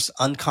next to her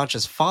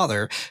unconscious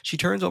father, she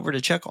turns over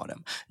to check on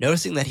him,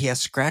 noticing that he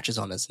has scratches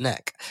on his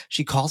neck.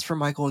 She calls for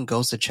Michael and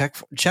goes to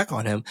check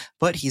on him,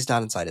 but he's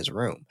not inside his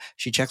room.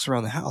 She checks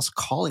around the house,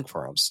 calling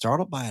for him,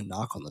 startled by a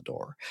knock on the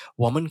door.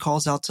 A woman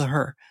calls out to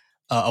her.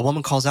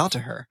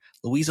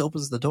 Louise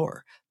opens the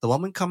door. The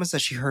woman comments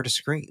that she heard a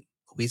scream.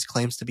 Louise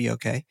claims to be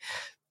okay.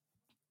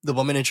 The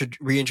woman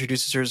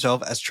reintroduces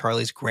herself as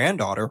Charlie's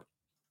granddaughter,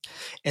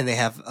 and they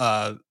have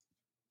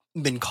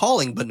been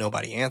calling, but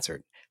nobody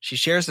answered. She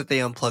shares that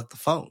they unplugged the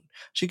phone.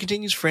 She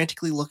continues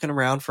frantically looking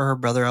around for her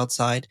brother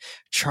outside.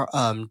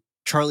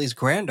 Charlie's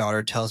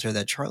granddaughter tells her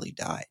that Charlie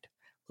died.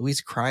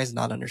 Louise cries,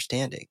 not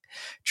understanding.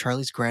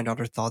 Charlie's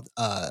granddaughter thought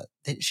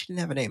she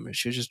didn't have a name.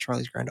 She was just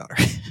Charlie's granddaughter.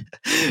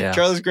 Yeah.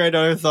 Charlie's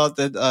granddaughter thought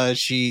that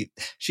she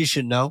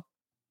should know.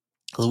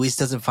 Louise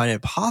doesn't find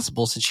it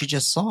possible since she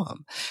just saw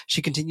him.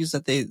 She continues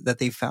that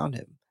they found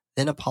him,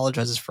 then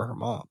apologizes for her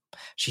mom.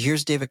 She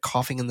hears David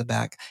coughing in the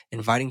back,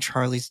 inviting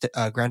Charlie's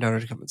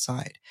granddaughter to come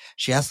inside.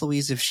 She asks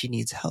Louise if she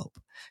needs help.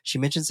 She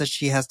mentions that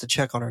she has to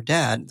check on her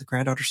dad. The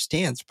granddaughter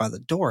stands by the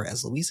door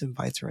as Louise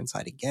invites her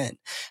inside again,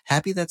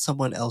 happy that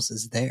someone else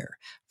is there.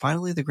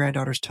 Finally, the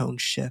granddaughter's tone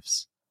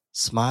shifts,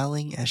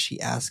 smiling as she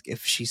asks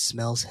if she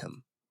smells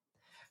him.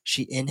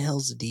 She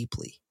inhales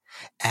deeply,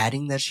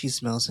 adding that she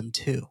smells him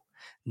too,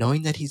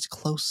 knowing that he's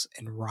close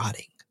and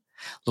rotting.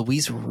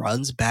 Louise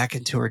runs back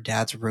into her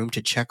dad's room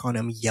to check on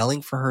him,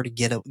 yelling for her to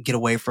get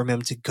away from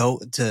him,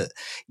 to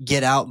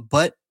get out,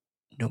 but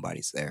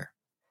nobody's there.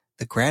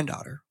 The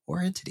granddaughter, or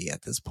entity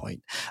at this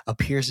point,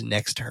 appears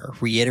next to her,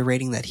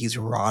 reiterating that he's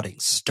rotting,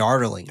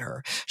 startling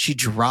her. She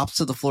drops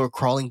to the floor,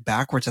 crawling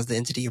backwards as the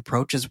entity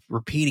approaches,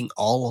 repeating,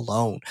 "All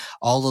alone,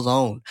 all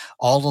alone,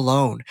 all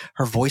alone."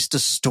 Her voice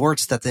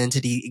distorts that the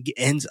entity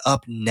ends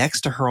up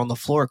next to her on the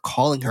floor,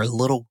 calling her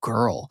little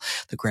girl.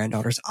 The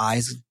granddaughter's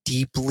eyes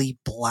deeply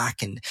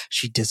blackened.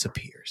 She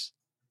disappears.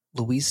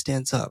 Louise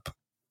stands up,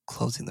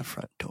 closing the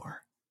front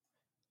door.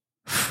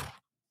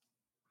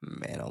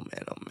 Man, oh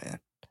man, oh man.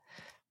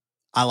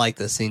 I like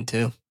this scene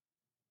too.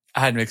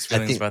 I had mixed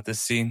feelings about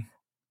this scene.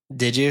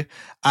 Did you?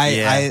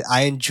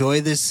 I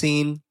enjoy this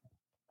scene.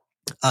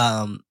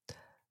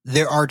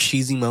 There are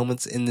cheesy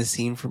moments in this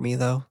scene for me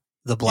though.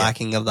 The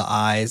blacking of the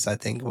eyes, I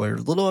think, were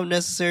a little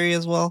unnecessary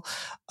as well.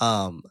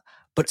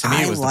 But to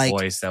me, it was the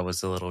voice that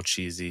was a little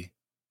cheesy.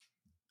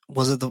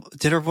 Was it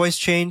did her voice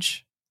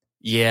change?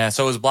 Yeah,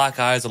 so it was black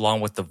eyes along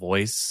with the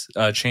voice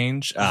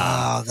change.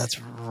 Oh, that's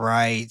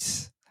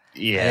right.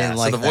 Yeah,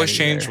 so the voice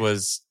change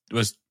was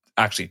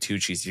actually too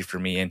cheesy for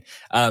me. And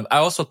I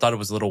also thought it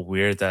was a little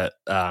weird that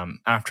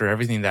after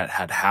everything that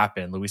had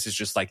happened, Luis is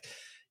just like,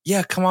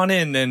 yeah, come on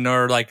in. And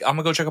or like, I'm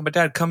gonna go check on my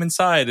dad, come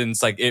inside. And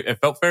it's like, it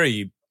felt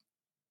very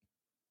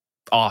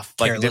off.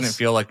 Like Careless. it didn't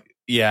feel like,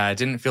 it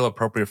didn't feel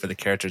appropriate for the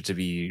character to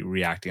be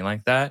reacting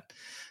like that.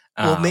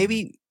 Well,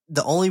 maybe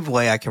the only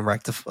way I can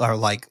rectify, or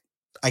like,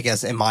 I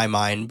guess in my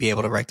mind, be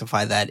able to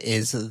rectify that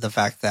is the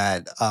fact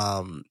that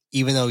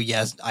even though,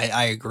 yes,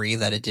 I agree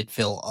that it did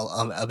feel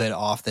a bit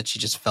off, that she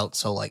just felt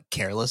so like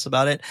careless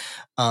about it.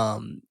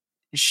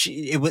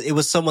 It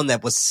was someone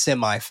that was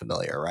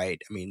semi-familiar, right?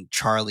 I mean,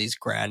 Charlie's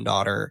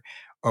granddaughter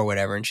or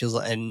whatever, and she was,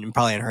 and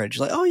probably in her head, she's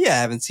like, oh yeah,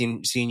 I haven't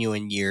seen you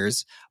in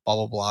years, blah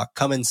blah blah.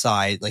 Come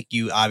inside, like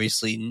you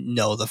obviously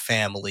know the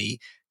family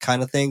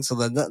kind of thing. So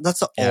that's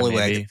the only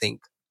way I could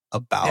think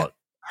about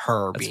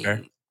her being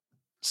fair.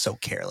 So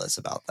careless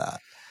about that.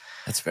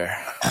 That's fair.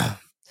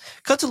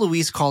 Cut to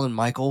Louise calling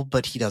Michael,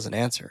 but he doesn't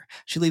answer.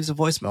 She leaves a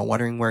voicemail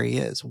wondering where he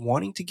is,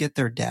 wanting to get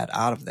their dad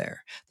out of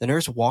there. The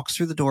nurse walks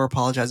through the door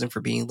apologizing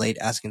for being late,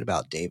 asking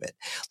about David.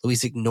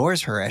 Louise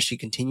ignores her as she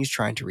continues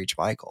trying to reach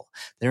Michael.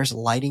 The nurse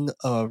lighting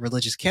a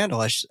religious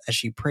candle as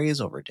she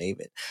prays over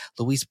David.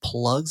 Louise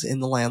plugs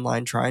in the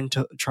landline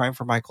trying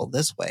for Michael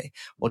this way.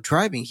 While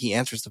driving, he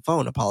answers the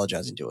phone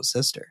apologizing to his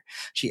sister.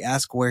 She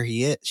asks where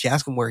he is. She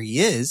asks him where he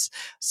is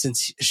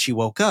since she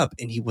woke up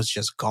and he was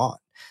just gone.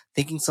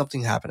 Thinking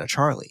something happened to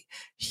Charlie.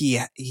 He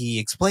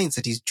explains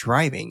that he's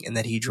driving and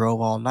that he drove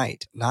all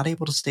night, not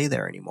able to stay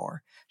there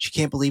anymore. She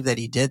can't believe that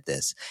he did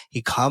this.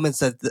 He comments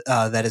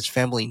that his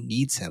family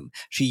needs him.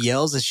 She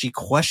yells as she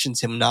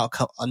questions him not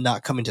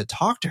coming to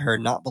talk to her,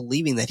 not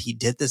believing that he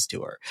did this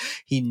to her.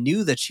 He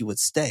knew that she would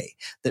stay.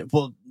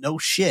 Well, no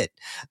shit.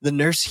 The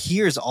nurse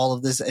hears all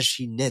of this as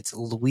she knits,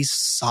 Louise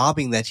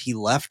sobbing that he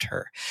left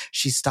her.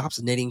 She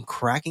stops knitting,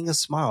 cracking a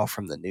smile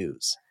from the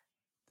news.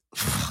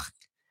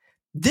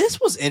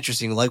 This was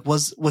interesting. Like,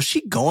 was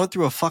she going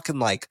through a fucking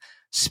like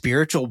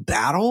spiritual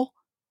battle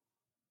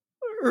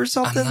or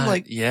something?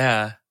 I'm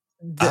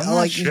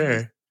not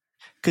sure.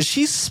 Because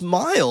she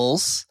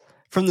smiles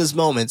from this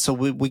moment, so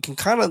we can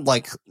kind of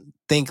like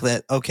think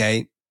that,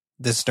 okay,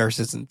 this nurse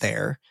isn't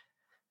there,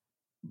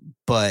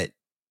 but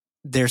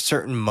there's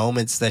certain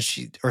moments that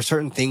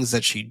certain things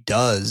that she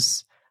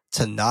does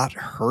to not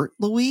hurt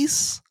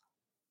Louise.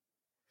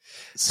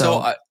 So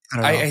I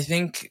don't know.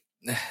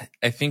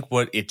 I think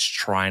what it's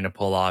trying to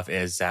pull off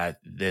is that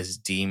this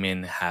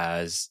demon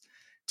has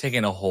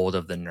taken a hold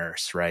of the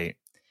nurse, right?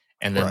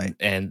 And then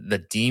and the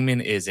demon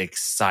is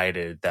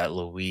excited that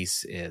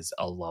Louise is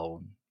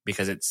alone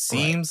because it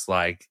seems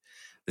like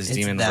this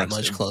demon that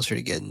much closer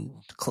to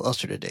getting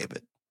closer to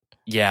David.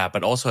 Yeah,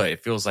 but also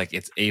it feels like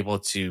it's able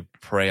to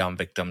prey on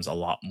victims a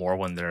lot more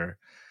when they're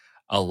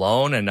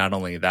alone, and not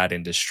only that,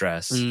 in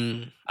distress.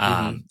 And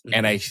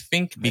I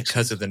think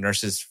because of the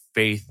nurse's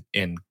faith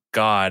in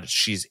God,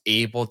 she's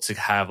able to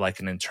have like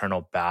an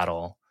internal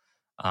battle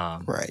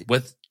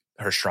with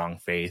her strong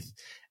faith.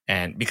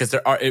 And because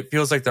it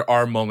feels like there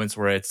are moments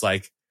where it's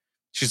like,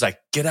 she's like,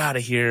 get out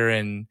of here.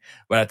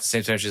 But at the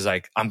same time, she's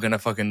like, I'm going to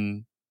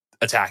fucking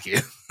attack you.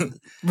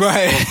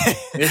 Right.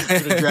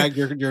 Drag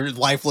your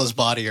lifeless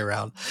body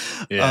around.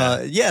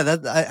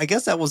 I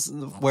guess that was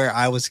where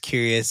I was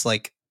curious,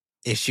 like,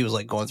 if she was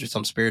like going through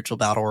some spiritual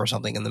battle or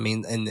something in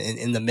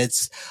the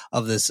midst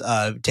of this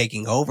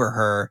taking over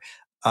her.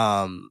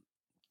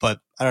 But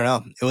I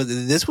don't know.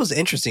 This was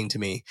interesting to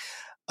me.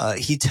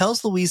 He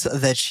tells Louise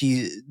that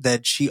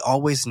she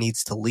always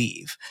needs to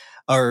leave,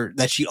 or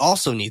that she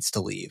also needs to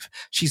leave.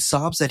 She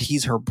sobs that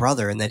he's her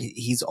brother and that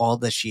he's all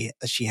that she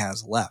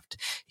has left.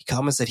 He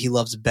comments that he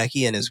loves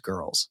Becky and his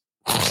girls.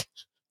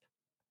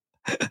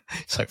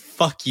 It's like,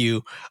 fuck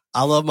you.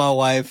 I love my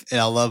wife and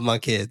I love my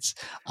kids.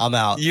 I'm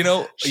out. You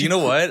know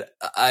what?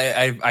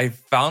 I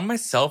found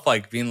myself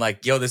like being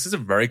like, yo, this is a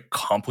very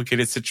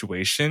complicated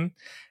situation.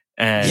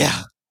 And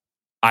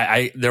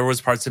I there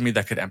was parts of me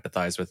that could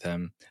empathize with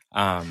him.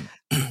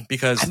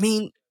 Because I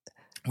mean,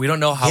 we don't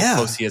know how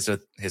close he is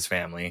with his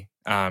family.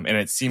 And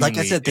it seemingly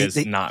like I said,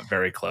 is not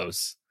very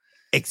close.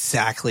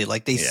 Exactly.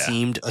 Like they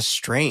seemed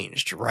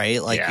estranged,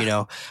 right? Like, you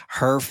know,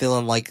 her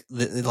feeling like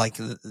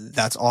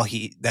that's all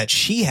that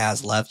she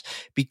has left,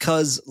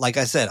 because like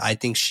I said, I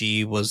think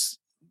she was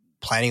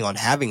planning on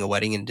having a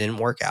wedding and it didn't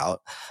work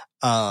out.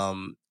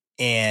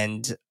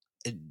 And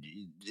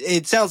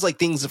it sounds like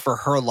things for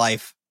her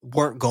life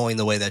weren't going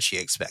the way that she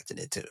expected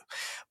it to.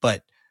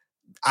 But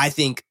I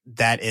think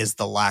that is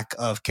the lack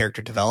of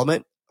character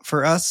development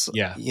for us.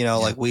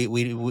 Like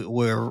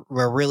we're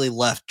really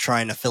left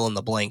trying to fill in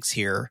the blanks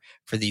here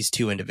for these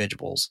two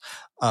individuals.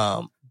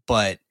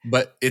 But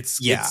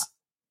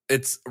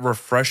it's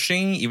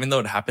refreshing, even though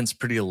it happens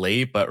pretty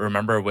late. But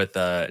remember with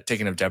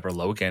Taking of Deborah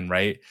Logan,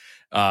 right?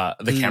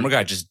 The camera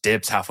guy just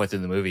dips halfway through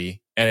the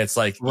movie, and it's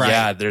like,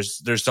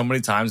 there's so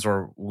many times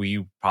where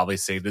we probably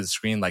say to the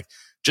screen, like,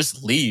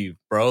 just leave,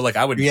 bro. Like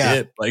I would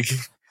dip, like,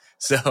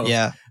 so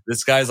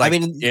this guy's like, I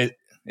mean,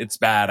 it's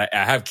bad. I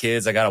have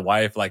kids. I got a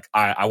wife. Like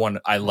I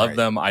love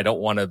them. I don't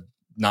want to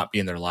not be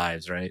in their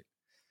lives. Right.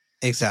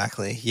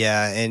 Exactly.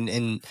 Yeah.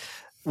 And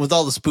with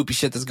all the spoopy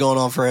shit that's going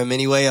on for him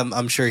anyway,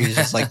 I'm sure he's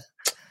just like,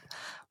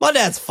 my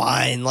dad's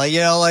fine. Like,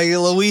 like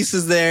Luis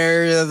is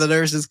there, the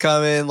nurse is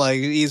coming, like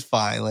he's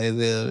fine. Like,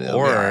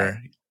 or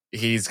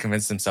he's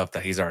convinced himself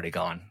that he's already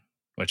gone,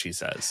 which he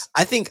says.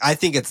 I think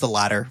it's the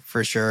latter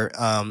for sure.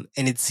 And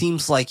it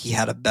seems like he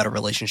had a better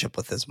relationship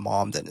with his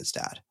mom than his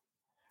dad.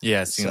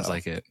 Yeah, it seems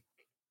like it.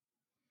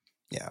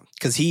 Yeah,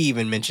 because he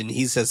even mentioned,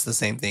 he says the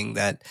same thing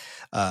that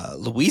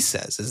Luis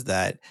says, is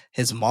that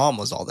his mom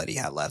was all that he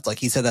had left. Like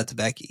he said that to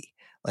Becky,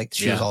 like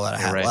she was all that I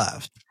had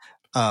left.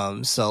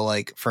 So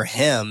like for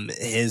him,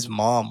 his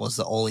mom was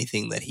the only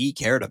thing that he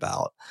cared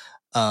about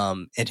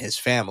in his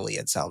family,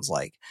 it sounds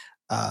like.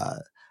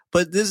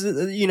 But this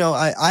is,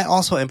 I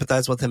also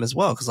empathize with him as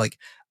well, because like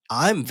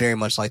I'm very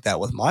much like that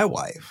with my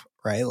wife,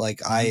 right? Like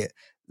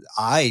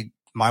mm-hmm.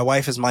 My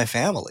wife is my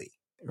family,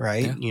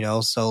 right?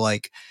 Yeah. So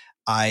like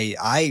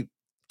I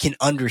can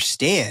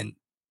understand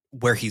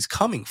where he's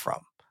coming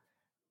from,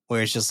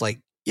 where it's just like,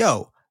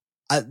 yo,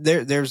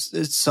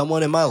 there's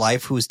someone in my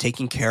life who is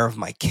taking care of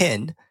my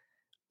kin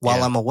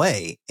while I'm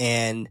away,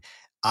 and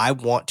I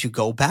want to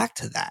go back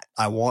to that.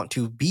 I want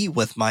to be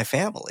with my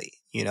family,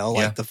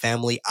 like the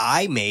family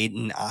I made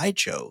and I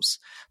chose.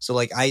 So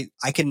like I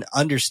can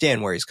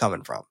understand where he's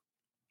coming from.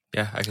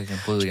 Yeah, I can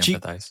completely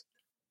empathize.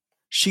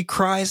 She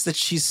cries that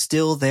she's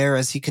still there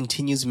as he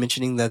continues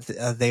mentioning that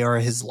they are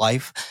his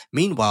life.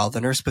 Meanwhile,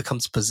 the nurse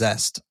becomes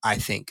possessed, I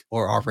think,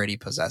 or already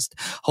possessed,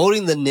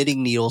 holding the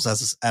knitting needles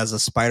as a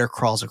spider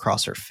crawls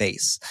across her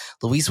face.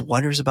 Luis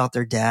wonders about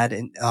their dad,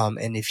 and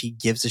if he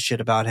gives a shit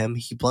about him.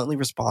 He bluntly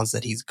responds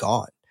that he's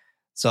gone.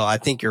 So I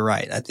think you're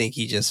right. I think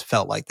he just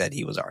felt like that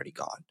he was already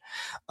gone,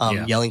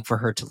 yelling for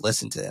her to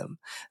listen to him,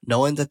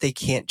 knowing that they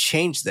can't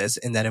change this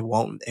and that it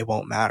won't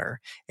matter,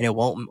 and it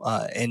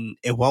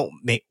won't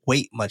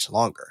wait much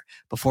longer.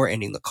 Before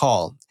ending the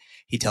call,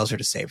 he tells her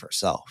to save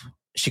herself.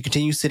 She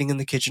continues sitting in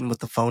the kitchen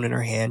with the phone in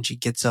her hand. She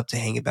gets up to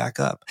hang it back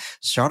up,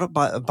 startled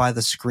by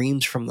the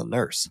screams from the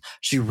nurse.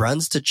 She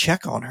runs to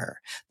check on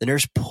her, the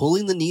nurse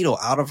pulling the needle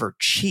out of her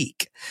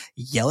cheek,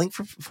 yelling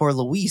for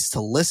Luis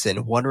to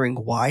listen, wondering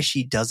why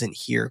she doesn't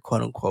hear,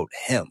 quote unquote,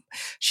 him.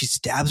 She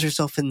stabs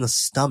herself in the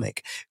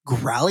stomach,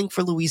 growling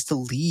for Luis to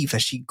leave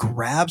as she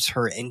grabs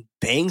her and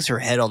bangs her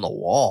head on the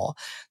wall.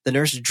 The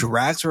nurse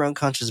drags her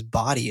unconscious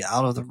body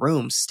out of the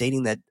room,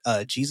 stating that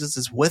Jesus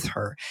is with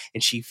her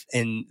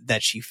and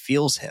that she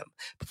feels him,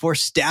 before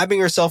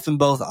stabbing herself in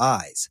both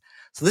eyes.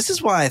 So this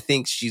is why I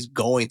think she's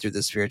going through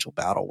this spiritual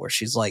battle where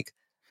she's like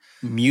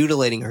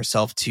mutilating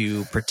herself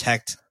to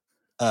protect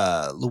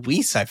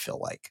Luis. I feel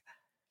like,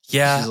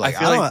 she's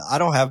like, I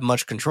don't have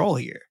much control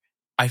here.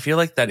 I feel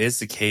like that is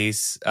the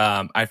case.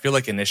 I feel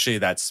like initially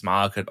that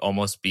smile could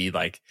almost be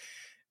like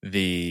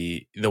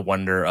the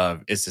wonder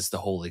of, is this the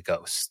Holy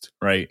Ghost,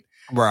 right?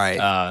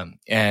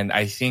 And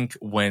I think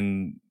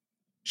when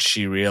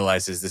she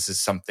realizes this is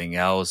something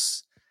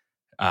else,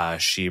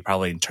 she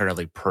probably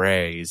internally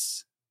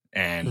prays,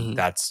 and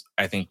that's,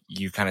 I think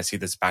you kind of see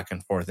this back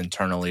and forth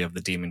internally of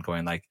the demon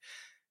going like,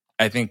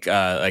 I think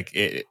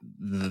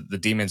the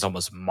demon's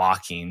almost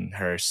mocking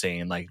her,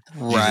 saying like,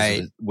 Jesus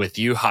is with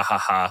you, ha ha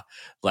ha,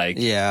 like,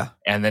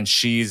 and then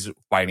she's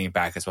fighting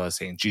back as well as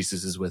saying,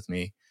 Jesus is with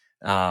me.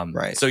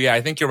 So yeah,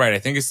 I think you're right. I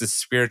think it's this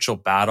spiritual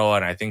battle,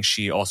 and I think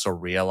she also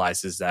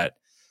realizes that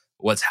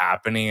what's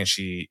happening, and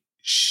she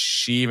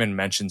even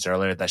mentions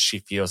earlier that she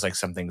feels like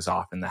something's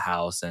off in the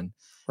house, and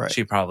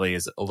she probably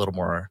is a little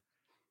more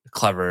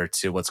clever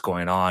to what's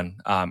going on.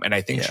 And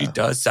I think she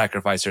does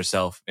sacrifice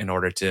herself in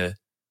order to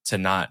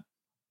not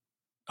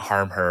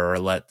harm her or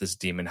let this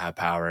demon have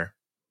power,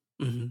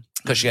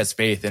 because she has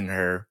faith in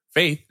her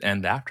faith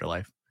and the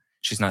afterlife.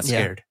 She's not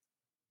scared.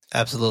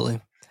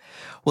 Absolutely.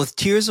 With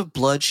tears of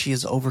blood, she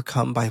is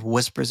overcome by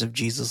whispers of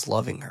Jesus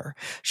loving her.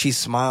 She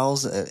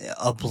smiles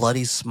a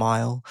bloody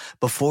smile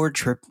before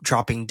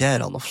dropping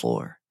dead on the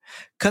floor.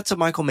 Cut to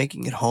Michael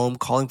making it home,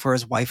 calling for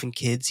his wife and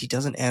kids. He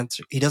doesn't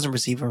answer. He doesn't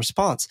receive a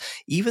response,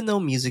 even though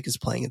music is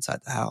playing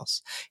inside the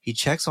house. He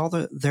checks all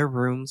their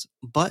rooms,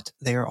 but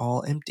they are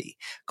all empty.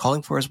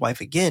 Calling for his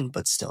wife again,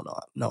 but still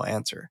no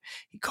answer.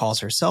 He calls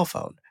her cell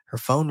phone. Her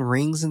phone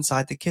rings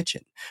inside the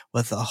kitchen.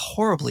 With a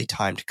horribly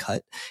timed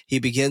cut, he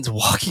begins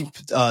walking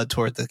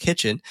toward the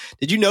kitchen.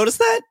 Did you notice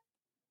that?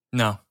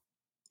 No.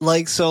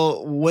 Like,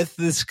 so with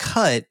this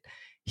cut,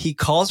 he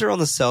calls her on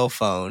the cell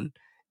phone,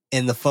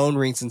 and the phone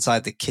rings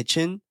inside the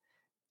kitchen,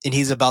 and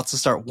he's about to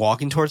start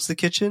walking towards the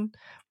kitchen,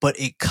 but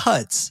it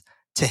cuts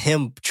to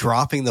him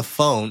dropping the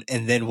phone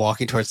and then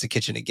walking towards the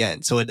kitchen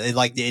again. So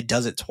it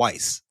does it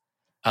twice.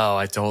 Oh,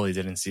 I totally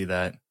didn't see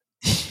that.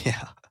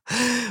 Yeah.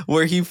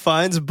 Where he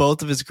finds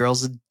both of his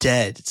girls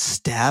dead,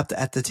 stabbed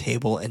at the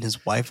table, and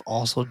his wife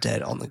also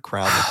dead on the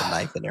ground with a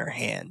knife in her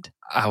hand.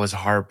 I was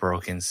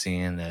heartbroken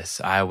seeing this.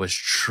 I was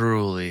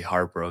truly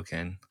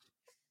heartbroken.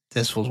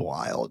 This was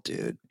wild,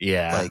 dude.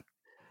 Yeah. Like,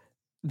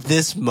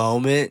 this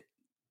moment,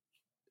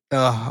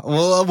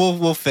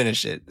 We'll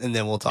finish it and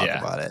then we'll talk Yeah.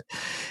 about it.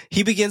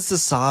 He begins to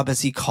sob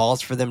as he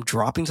calls for them,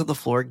 dropping to the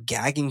floor,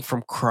 gagging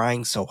from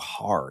crying so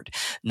hard.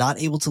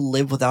 Not able to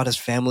live without his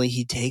family,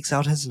 he takes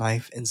out his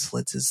knife and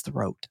slits his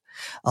throat,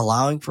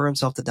 allowing for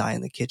himself to die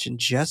in the kitchen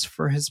just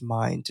for his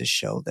mind to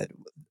show that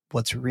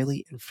what's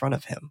really in front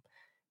of him.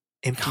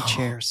 Empty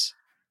chairs.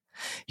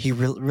 He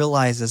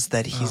realizes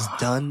that he's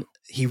done.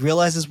 He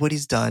realizes what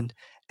he's done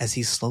as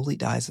he slowly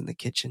dies in the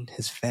kitchen,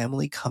 his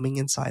family coming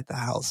inside the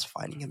house,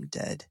 finding him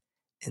dead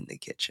in the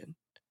kitchen.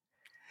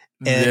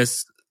 And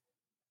This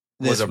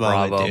was a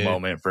moment, bravo dude.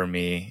 moment for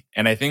me.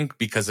 And I think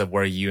because of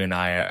where you and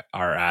I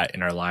are at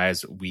in our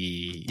lives,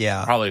 we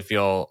Yeah. probably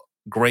feel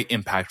great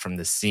impact from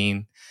this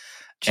scene.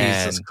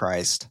 Jesus And,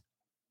 Christ.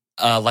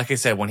 like I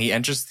said, when he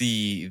enters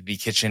the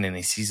kitchen and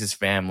he sees his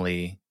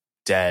family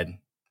dead,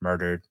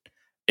 murdered,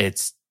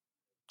 it's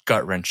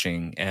gut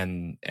wrenching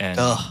and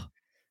Ugh.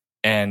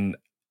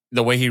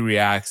 the way he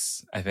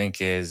reacts, I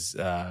think, is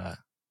a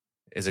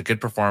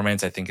good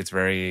performance. I think it's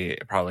very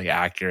probably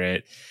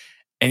accurate.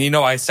 And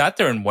I sat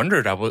there and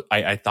wondered.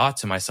 I thought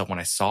to myself when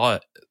I saw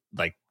it,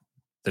 like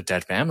the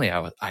dead family,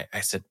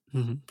 I said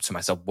to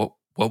myself, what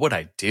would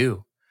I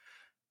do?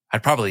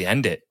 I'd probably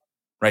end it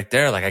right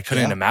there. Like I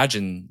couldn't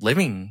imagine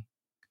living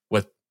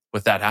with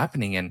that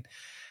happening. And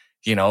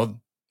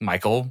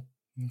Michael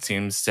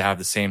seems to have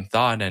the same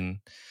thought. And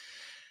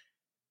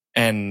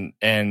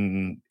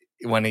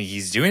when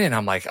he's doing it,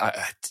 I'm like,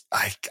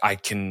 I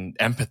can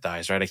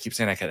empathize, right? I keep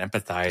saying I can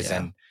empathize. Yeah.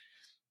 And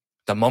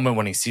the moment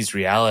when he sees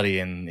reality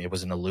and it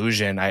was an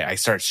illusion, I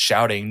start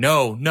shouting,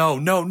 no, no,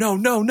 no, no,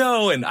 no,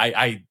 no. And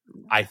I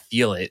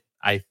feel it.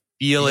 I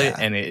feel it,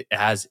 and it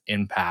has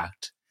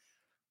impact.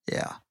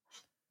 Yeah.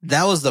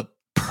 That was the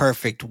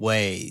perfect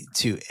way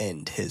to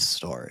end his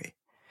story.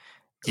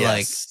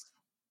 Yes.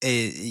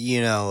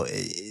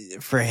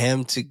 For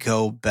him to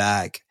go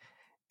back,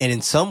 and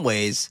in some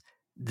ways,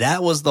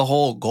 that was the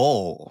whole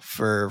goal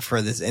for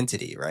this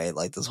entity, right?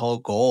 Like this whole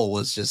goal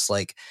was just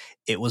like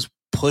it was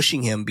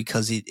pushing him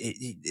because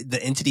the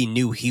entity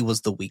knew he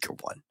was the weaker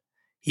one.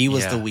 He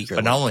was the weaker.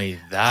 But not only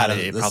that,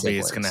 it probably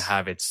siblings. is going to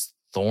have its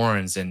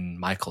thorns in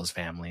Michael's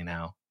family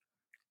now.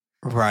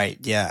 Right.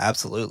 Yeah,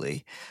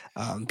 absolutely.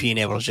 Being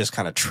able to just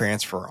kind of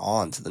transfer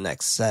on to the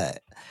next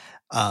set.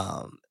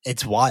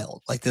 It's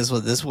wild. Like this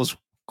was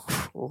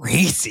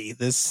crazy.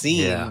 This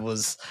scene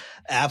was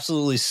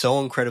absolutely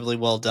so incredibly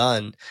well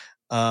done.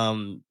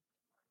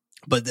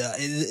 But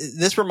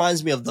this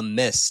reminds me of The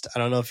Mist. I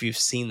don't know if you've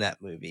seen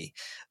that movie.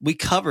 We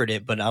covered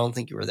it, but I don't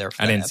think you were there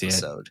for that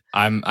episode. See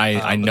it.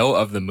 I know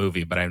of the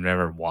movie, but I've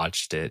never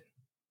watched it.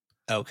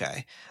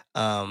 Okay.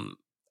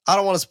 I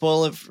don't want to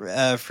spoil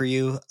it for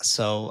you,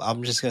 so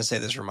I'm just going to say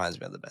this reminds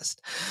me of The Mist.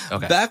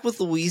 Okay. Back with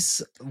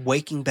Louise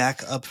waking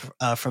back up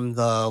from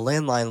the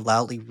landline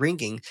loudly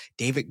ringing,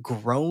 David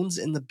groans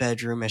in the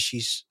bedroom as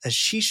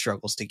she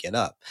struggles to get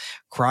up,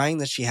 crying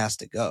that she has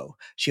to go.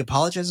 She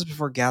apologizes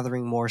before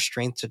gathering more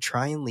strength to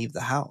try and leave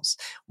the house.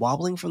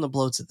 Wobbling from the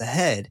blow to the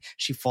head,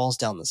 she falls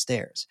down the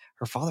stairs,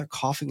 her father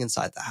coughing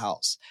inside the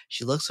house.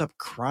 She looks up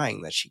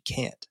crying that she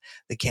can't.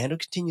 The candle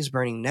continues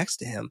burning next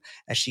to him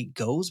as she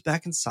goes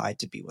back inside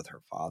to be with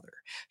her father.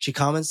 She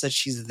comments that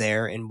she's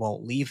there and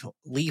won't leave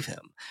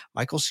him.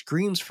 Michael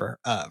screams for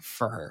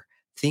her.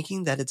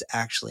 Thinking that it's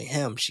actually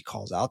him, she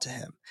calls out to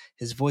him.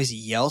 His voice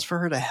yells for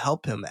her to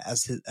help him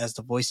as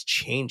the voice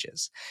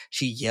changes.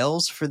 She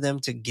yells for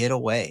them to get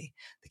away.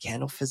 The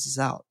candle fizzes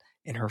out,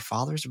 and her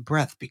father's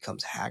breath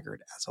becomes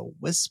haggard as a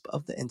wisp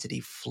of the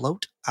entity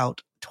float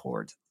out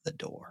toward the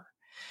door.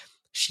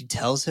 She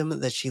tells him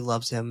that she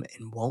loves him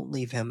and won't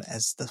leave him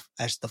as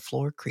the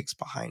floor creaks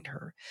behind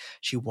her.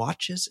 She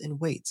watches and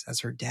waits as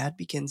her dad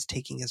begins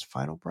taking his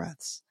final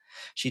breaths.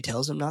 She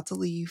tells him not to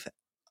leave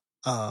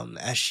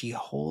as she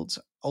holds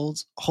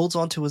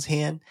onto his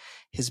hand,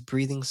 his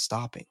breathing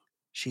stopping.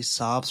 She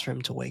sobs for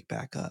him to wake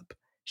back up.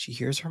 She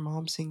hears her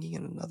mom singing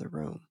in another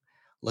room,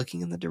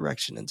 looking in the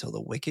direction until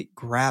the wicket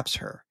grabs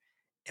her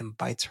and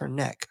bites her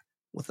neck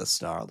with a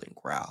snarling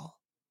growl.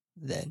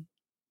 Then,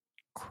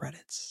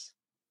 credits.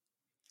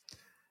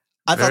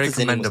 I thought this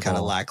ending was kind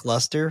of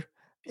lackluster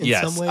in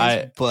some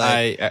ways,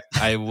 but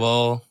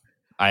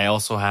I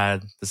also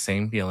had the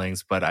same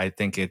feelings, but I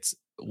think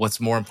what's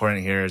more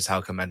important here is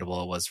how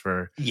commendable it was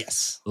for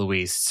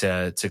Louise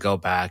to go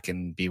back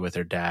and be with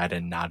her dad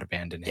and not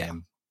abandon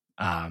him.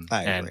 I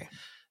agree.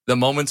 The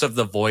moments of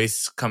the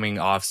voice coming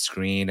off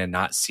screen and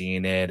not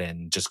seeing it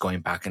and just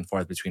going back and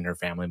forth between her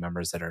family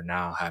members that are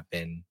now have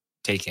been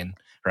taken,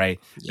 right?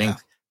 I think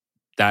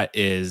that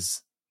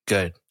is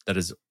good. That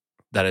is,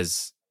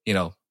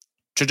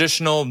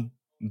 traditional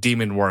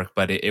demon work,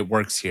 but it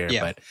works here.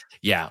 But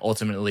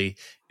ultimately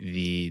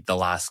the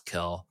last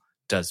kill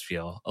does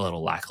feel a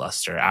little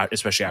lackluster,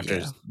 especially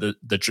after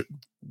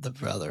the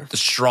brother, the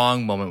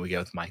strong moment we get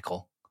with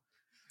Michael.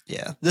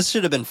 Yeah, this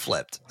should have been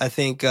flipped. I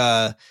think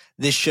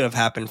this should have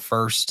happened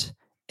first,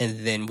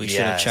 and then we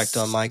should have checked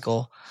on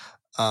Michael.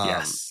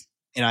 And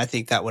I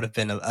think that would have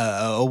been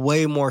a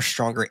way more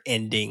stronger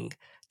ending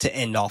to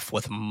end off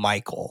with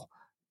Michael.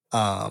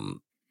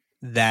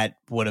 that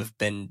would have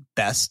been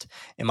best,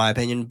 in my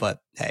opinion.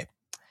 But hey,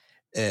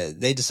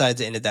 they decided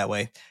to end it that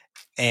way.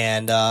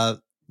 And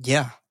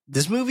yeah,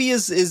 this movie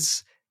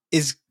is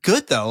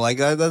good though. Like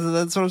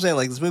that's what I'm saying.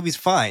 Like this movie's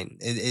fine.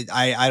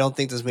 I don't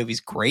think this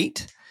movie's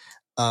great.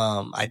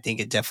 I think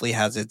it definitely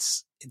has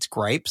its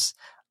gripes.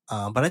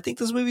 But I think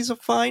this movie's a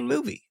fine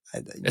movie.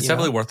 It's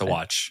definitely worth a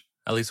watch,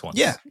 at least once.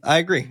 Yeah, I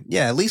agree.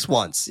 Yeah, at least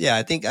once. Yeah,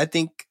 I think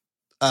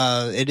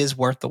it is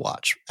worth the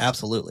watch.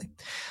 Absolutely.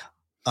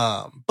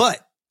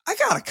 But I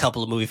got a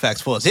couple of movie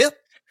facts for us here.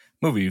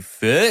 Movie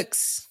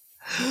fix.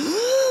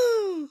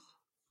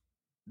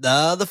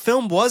 The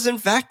film was in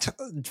fact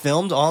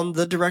filmed on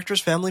the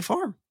director's family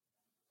farm.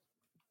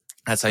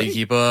 That's how you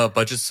keep a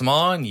budget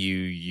small, and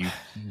you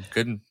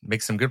could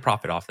make some good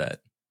profit off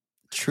that.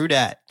 True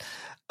that.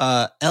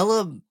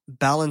 Ella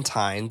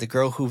Ballantine, the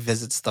girl who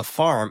visits the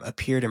farm,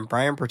 appeared in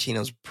Brian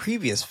Bertino's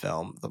previous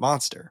film, The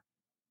Monster.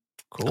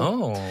 Cool.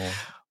 Oh.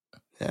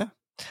 Yeah.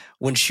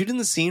 When shooting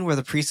the scene where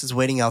the priest is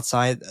waiting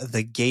outside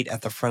the gate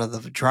at the front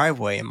of the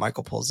driveway and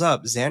Michael pulls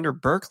up, Xander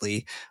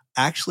Berkeley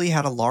actually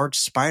had a large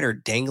spider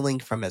dangling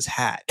from his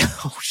hat.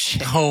 Oh,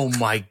 shit. Oh,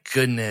 my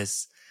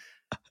goodness.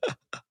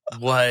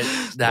 What?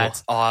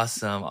 That's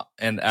awesome.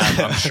 And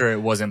I'm sure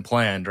it wasn't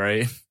planned,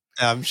 right?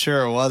 I'm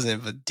sure it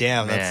wasn't, but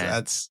damn,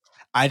 that's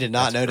I did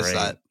not notice great.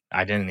 that.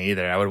 I didn't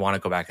either. I would want to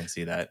go back and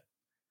see that.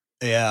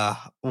 Yeah.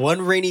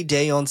 One rainy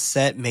day on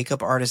set,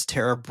 makeup artist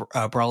Tara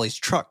Brawley's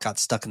truck got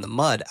stuck in the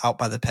mud out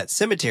by the pet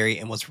cemetery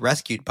and was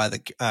rescued by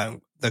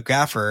the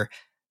gaffer,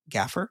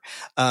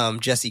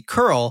 Jesse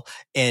Curl,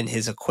 and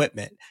his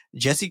equipment.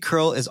 Jesse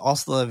Curl is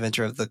also the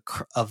inventor of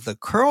the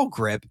Curl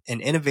Grip,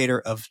 an innovator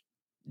of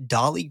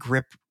dolly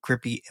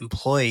grippy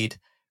employed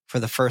for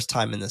the first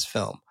time in this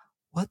film.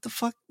 What the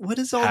fuck? What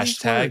is all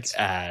these words?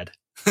 ad.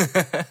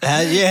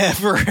 Yeah,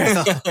 for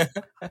real.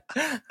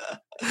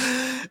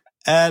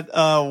 At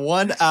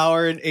 1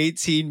 hour and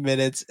 18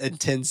 minutes and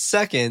 10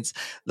 seconds,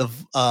 the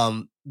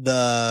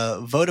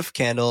votive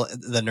candle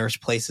the nurse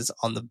places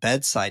on the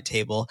bedside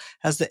table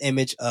has the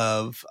image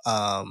of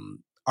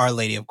Our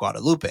Lady of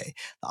Guadalupe.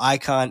 The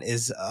icon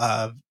is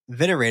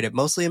venerated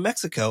mostly in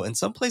Mexico and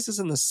some places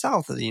in the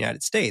south of the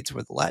United States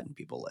where the Latin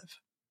people live.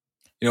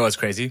 You know what's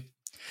crazy?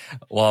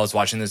 While I was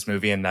watching this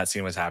movie and that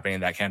scene was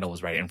happening, that candle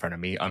was right in front of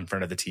me, in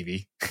front of the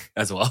TV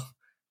as well,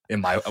 in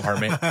my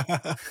apartment.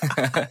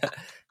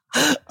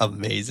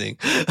 Amazing.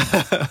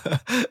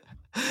 I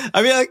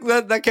mean, like,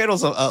 that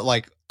candle's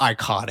like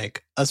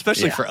iconic,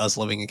 especially for us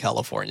living in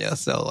California.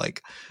 So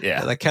like,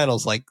 that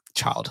candle's like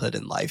childhood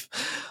and life.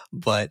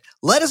 But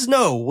let us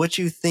know what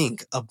you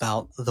think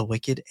about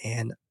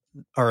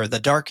The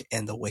Dark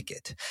and the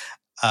Wicked.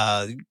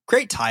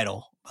 Great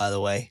title, by the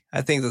way.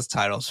 I think this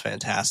title is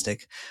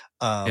fantastic.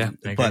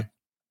 But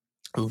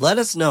let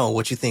us know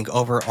what you think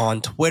over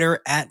on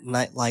Twitter at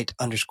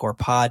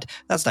 @nightlight_pod.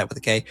 That's night with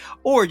a K.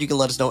 Or you can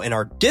let us know in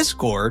our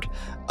Discord,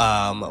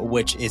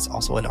 which is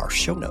also in our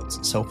show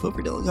notes. So feel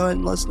free to go ahead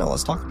and let us know.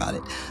 Let's talk about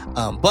it.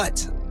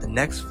 But the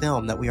next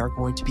film that we are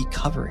going to be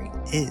covering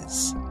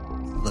is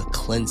The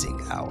Cleansing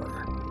Hour,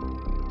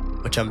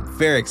 which I'm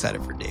very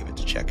excited for David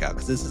to check out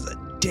because this is a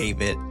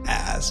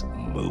David-ass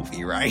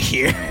movie right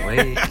here. Can't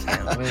wait.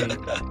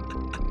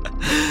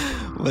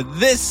 But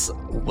this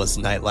was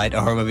Nightlight, a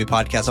horror movie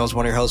podcast. I was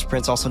one of your hosts,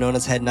 Prince, also known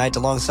as Head Knight.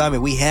 Alongside me,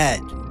 we had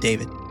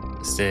David.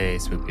 Stay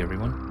spooky,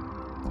 everyone.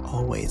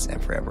 Always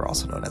and forever,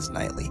 also known as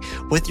Nightly.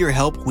 With your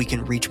help, we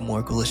can reach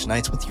more ghoulish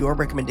nights with your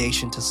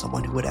recommendation to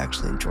someone who would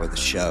actually enjoy the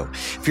show.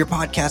 If your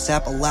podcast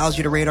app allows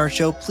you to rate our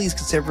show, please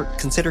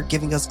consider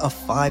giving us a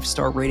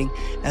 5-star rating,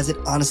 as it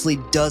honestly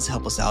does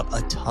help us out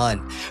a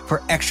ton.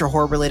 For extra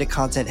horror-related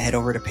content, head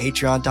over to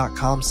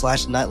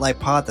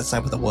patreon.com/nightlightpod. That's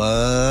time with a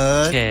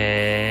what?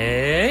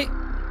 Okay.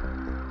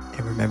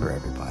 And remember,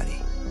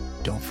 everybody,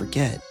 don't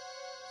forget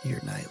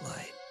your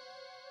nightlight.